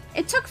that.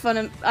 It took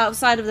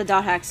outside of the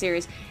Dot Hack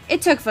series.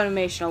 It took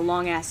Funimation a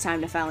long ass time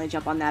to finally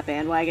jump on that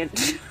bandwagon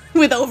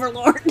with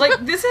Overlord.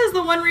 This is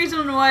the one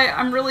reason why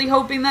I'm really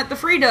hoping that the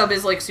free dub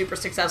is super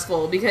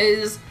successful,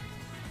 because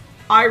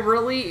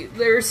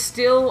there's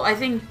still, I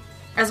think,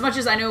 as much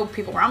as I know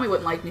people around me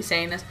wouldn't like me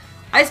saying this,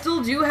 I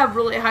still do have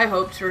really high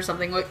hopes for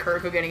something like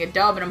Kuroko getting a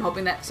dub, and I'm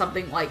hoping that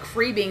something like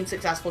Free being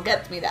successful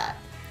gets me that.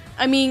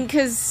 I mean,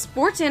 because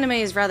sports anime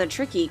is rather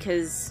tricky,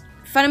 because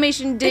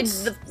Funimation did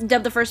It's-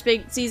 dub the first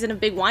big season of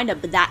Big Wind Up,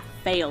 but that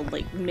failed,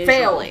 like, miserably.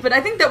 Failed, but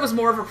I think that was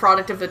more of a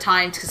product of the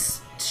time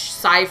because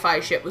sci-fi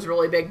shit was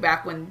really big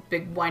back when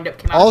Big Wind Up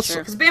came out. Also-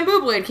 Because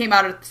Bamboo Blade came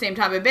out at the same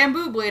time, and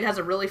Bamboo Blade has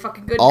a really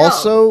fucking good dub.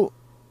 Also,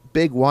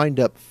 Big Wind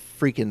Up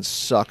freaking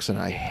sucks, and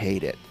I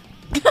hate it.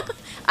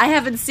 I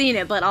haven't seen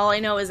it, but all I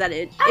know is that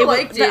I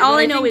liked it. All but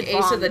I know think is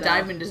Ace of the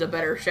Diamond is a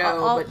better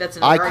show, All- but that's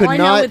I another could All I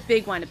not- know with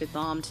Big Wind Up, it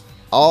bombed.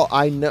 All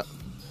I know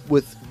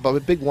but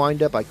with Big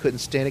Wind Up, I couldn't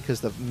stand it because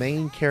the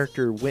main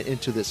character went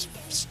into this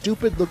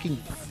stupid-looking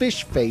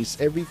fish face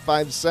every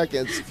 5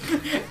 seconds. The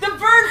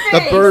bird The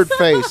face! bird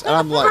face, and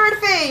I'm like, Bird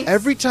face!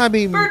 every time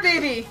he, Bird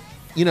baby!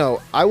 you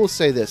know, I will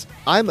say this: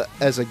 I'm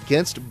as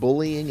against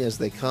bullying as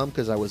they come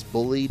because I was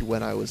bullied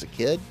when I was a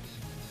kid,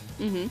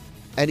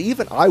 and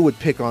even I would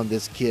pick on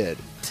this kid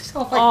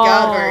Oh my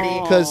god, Hardy.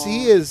 because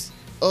he is,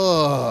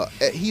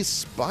 he's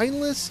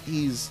spineless,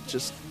 he's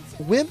just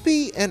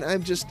wimpy, and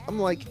I'm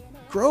like,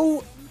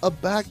 grow a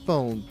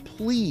backbone,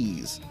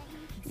 please.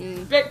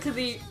 Back to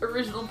the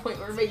original point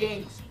we're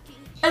making.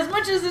 As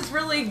much as it's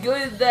really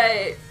good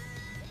that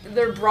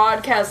they're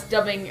broadcast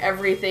dubbing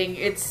everything,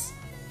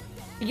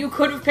 you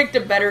could have picked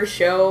a better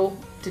show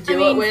to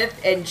do it with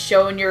and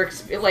shown your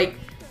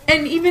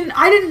and even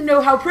I didn't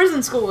know how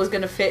Prison School was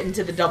going to fit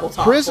into the Double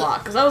Talk block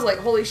because I was like,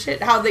 holy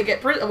shit, how'd they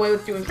get away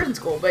with doing Prison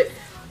School? But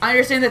I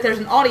understand that there's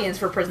an audience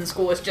for Prison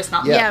School. It's just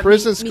not. Yeah, Yeah,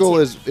 Prison me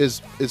School too.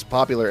 is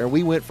popular, and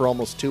we went for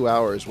almost 2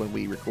 hours when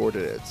we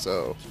recorded it.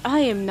 So, I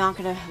am not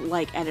gonna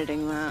like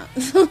editing that.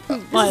 This is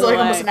like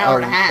almost an hour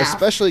and a half.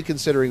 especially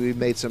considering we've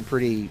made some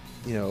pretty,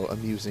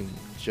 amusing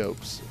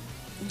jokes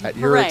at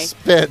your Hooray.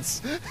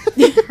 expense.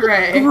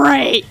 Right.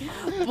 Right,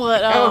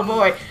 but Oh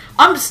boy,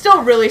 I'm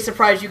still really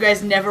surprised you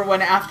guys never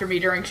went after me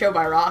during Show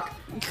by Rock.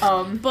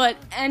 But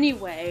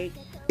anyway,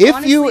 If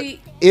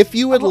honestly,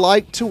 you would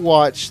like to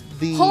watch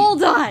the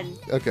hold on.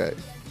 okay,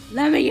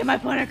 Let me get my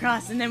point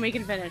across, and then we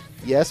can finish.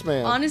 yes,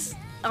 ma'am.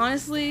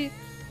 Honestly,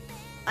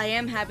 I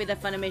am happy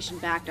that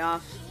Funimation backed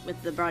off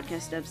with the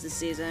broadcast dubs this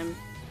season,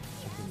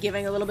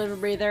 giving a little bit of a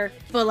breather.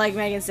 But like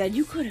Megan said,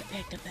 you could have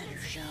picked a better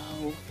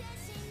show.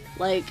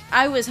 Like,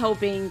 I was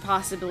hoping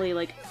possibly,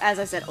 like, as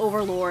I said,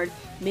 Overlord,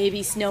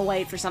 maybe Snow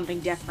White for something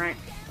different,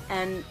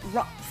 and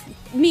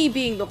me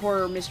being the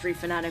horror mystery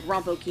fanatic,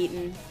 Rompo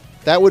Keaton.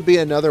 That would be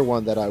another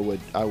one that I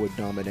would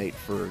nominate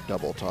for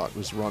Double Talk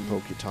was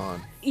Ronpo Kitan.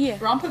 Yeah.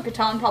 Rampo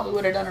Katan probably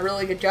would have done a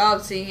really good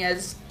job, seeing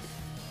as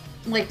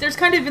there's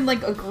kind of been a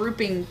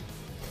grouping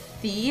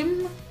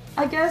theme,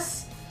 I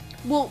guess,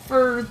 Well,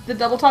 for the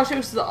Double Talk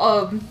shows.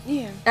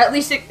 yeah. At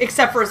least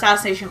except for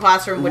Assassination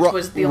Classroom, which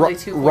was the only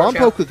two core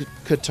Ronpo shows.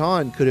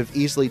 Katan could have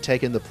easily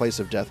taken the place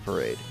of Death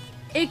Parade.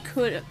 It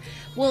could have.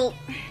 Well,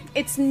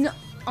 it's not.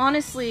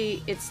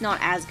 Honestly, it's not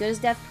as good as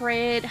Death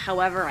Parade.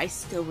 However, I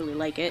still really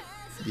like it.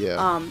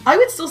 Yeah. I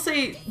would still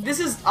say this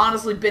has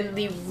honestly been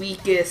the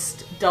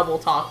weakest Double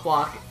Talk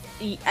block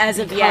As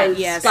of yet, because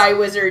yes. Sky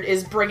Wizard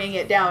is bringing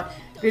it down.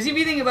 Because if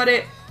you think about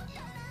it,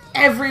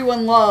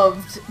 everyone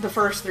loved the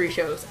first 3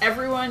 shows.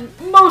 Everyone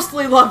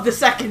mostly loved the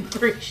second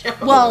 3 shows.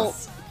 Well,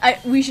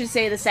 we should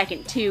say the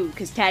second 2,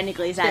 because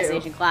technically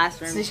Assassination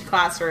Classroom. Assassination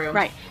Classroom.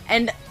 Right.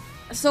 And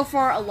so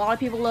far, a lot of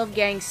people love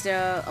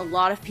Gangsta. A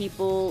lot of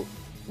people,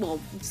 well,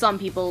 some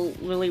people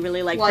really,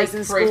 really like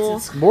Prison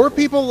School. More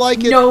people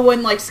like it. No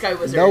one likes Sky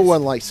Wizard. No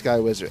one likes Sky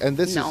Wizard, and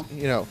this No.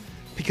 is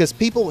because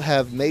people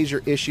have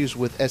major issues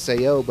with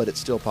SAO, but it's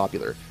still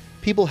popular.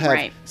 People have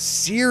Right.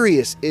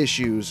 serious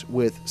issues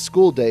with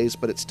School Days,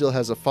 but it still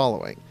has a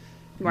following.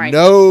 Right.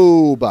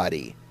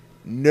 Nobody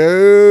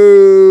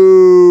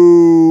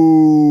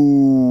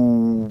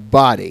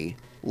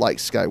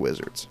likes Sky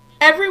Wizards.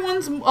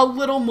 Everyone's a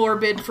little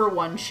morbid for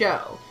one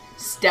show.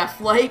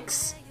 Steph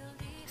likes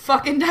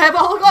fucking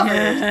Diabolic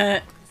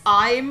Lovers.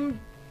 I'm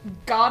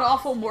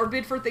god-awful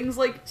morbid for things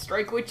like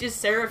Strike Witches,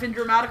 Seraph, and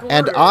Dramatical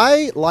And Order.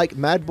 I like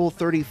Mad Bull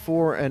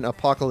 34 and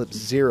Apocalypse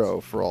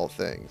Zero for all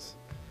things.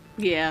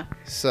 Yeah.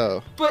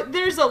 So, But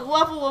there's a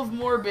level of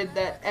morbid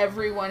that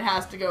everyone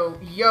has to go,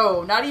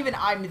 yo, not even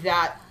I'm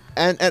that.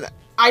 and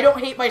I don't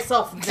hate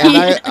myself And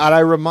that. I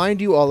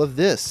remind you all of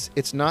this.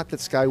 It's not that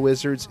Sky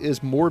Wizards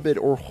is morbid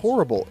or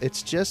horrible.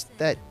 It's just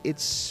that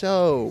it's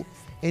so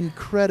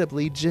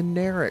incredibly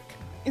generic.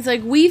 It's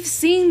like, we've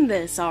seen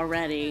this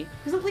already.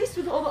 Because at least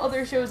with all the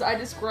other shows I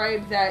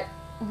described that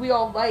we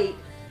all like,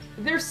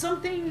 there's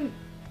something,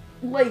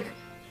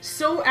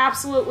 so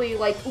absolutely,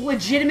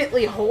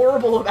 legitimately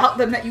horrible about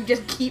them that you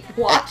just keep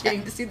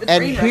watching to see the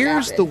train And wreck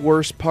here's happen. the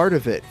worst part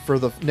of it. For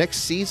the next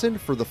season,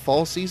 for the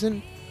fall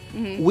season,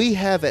 we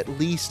have at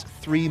least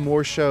 3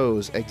 more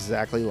shows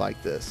exactly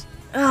like this.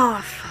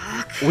 Oh,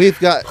 fuck. We've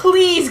got...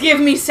 Please give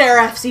me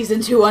Seraph Season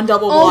 2 on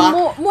Double Oh,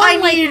 Block. more I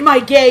like- needed my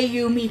gay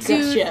Yumika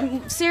Dude,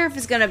 ship. Seraph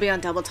is gonna be on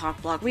Double Talk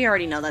Block. We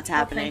already know that's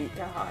happening.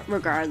 thank God.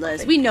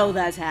 Regardless. Thank We know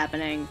that's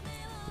happening.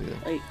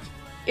 Yeah.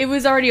 It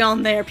was already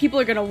on there. People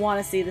are gonna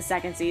want to see the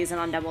second season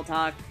on Double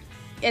Talk.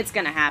 It's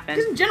gonna happen.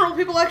 Because in general,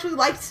 people actually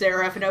liked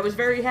Seraph, and I was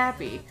very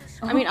happy.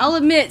 I mean, I'll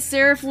admit,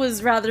 Seraph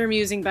was rather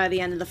amusing by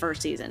the end of the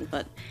first season,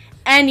 but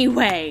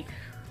anyway,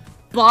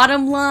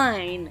 bottom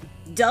line,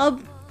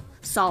 Dub,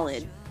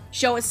 solid.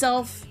 Show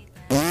itself,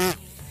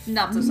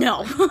 Not so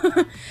no.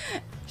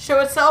 Show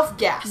itself,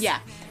 gas. Yeah.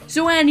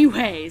 So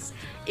anyways,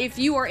 if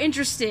you are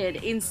interested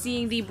in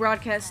seeing the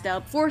broadcast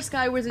dub for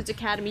Sky Wizards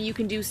Academy, you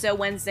can do so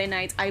Wednesday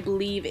nights. I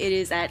believe it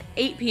is at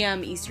 8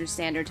 p.m. Eastern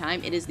Standard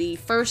Time. It is the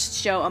first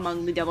show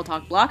among the Double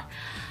Talk block.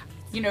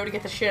 You know, to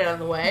get the shit out of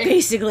the way.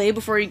 Basically,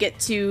 before you get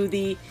to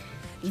the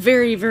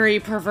very, very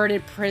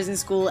perverted prison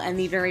school and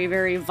the very,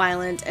 very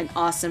violent and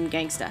awesome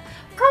gangsta.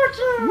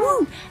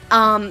 Woo!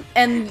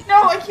 And...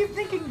 No, I keep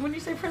thinking, when you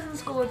say prison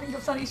school, I think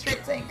of Sunny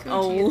Straight saying coochie.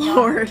 Oh, and not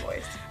Lord. her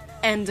voice.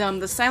 And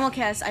the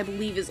simulcast, I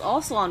believe, is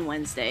also on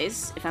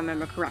Wednesdays, if I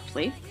remember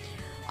correctly.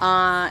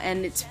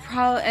 And it's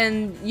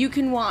and you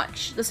can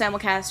watch the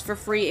simulcast for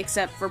free,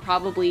 except for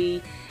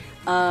probably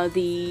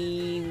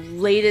the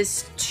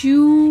latest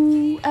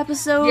 2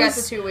 episodes. Yeah,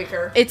 it's a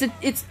 2-weeker.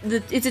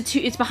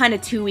 It's behind a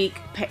 2-week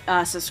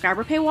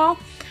subscriber paywall.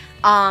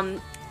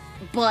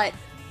 But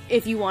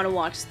if you want to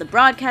watch the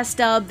broadcast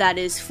dub, that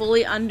is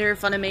fully under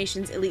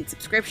Funimation's Elite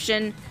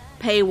subscription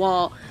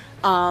paywall.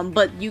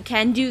 But you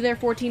can do their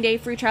 14-day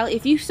free trial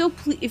if you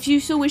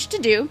so wish to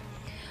do.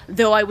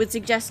 Though I would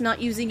suggest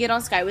not using it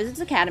on Sky Wizards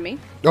Academy.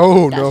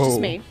 Oh, That's no. just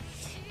me.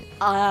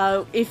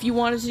 If you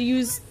wanted to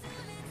use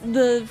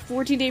the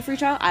 14-day free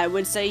trial, I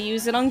would say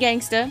use it on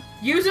Gangsta.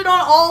 Use it on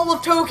all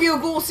of Tokyo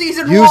Ghoul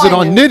Season 1! Use it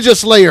on Ninja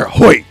Slayer.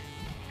 Hoi!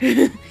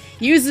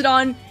 Use it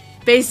on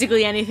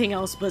basically anything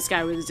else but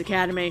Sky Wizards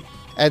Academy.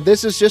 And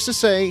this is just to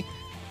say,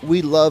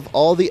 we love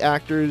all the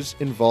actors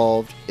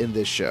involved in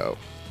this show.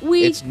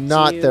 It's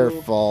not their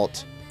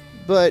fault,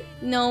 but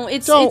No,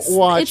 don't it's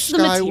watch the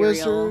Sky material.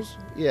 Wizards.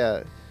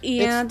 Yeah.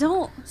 Yeah,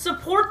 don't.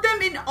 Support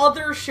them in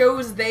other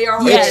shows they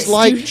are Yes.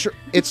 in.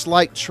 It's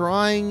like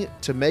trying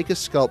to make a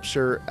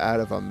sculpture out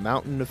of a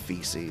mountain of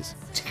feces.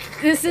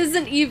 This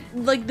isn't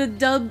even like the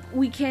dub.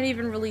 We can't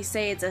even really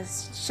say it's a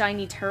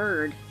shiny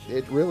turd.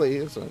 It really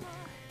isn't.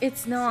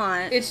 It's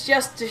not. It's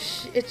just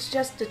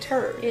a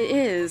turd. It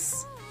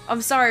is.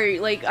 I'm sorry.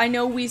 Like I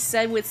know we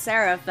said with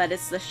Seraph that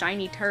it's the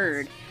shiny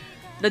turd.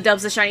 The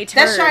dub's a shiny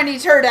turd. That shiny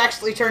turd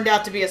actually turned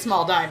out to be a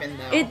small diamond,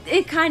 though.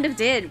 It kind of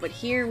did, but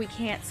here we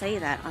can't say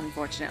that,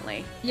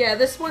 unfortunately. Yeah,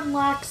 this one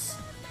lacks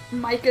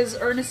Micah's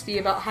earnesty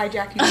about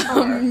hijacking the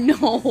car.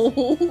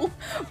 No,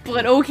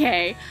 but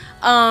okay.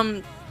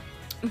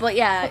 But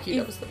yeah, Fuck you,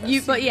 that was the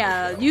best but scene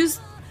yeah, of the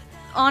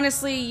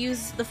show.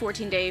 use the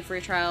 14-day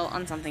free trial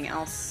on something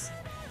else.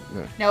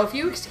 Now, if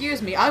you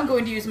excuse me, I'm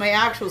going to use my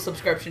actual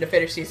subscription to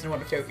finish Season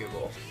 1 of Tokyo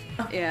Ghoul.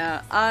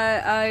 Yeah,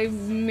 I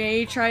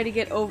may try to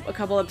get a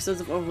couple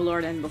episodes of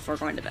Overlord in before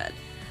going to bed.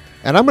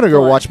 And I'm going to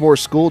go What? watch more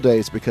School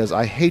Days because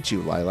I hate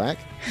you, Lilac.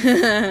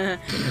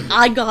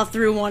 I got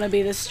through Wanna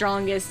Be the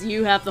Strongest.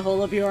 You have to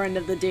hold up your end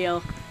of the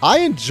deal. I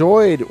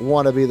enjoyed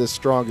Wanna Be the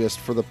Strongest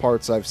for the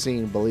parts I've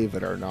seen, believe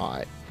it or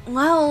not.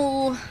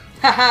 Well,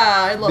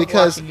 Haha, I love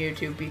Because- watching you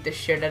two beat the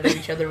shit out of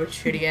each other with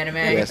shitty anime.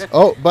 Yes.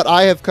 Oh, but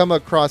I have come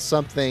across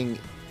something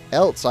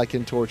else I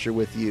can torture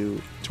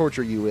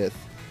you with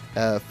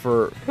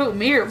for Who,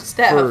 me or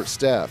Steph? for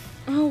Steph.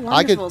 oh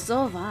I could- wonderful,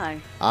 so have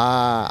I.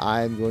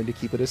 I'm going to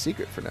keep it a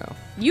secret for now.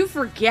 You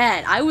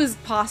forget, I was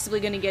possibly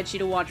going to get you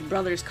to watch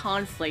Brothers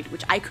Conflict,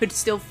 which I could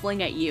still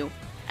fling at you.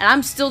 And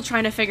I'm still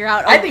trying to figure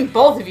out... I think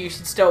both of you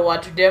should still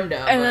watch Dimdo.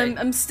 And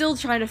I'm still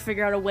trying to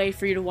figure out a way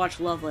for you to watch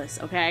Loveless,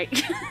 okay?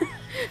 Even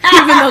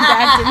though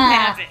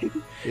that didn't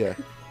happen. Yeah.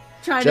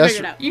 Trying to Just-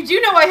 figure it out. You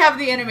do know I have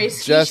the anime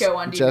ski show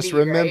on DVD, just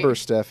remember, right?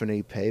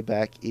 Stephanie,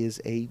 payback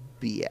is a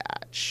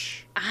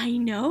biatch. I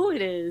know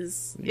it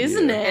is.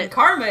 Isn't Yeah. And it?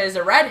 Karma is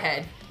a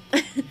redhead.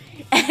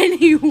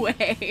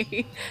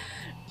 Anyway,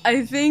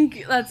 I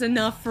think that's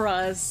enough for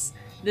us.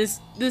 This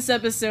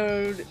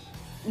episode,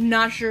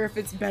 not sure if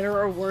it's better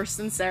or worse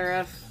than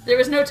Seraph. There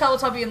was no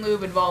Teletubby and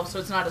Lube involved, so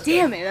it's not as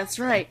Damn good. it, that's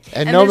right.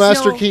 And no there's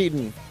Master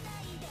Keaton.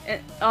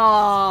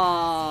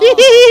 Aww.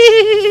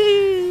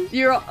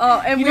 You're.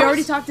 And You we know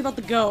already what's- talked about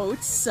the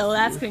goats, so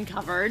that's been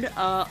covered.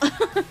 I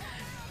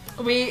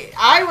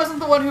wasn't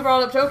the one who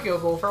brought up Tokyo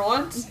Ghoul for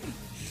once.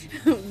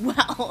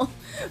 Well,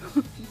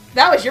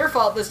 That was your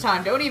fault this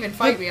time. Don't even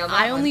fight me on that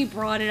I one. only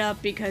brought it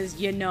up because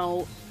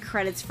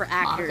credits for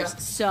actors.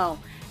 Manga. So,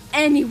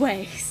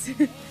 anyways,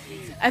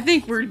 I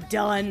think we're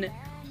done.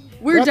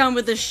 We're Yep. done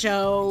with the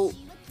show.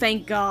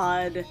 Thank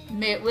God.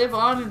 May it live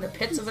on in the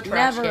pits of the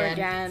trash Never can.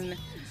 again.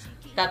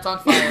 That's on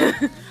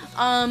fire.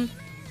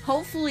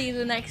 Hopefully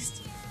the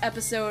next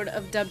episode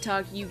of Dub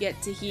Talk you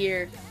get to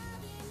hear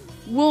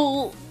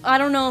I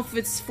don't know if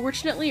it's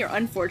fortunately or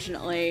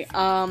unfortunately,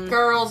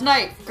 Girls'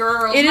 night.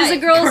 Girls' it night. is a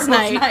girls'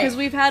 night, because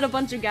we've had a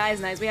bunch of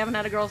guys' nights. We haven't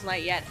had a girls'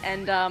 night yet,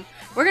 and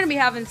we're going to be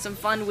having some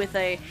fun with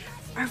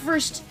our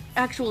first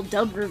actual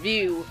dub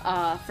review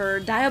for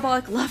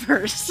Diabolic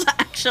Lovers,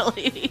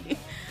 actually.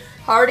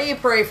 Hardy,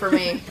 pray for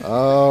me.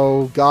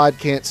 Oh, God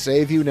can't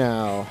save you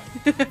now.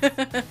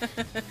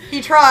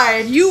 He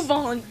tried.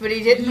 But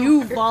he didn't.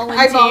 You I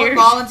volunteered.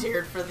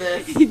 volunteered for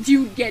this.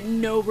 You get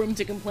no room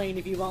to complain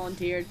if you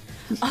volunteered.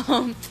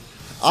 I'm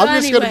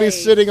just going to be anyway.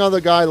 sitting on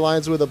the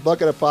guidelines with a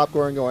bucket of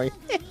popcorn going,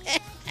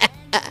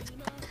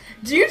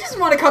 you just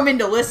want to come in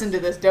to listen to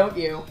this, don't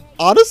you?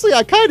 Honestly,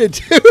 I kind of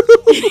do.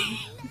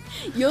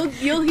 You'll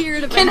hear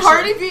it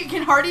eventually.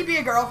 Can Hardy be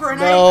a girl for a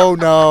night?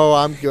 No,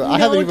 I'm good. I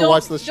haven't even don't-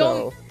 watched the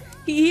show.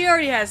 He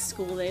already has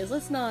school days.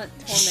 Let's not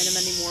torment him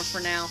anymore for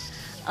now.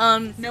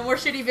 No more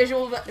shitty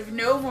visual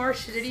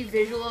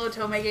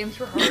Otome games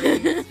for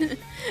Hardy.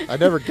 I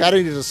never got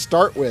any to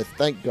start with,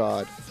 thank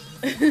God.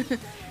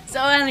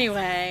 So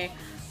anyway,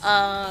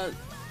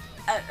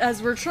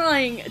 as we're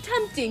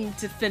attempting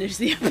to finish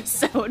the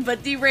episode,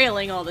 but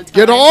derailing all the time.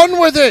 Get on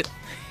with it!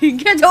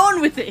 Get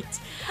on with it!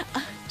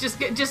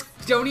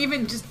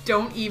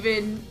 Don't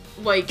even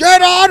like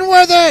Get on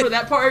with for it!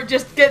 that part.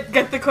 Just get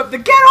the clip, the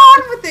 "Get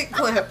on with it"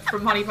 clip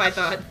from Honey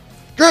Python.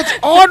 Get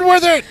on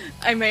with it!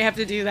 I may have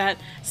to do that.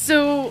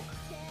 So,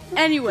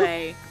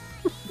 anyway,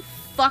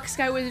 fuck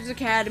Sky Wizards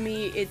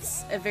Academy.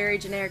 It's a very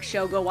generic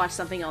show. Go watch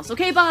something else.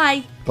 Okay,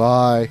 bye!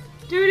 Bye.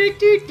 Do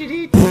do do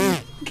do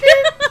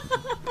do.